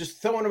where you're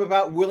just throwing them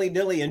about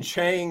willy-nilly and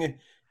Chang?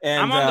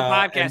 And I'm on the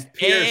podcast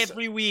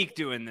every week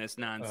doing this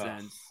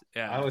nonsense.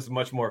 Yeah, I was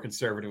much more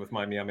conservative with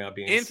my Meow Meow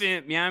Beans.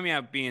 Infinite Meow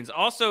Meow Beans.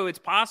 Also, it's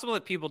possible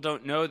that people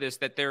don't know this,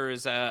 that there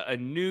is a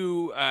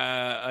new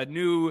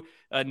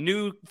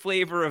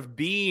flavor of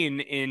bean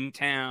in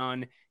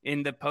town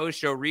in the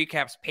post-show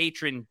recaps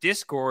patron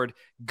Discord.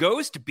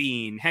 Ghost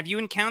Bean. Have you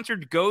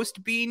encountered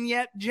Ghost Bean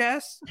yet,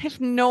 Jess? I have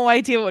no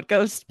idea what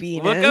Ghost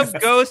Bean is. Look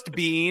up Ghost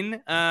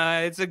Bean.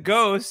 It's a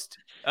ghost.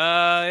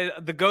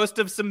 The ghost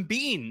of some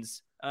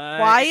beans.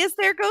 Why is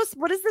there ghost?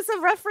 What is this a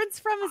reference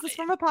from? Is this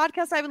from a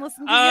podcast I haven't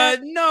listened to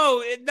yet?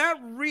 No, not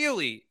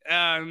really.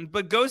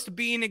 But Ghost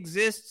Bean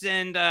exists,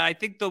 and I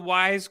think the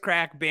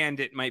Wisecrack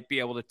Bandit might be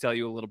able to tell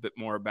you a little bit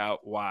more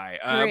about why.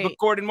 But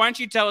Gordon, why don't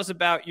you tell us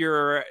about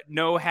your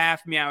no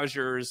half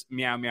meowsers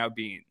Meow Meow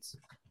Beans?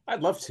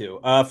 I'd love to.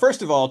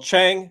 First of all,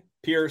 Chang,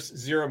 Pierce,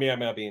 0 Meow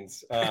Meow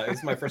Beans.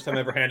 It's my first time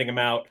ever handing them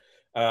out.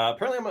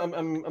 Apparently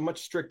I'm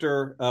much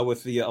stricter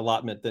with the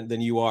allotment than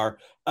you are.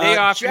 They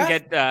often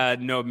get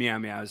no meow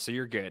meows, so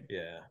you're good.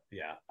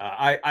 Yeah.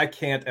 I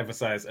can't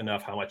emphasize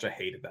enough how much I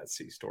hated that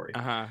C story.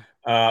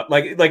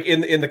 Like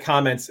in the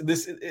comments,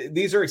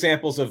 these are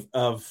examples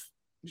of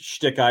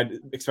shtick I'd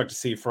expect to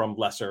see from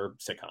lesser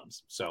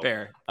sitcoms. So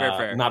fair.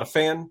 Not a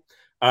fan.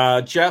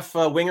 Jeff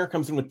Winger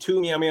comes in with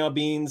 2 Meow Meow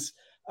Beans.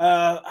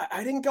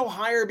 I didn't go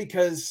higher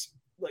because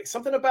like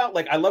something about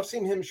like I love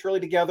seeing him and Shirley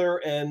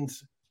together, and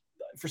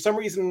for some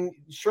reason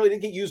Shirley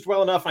didn't get used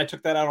well enough. I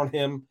took that out on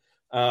him.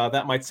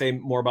 That might say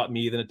more about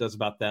me than it does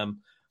about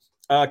them.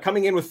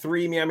 Coming in with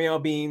 3 Meow Meow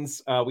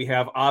Beans, we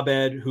have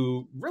Abed,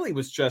 who really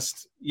was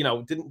just,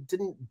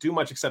 didn't do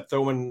much except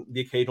throw in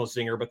the occasional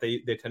zinger, but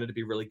they tended to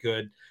be really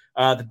good.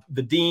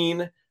 The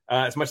Dean,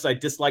 as much as I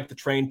disliked the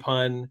train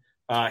pun,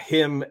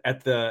 him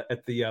at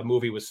the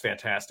movie was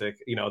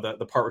fantastic.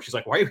 The part where she's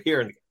like, "Why are you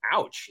here?" And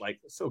ouch, like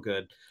so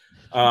good.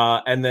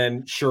 And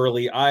then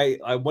Shirley,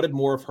 I wanted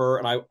more of her,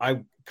 and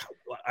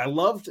I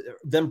loved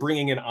them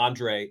bringing in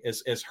Andre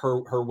as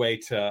her way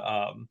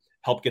to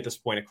help get this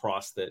point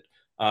across that.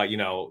 A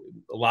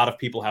lot of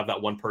people have that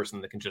one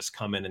person that can just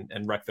come in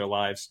and wreck their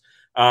lives.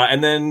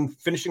 And then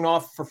finishing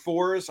off for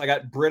 4s, I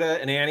got Britta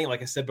and Annie.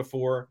 Like I said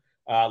before,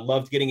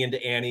 loved getting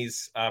into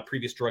Annie's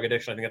previous drug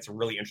addiction. I think that's a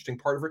really interesting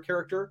part of her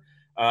character.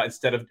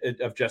 Instead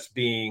of just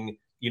being,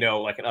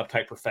 like an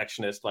uptight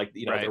perfectionist, like,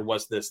 right. There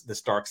was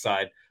this dark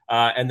side.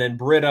 And then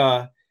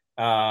Britta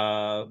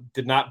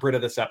did not Britta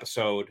this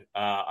episode.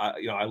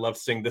 I loved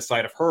seeing this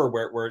side of her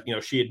where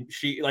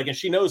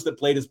she knows that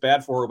Blade is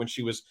bad for her when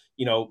she was,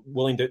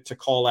 willing to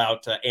call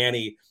out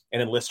Annie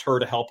and enlist her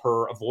to help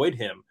her avoid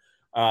him.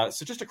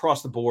 So just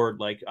across the board,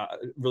 like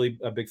really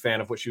a big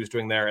fan of what she was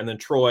doing there. And then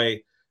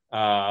Troy,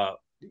 4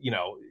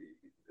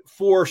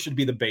 should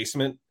be the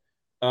basement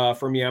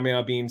for Meow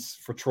Meow Beans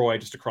for Troy,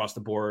 just across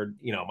the board.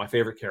 My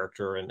favorite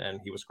character,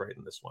 and he was great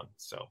in this one.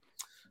 So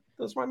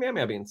those are my Meow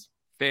Meow Beans.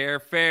 Fair.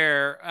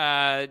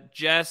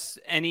 Jess,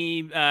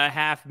 any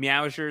half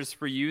meowsers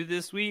for you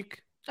this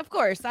week? Of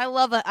course. I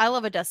love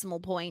a decimal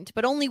point,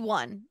 but only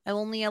one. I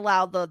only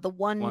allow the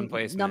one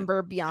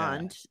number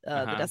beyond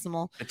the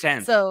decimal. The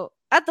 10. So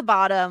at the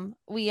bottom,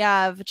 we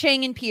have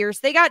Chang and Pierce.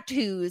 They got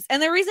 2s.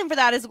 And the reason for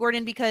that is,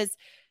 Gordon, because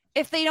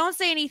if they don't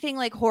say anything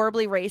like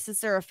horribly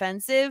racist or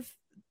offensive,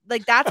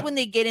 like that's when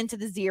they get into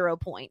the 0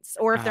 points,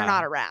 or if they're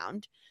not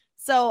around.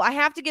 So I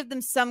have to give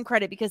them some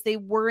credit because they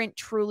weren't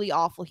truly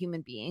awful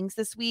human beings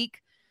this week.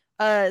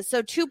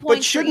 So 2 points.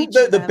 But shouldn't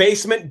the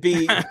basement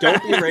be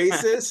don't be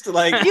racist?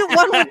 Like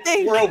one would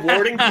think we're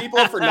awarding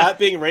people for not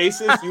being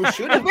racist. You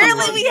shouldn't.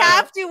 Apparently we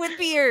have to with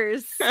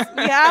Pierce.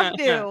 We have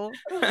to.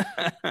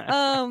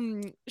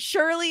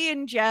 Shirley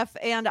and Jeff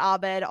and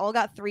Abed all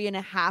got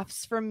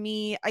 3.5s from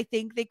me. I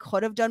think they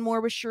could have done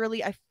more with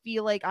Shirley. I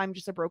feel like I'm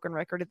just a broken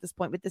record at this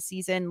point with the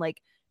season.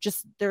 Like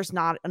just there's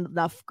not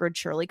enough good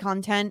Shirley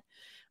content.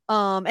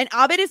 And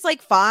Abed is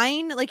like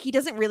fine. Like he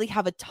doesn't really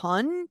have a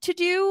ton to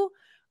do.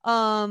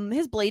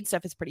 His Blade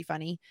stuff is pretty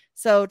funny.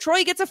 So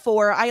Troy gets a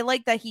 4. I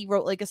like that he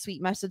wrote like a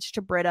sweet message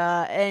to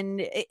Britta, and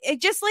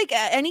it just like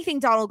anything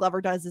Donald Glover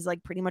does is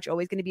like pretty much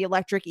always going to be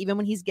electric, even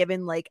when he's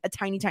given like a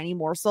tiny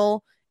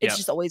morsel. It's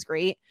just always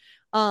great.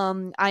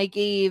 I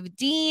gave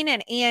Dean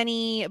and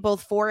Annie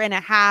both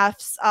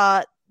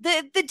 4.5s.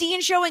 The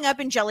Dean showing up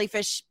in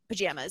jellyfish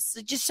pajamas,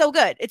 just so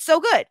good. It's so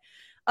good.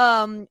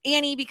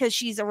 Annie, because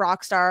she's a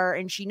rock star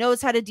and she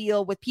knows how to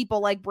deal with people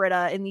like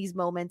Britta in these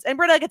moments, and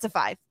Britta gets a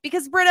 5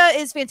 because Britta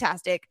is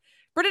fantastic.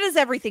 Britta does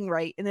everything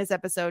right in this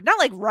episode. Not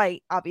like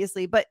right,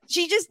 obviously, but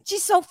she's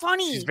so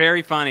funny. She's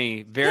very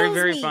funny.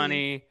 Very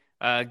funny.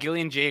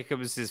 Gillian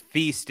Jacobs is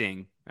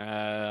feasting.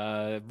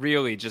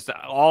 Really just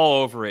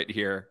all over it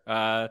here.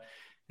 Yeah.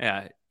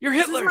 You're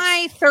Hitler. This is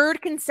my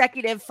 3rd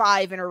consecutive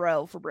 5 in a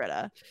row for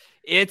Britta.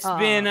 It's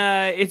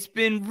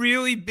been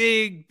really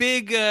big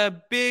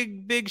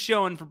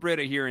showing for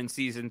Britta here in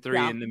season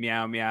 3 in the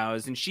Meow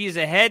Meows, and she's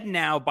ahead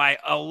now by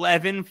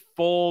 11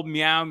 full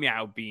Meow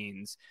Meow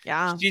Beans.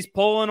 Yeah, she's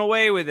pulling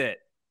away with it.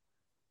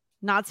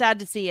 Not sad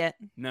to see it.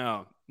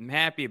 No, I'm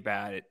happy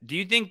about it. Do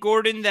you think,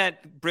 Gordon,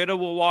 that Britta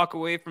will walk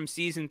away from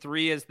season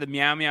 3 as the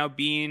Meow Meow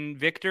Bean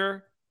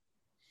victor?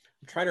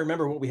 I'm trying to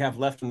remember what we have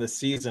left in this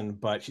season,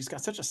 but she's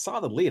got such a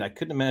solid lead. I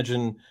couldn't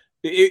imagine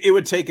it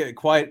would take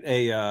quite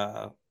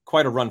a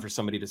run for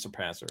somebody to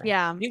surpass her.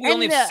 Yeah. I think we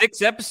only have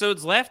 6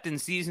 episodes left in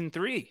season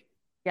 3.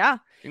 Yeah.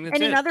 And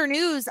in other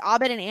news,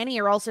 Abed and Annie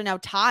are also now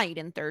tied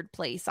in 3rd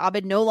place.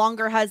 Abed no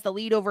longer has the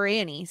lead over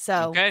Annie.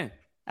 So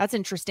that's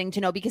interesting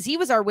to know because he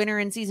was our winner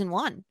in season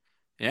 1.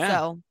 Yeah.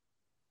 So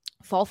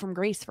fall from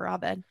grace for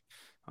Abed.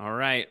 All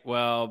right.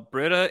 Well,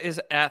 Britta is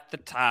at the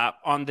top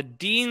on the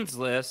Dean's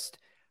list.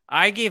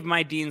 I gave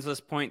my Dean's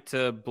List point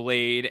to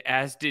Blade,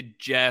 as did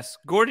Jess.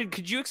 Gordon,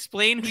 could you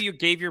explain who you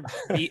gave your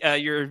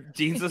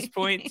Dean's List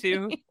point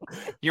to?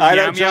 Your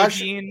Meow Meow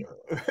Dean?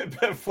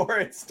 Before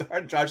it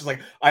started, Josh is like,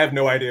 I have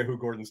no idea who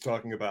Gordon's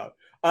talking about.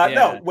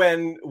 No,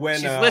 when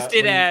she's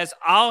listed as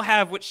I'll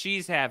have what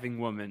she's having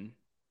woman.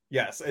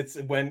 Yes, it's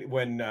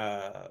when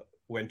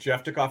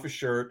Jeff took off his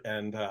shirt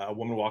and a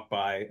woman walked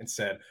by and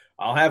said,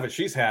 I'll have what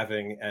she's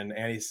having, and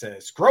Annie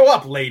says, grow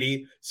up,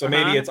 lady. So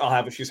maybe it's I'll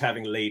have what she's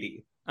having,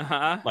 lady.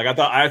 Like I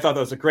thought that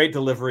was a great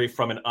delivery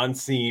from an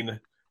unseen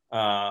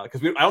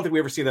because I don't think we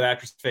ever see that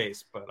actress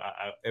face, but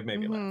it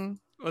made me laugh.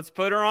 Let's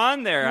put her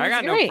on there. I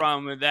got great. no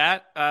problem with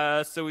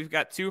that. So we've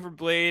got 2 for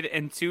Blade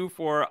and 2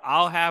 for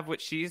I'll Have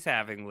What She's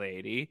Having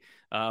Lady.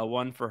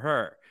 1 for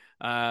her.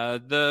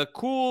 The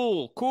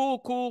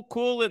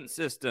coolant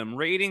system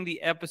rating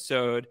the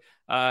episode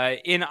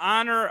in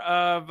honor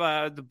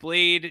of the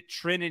Blade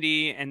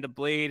Trinity and the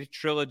Blade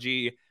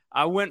trilogy.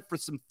 I went for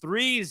some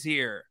 3s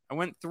here. I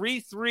went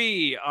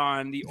 3-3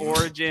 on the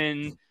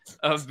origin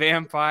of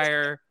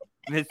vampire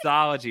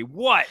mythology.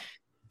 What?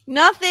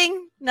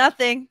 Nothing.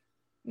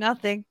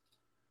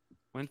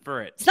 Went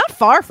for it. It's not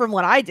far from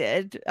what I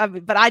did,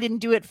 but I didn't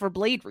do it for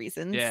Blade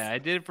reasons. Yeah, I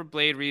did it for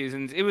Blade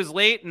reasons. It was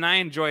late and I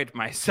enjoyed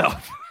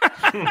myself.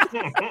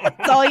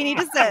 That's all you need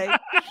to say.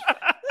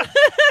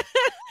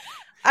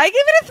 I give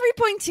it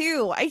a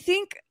 3.2. I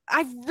think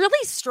I've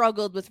really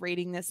struggled with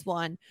rating this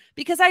one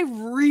because I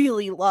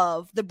really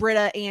love the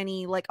Britta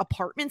Annie like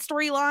apartment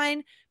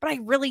storyline, but I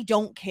really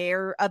don't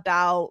care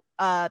about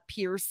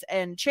Pierce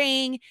and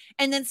Chang.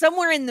 And then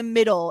somewhere in the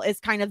middle is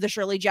kind of the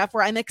Shirley Jeff,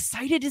 where I'm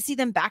excited to see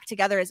them back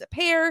together as a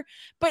pair,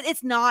 but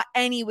it's not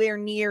anywhere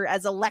near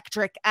as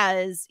electric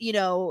as, you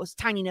know,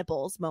 Tiny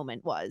Nipples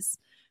moment was.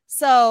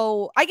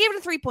 So I gave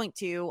it a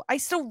 3.2. I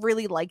still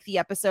really like the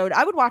episode.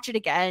 I would watch it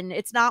again.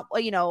 It's not,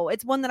 you know,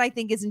 it's one that I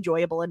think is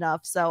enjoyable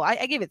enough. So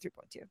I gave it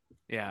 3.2.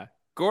 Yeah.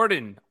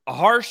 Gordon, a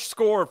harsh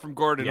score from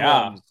Gordon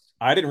Holmes.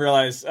 I didn't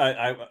realize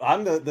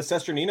I'm the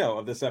Sesternino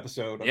of this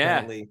episode,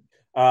 apparently.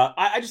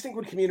 I just think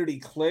when Community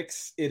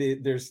clicks,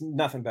 there's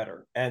nothing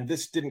better. And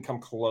this didn't come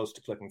close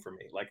to clicking for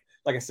me. Like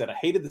I said, I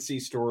hated the C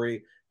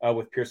story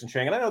with Pierce and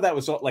Chang. And I know that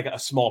was like a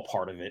small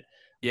part of it.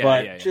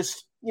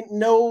 Just, you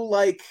know,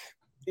 like...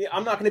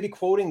 I'm not going to be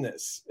quoting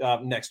this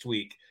next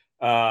week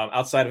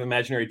outside of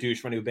Imaginary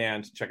Douche, my new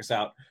band. Check us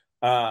out.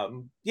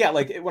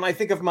 Like when I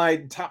think of my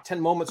top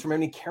 10 moments from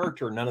any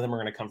character, none of them are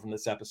going to come from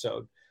this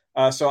episode.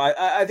 So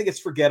I think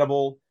it's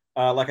forgettable.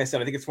 Like I said,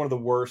 I think it's one of the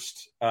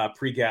worst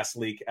pre-gas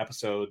leak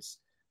episodes.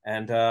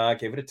 And I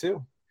gave it a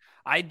 2.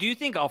 I do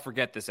think I'll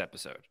forget this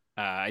episode.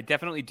 I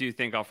definitely do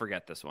think I'll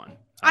forget this one.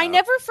 I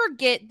never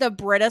forget the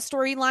Britta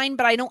storyline,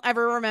 but I don't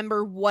ever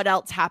remember what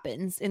else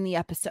happens in the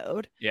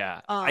episode. Yeah.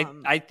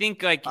 I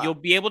think like you'll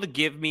be able to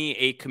give me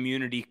a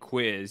community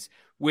quiz,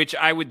 which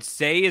I would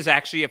say is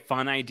actually a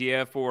fun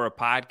idea for a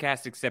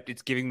podcast, except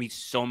it's giving me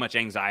so much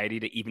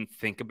anxiety to even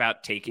think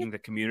about taking the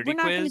community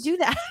quiz. We're not going to do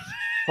that.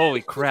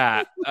 Holy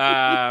crap.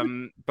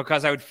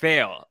 Because I would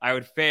fail.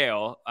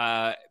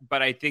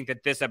 But I think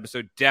that this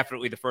episode,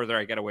 definitely the further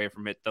I get away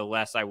from it, the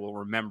less I will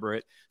remember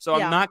it. So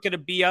I'm not going to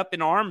be up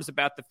in arms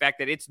about the fact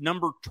that it's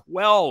number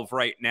 12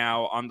 right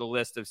now on the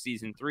list of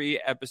season 3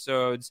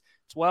 episodes.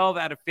 12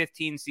 out of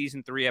 15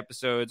 season 3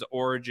 episodes,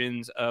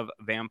 origins of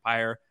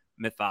vampire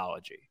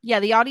mythology. Yeah,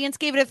 the audience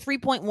gave it a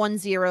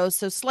 3.10,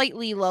 so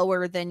slightly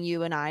lower than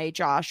you and I,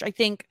 Josh. I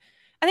think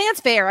that's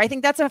fair. I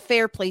think that's a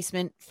fair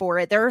placement for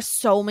it. There are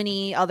so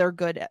many other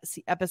good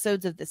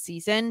episodes of the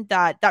season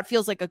that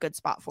feels like a good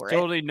spot for it.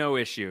 Totally no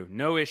issue.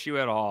 No issue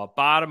at all.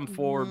 Bottom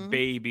 4,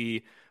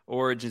 baby,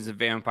 origins of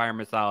vampire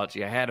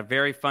mythology. I had a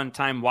very fun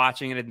time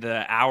watching it in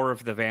the hour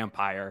of the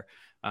vampire.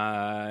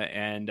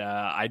 And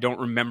I don't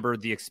remember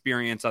the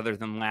experience other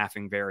than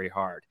laughing very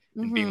hard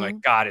and being like,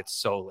 God, it's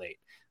so late.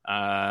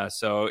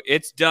 So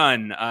it's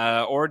done.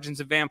 Origins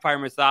of vampire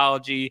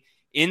mythology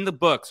in the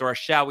books, or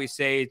shall we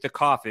say the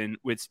coffin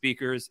with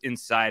speakers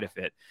inside of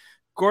it.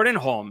 Gordon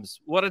Holmes,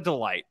 what a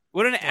delight.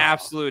 What an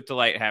absolute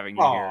delight having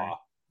you here.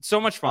 So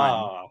much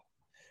fun.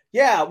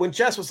 Yeah, when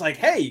Jess was like,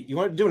 hey, you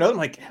want to do another? I'm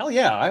like, hell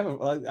yeah, I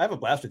have a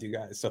blast with you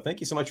guys. So thank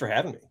you so much for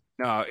having me.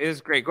 No, it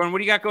was great. Gordon, what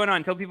do you got going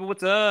on? Tell people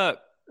what's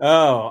up.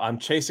 Oh, I'm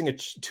chasing a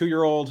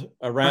 2-year-old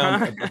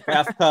around a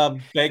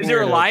bathtub. Is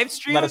there a live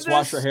stream? Let us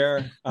wash her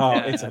hair. Oh,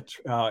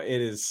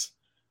 it is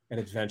an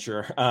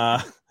adventure.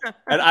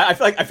 And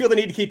I feel the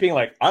need to keep being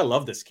like, I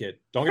love this kid.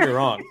 Don't get me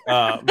wrong.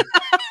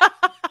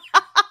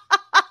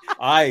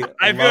 I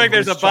feel like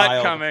there's a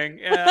butt coming.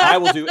 Yeah.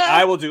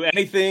 I will do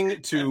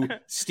anything to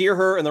steer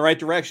her in the right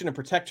direction and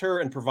protect her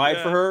and provide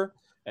for her.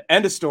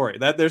 End of story.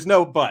 That there's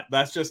no but.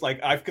 That's just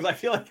like because I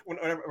feel like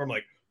whenever I'm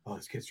like, oh,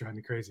 this kid's driving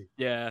me crazy.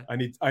 Yeah. I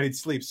need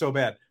sleep so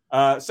bad.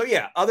 So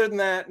yeah, other than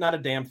that, not a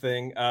damn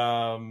thing.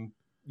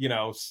 You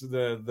know,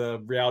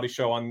 the reality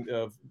show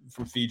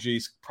from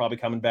Fiji's probably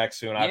coming back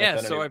soon.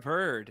 I've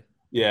heard.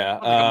 Yeah.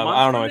 Like a month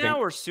I don't know from now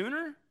or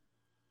sooner?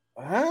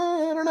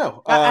 I don't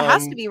know. It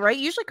has to be, right?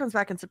 Usually comes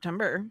back in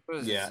September.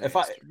 Yeah.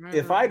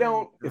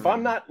 If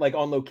I'm not like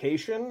on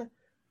location,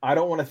 I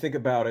don't want to think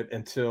about it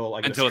until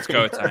it's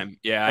go time.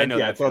 Yeah, I know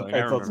that.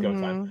 Until it's go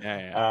time.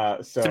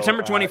 Yeah. So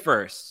September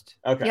 21st.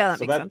 Okay. Yeah,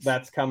 so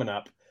that's coming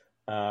up.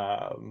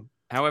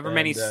 However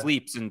many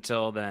sleeps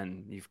until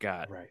then you've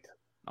got. Right.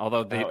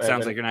 Although it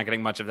sounds like you're not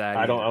getting much of that.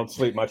 I don't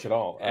sleep much at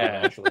all.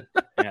 Actually.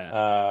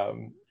 Yeah.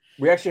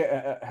 We actually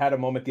had a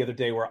moment the other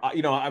day where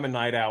I'm a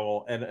night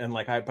owl and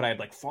I had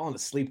like fallen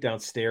asleep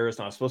downstairs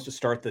and I was supposed to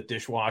start the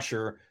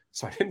dishwasher,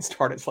 so I didn't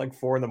start it till like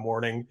 4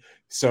 a.m.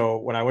 So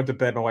when I went to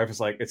bed, my wife was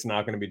like, "It's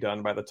not going to be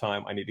done by the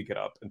time I need to get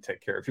up and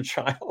take care of your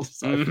child."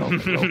 So I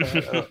felt real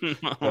bad.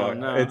 Oh,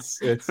 no. It's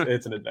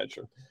an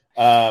adventure.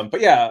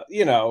 But yeah,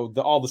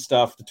 all the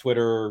stuff, the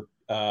Twitter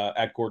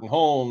at Gordon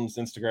Holmes,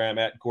 Instagram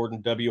at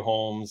Gordon W.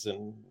 Holmes,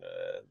 and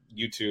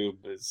YouTube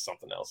is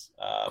something else.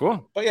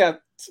 Cool. But yeah,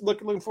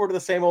 looking forward to the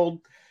same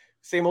old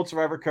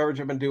Survivor coverage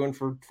I've been doing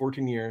for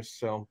 14 years.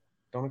 So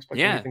don't expect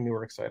anything new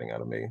or exciting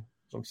out of me.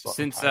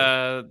 Since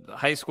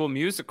High School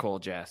Musical,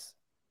 Jess.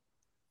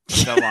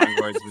 That's how long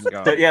Gordon's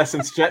been going. Yeah,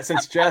 since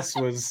Jess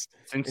was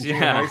in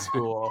high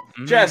school.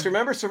 Mm-hmm. Jess,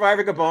 remember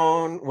Survivor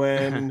Gabon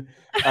when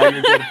you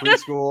were going to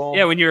preschool?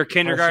 Yeah, when you were a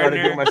kindergartner. I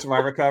started doing my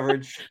Survivor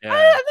coverage. Yeah.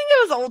 I think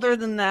I was older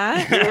than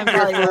that.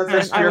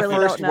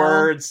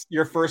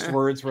 Your first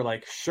words were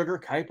like Sugar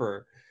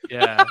Kuiper.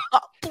 Yeah.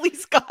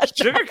 Please, God.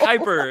 Sugar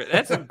Kuiper.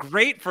 That's a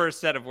great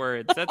first set of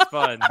words. That's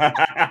fun.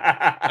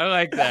 I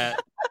like that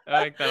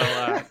a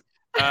lot.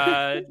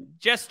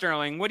 Jess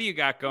Sterling, what do you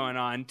got going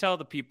on? Tell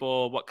the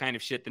people what kind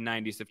of shit the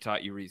 90s have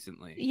taught you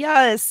recently.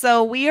 Yeah,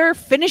 so we are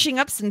finishing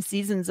up some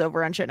seasons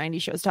over on Shit 90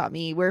 Shows Taught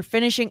Me. We're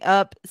finishing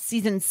up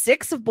season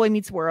 6 of Boy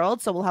Meets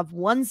World, so we'll have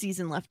 1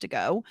 season left to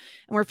go.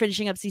 And we're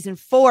finishing up season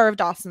 4 of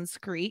Dawson's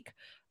Creek.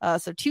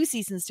 So 2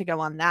 seasons to go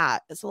on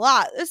that. It's a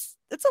lot. It's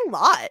a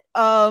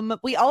lot.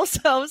 We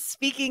also,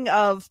 speaking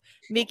of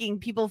making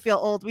people feel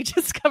old, we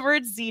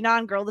discovered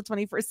Xenon Girl of the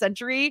 21st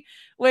Century,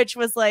 which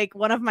was like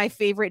one of my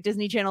favorite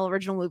Disney Channel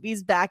original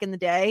movies back in the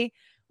day.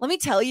 Let me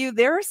tell you,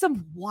 there are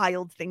some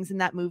wild things in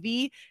that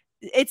movie.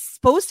 It's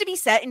supposed to be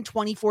set in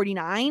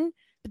 2049,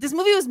 but this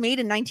movie was made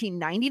in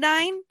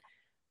 1999.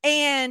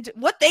 And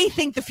what they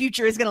think the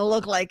future is going to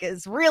look like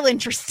is real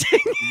interesting.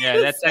 Yeah,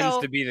 that tends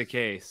to be the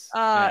case.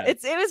 It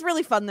was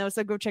really fun, though.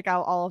 So go check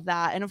out all of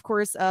that. And of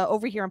course,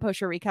 over here on Post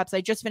Show Recaps,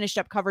 I just finished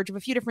up coverage of a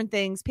few different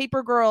things.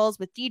 Paper Girls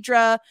with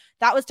Deidre.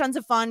 That was tons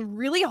of fun.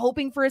 Really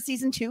hoping for a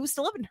season 2.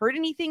 Still haven't heard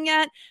anything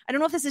yet. I don't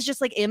know if this is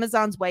just like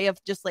Amazon's way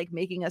of just like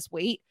making us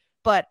wait.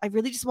 But I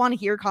really just want to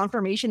hear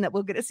confirmation that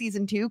we'll get a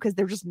season 2 because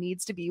there just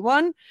needs to be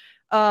one.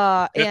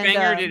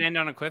 Cliffhanger did end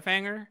on a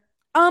cliffhanger?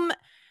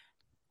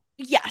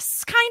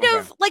 Yes, kind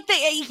of like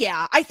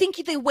I think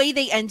the way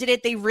they ended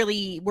it, they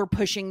really were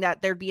pushing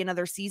that there'd be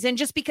another season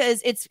just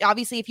because it's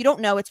obviously, if you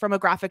don't know, it's from a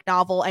graphic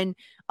novel and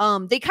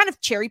they kind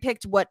of cherry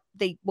picked what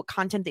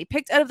content they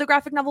picked out of the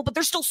graphic novel, but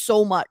there's still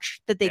so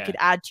much that they could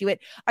add to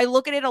it. I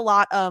look at it a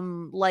lot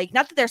like,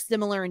 not that they're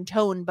similar in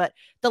tone, but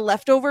The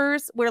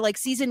Leftovers, where like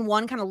season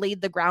 1 kind of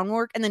laid the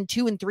groundwork and then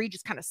 2 and 3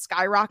 just kind of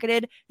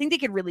skyrocketed. I think they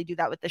could really do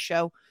that with the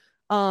show.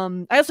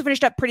 I also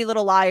finished up Pretty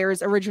Little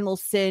Liars, Original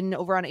Sin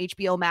over on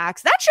HBO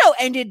Max. That show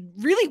ended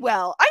really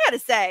well, I gotta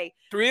say.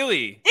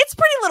 Really? It's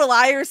Pretty Little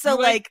Liars,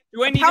 so a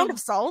pound of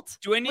salt.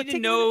 Do I need to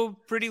know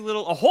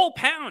a whole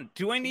pound?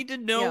 Do I need to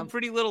know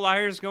Pretty Little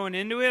Liars going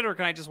into it, or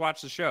can I just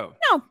watch the show?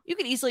 No, you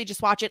could easily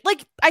just watch it.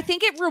 Like, I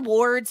think it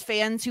rewards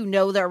fans who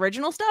know the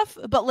original stuff,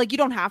 but like you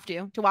don't have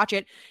to watch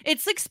it.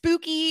 It's like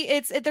spooky.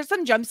 There's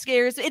some jump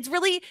scares.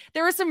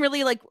 There are some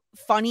really like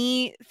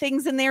funny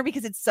things in there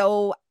because it's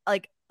so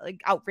like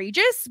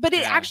outrageous, but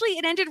it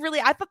ended really,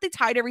 I thought they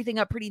tied everything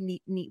up pretty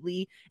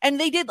neatly, and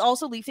they did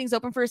also leave things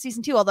open for a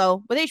season 2,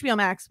 although with HBO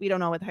Max we don't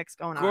know what the heck's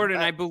going on.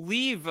 Gordon, I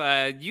believe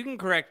you can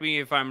correct me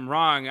if I'm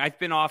wrong, I've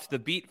been off the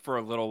beat for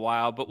a little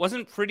while, but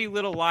wasn't Pretty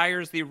Little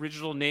Liars the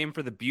original name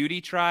for the beauty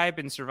tribe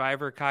in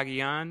Survivor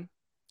Cagayan?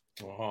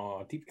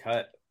 Oh, deep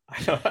cut.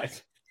 I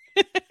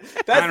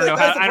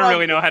don't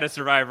really know how to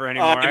Survivor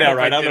anymore. I know,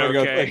 right? I'm gonna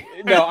go.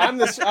 No, I'm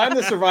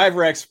the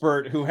Survivor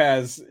expert who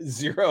has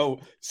 0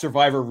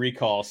 Survivor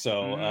recall.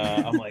 So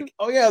I'm like,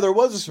 oh yeah, there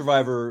was a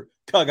Survivor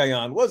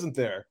Cagayan, wasn't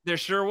there? There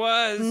sure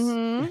was.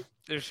 Mm-hmm.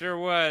 There sure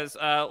was.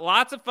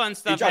 Lots of fun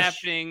stuff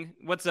happening.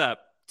 What's up?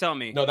 Tell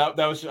me. No, that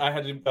was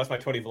that's my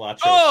Tony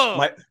Villaccio.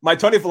 Oh! My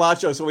Tony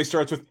Villaccio always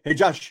starts with, "Hey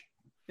Josh."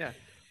 Yeah.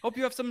 Hope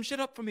you have some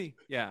shit up for me.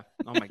 Yeah.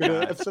 Oh my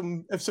god.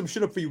 have some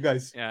shit up for you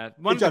guys. Yeah.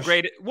 One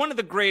of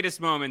the greatest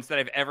moments that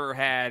I've ever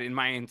had in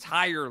my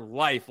entire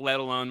life,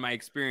 let alone my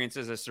experience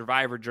as a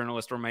Survivor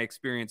journalist or my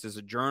experience as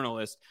a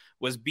journalist,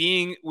 was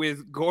being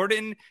with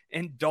Gordon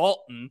and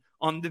Dalton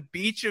on the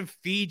beach of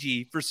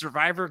Fiji for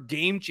Survivor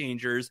Game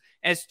Changers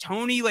as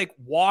Tony like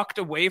walked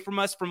away from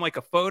us from like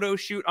a photo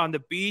shoot on the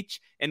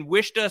beach and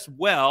wished us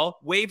well,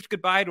 waved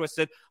goodbye to us,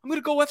 said, "I'm going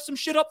to go F some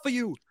shit up for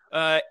you."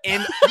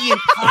 And the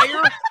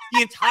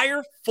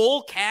entire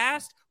full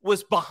cast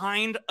was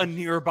behind a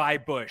nearby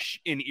bush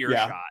in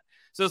earshot. Yeah.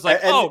 So it's like,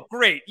 oh,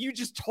 great. You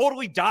just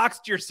totally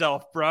doxed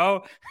yourself,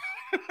 bro.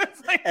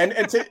 and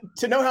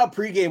to know how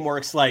pregame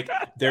works, like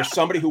there's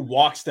somebody who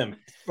walks them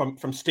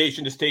from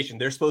station to station.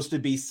 They're supposed to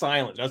be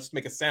silent. Just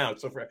make a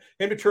sound. So for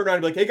him to turn around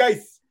and be like, "Hey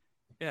guys,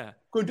 yeah,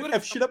 go do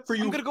F shit up for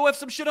you. I'm going to go F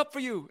some shit up for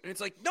you." And it's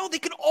like, no, they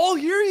can all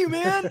hear you,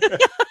 man.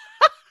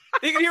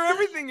 They can hear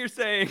everything you're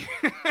saying.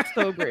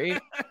 So great.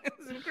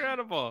 It's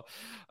incredible.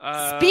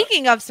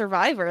 Speaking of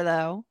Survivor,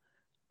 though,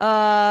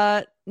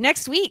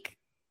 next week,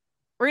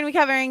 we're going to be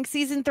covering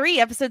season 3,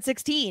 episode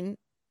 16,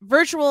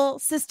 Virtual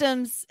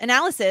Systems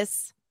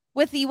Analysis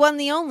with the one,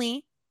 the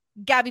only,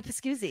 Gabby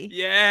Pascuzzi.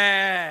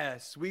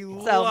 Yes.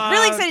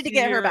 Really excited to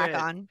get her back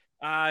on.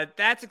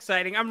 That's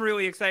exciting. I'm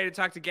really excited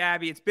to talk to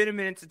Gabby. It's been a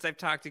minute since I've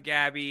talked to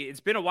Gabby. It's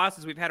been a while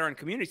since we've had her on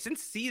Community,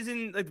 since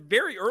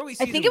very early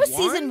season. I think it was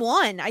season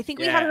 1. I think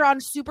we had her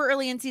on super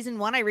early in season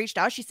 1. I reached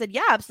out. She said,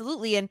 yeah,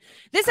 absolutely. And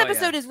this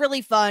episode is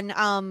really fun.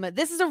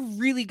 This is a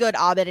really good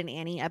Abed and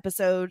Annie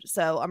episode.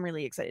 So I'm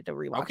really excited to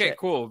rewatch it. Okay,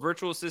 cool.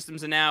 Virtual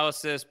Systems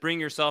Analysis, Bring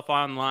Yourself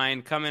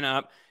Online, coming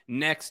up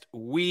next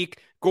week.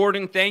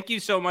 Gordon, thank you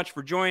so much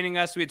for joining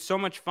us. We had so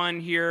much fun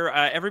here.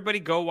 Everybody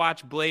go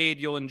watch Blade.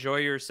 You'll enjoy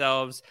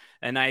yourselves.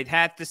 And I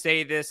had to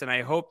say this, and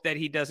I hope that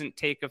he doesn't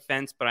take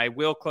offense, but I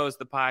will close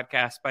the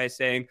podcast by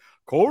saying,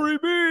 Corey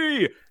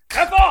B,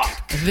 F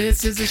off!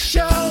 This is a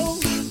show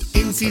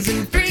in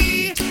season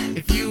 3.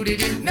 If you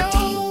didn't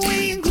know,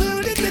 we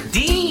included the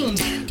Dean,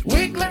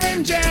 Wiggler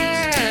and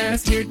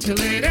Jazz, here till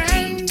it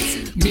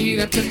ends. Meet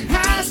up to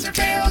pass or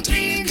fail,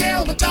 dream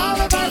jail with all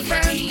of our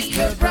friends.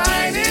 The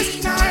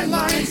brightest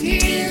timelines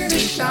here to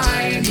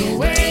shine the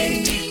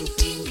way.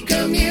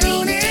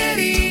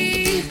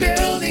 Community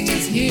building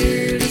is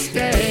here to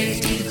stay.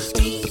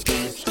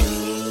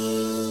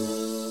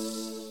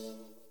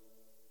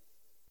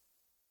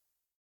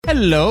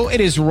 Hello, it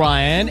is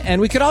Ryan,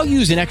 and we could all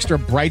use an extra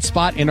bright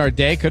spot in our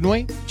day, couldn't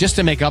we? Just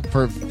to make up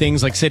for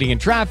things like sitting in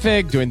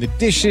traffic, doing the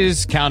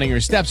dishes, counting your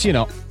steps,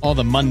 all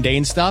the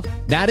mundane stuff.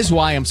 That is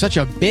why I'm such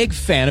a big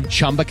fan of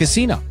Chumba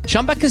Casino.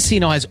 Chumba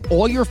Casino has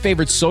all your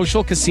favorite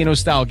social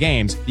casino-style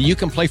games that you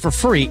can play for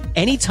free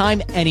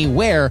anytime,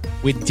 anywhere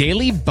with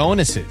daily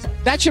bonuses.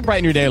 That should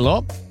brighten your day a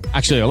little.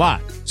 Actually, a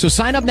lot. So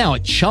sign up now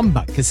at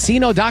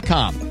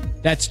ChumbaCasino.com.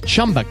 That's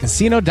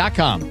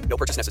ChumbaCasino.com. No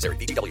purchase necessary.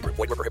 VGW Group.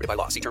 Void where prohibited by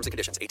law. See terms and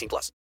conditions.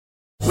 18+.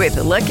 With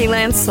the Lucky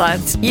Land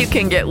Slots, you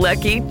can get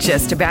lucky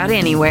just about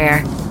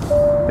anywhere.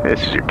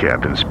 This is your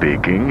captain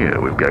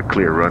speaking. We've got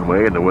clear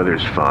runway and the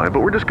weather's fine,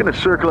 but we're just going to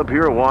circle up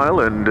here a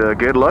while and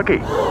get lucky.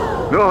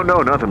 No,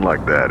 nothing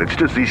like that. It's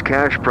just these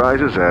cash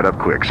prizes add up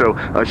quick. So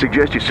I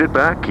suggest you sit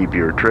back, keep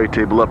your tray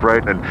table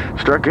upright, and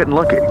start getting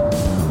lucky.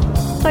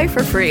 Play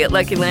for free at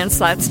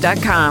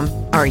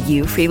LuckyLandSlots.com. Are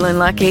you feeling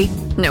lucky?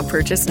 No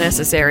purchase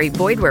necessary.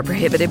 Void where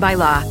prohibited by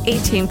law.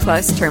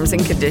 18+ terms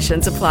and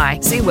conditions apply.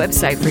 See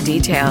website for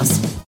details.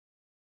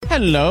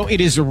 Hello,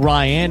 it is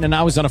Ryan, and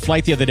I was on a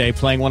flight the other day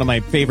playing one of my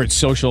favorite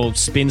social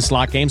spin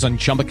slot games on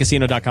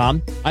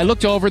ChumbaCasino.com. I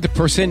looked over at the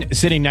person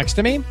sitting next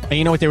to me, and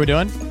you know what they were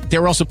doing? They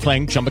were also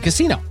playing Chumba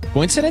Casino.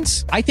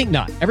 Coincidence? I think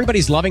not.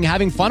 Everybody's loving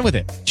having fun with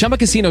it. Chumba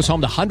Casino is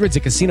home to hundreds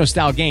of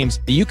casino-style games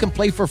that you can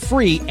play for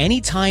free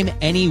anytime,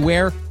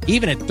 anywhere,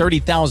 even at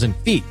 30,000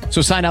 feet.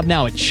 So sign up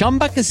now at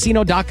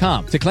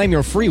ChumbaCasino.com to claim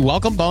your free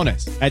welcome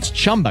bonus. That's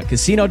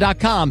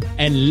ChumbaCasino.com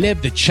and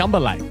live the Chumba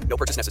life. No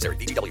purchase necessary.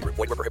 VGW Group.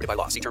 Void where prohibited by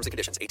law. See terms and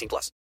conditions. 18+.